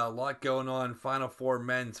 Got a lot going on. Final Four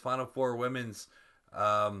men's, Final Four women's.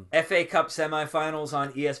 FA Cup semifinals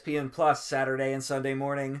on ESPN Plus Saturday and Sunday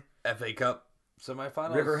morning. FA Cup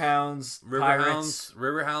semifinals. Riverhounds, Pirates.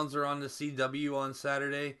 Riverhounds are on the CW on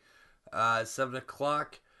Saturday, 7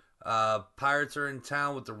 o'clock. Pirates are in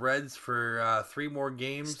town with the Reds for 3 more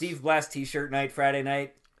games. Steve Blast T-shirt night Friday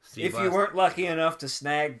night. If you weren't lucky enough to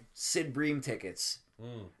snag Sid Bream tickets.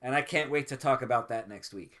 And I can't wait to talk about that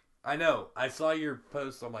next week. I know. I saw your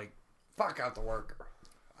post. I'm like, fuck out to work.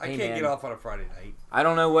 I can't get off on a Friday night. I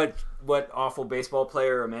don't know what awful baseball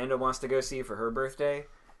player Amanda wants to go see for her birthday,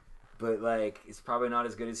 but like it's probably not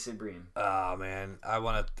as good as Sid Bream. Oh man, I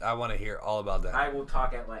want to hear all about that. I will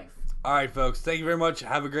talk at length. All right, folks. Thank you very much.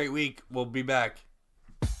 Have a great week. We'll be back.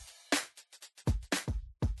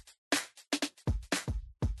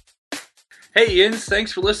 Hey, Yins,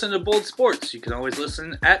 thanks for listening to Bold Sports. You can always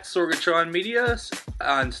listen at Sorgatron Media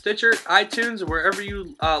on Stitcher, iTunes, or wherever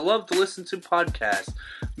you love to listen to podcasts.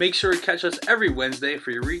 Make sure to catch us every Wednesday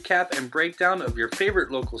for your recap and breakdown of your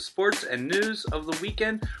favorite local sports and news of the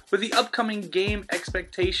weekend with the upcoming game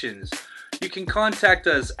expectations. You can contact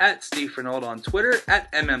us at Steve Renault on Twitter,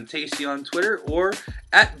 at MMTacey on Twitter, or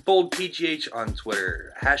at BoldPGH on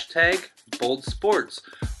Twitter. Hashtag Bold Sports.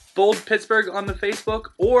 Bold Pittsburgh on the Facebook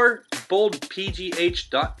or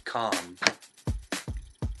boldpgh.com.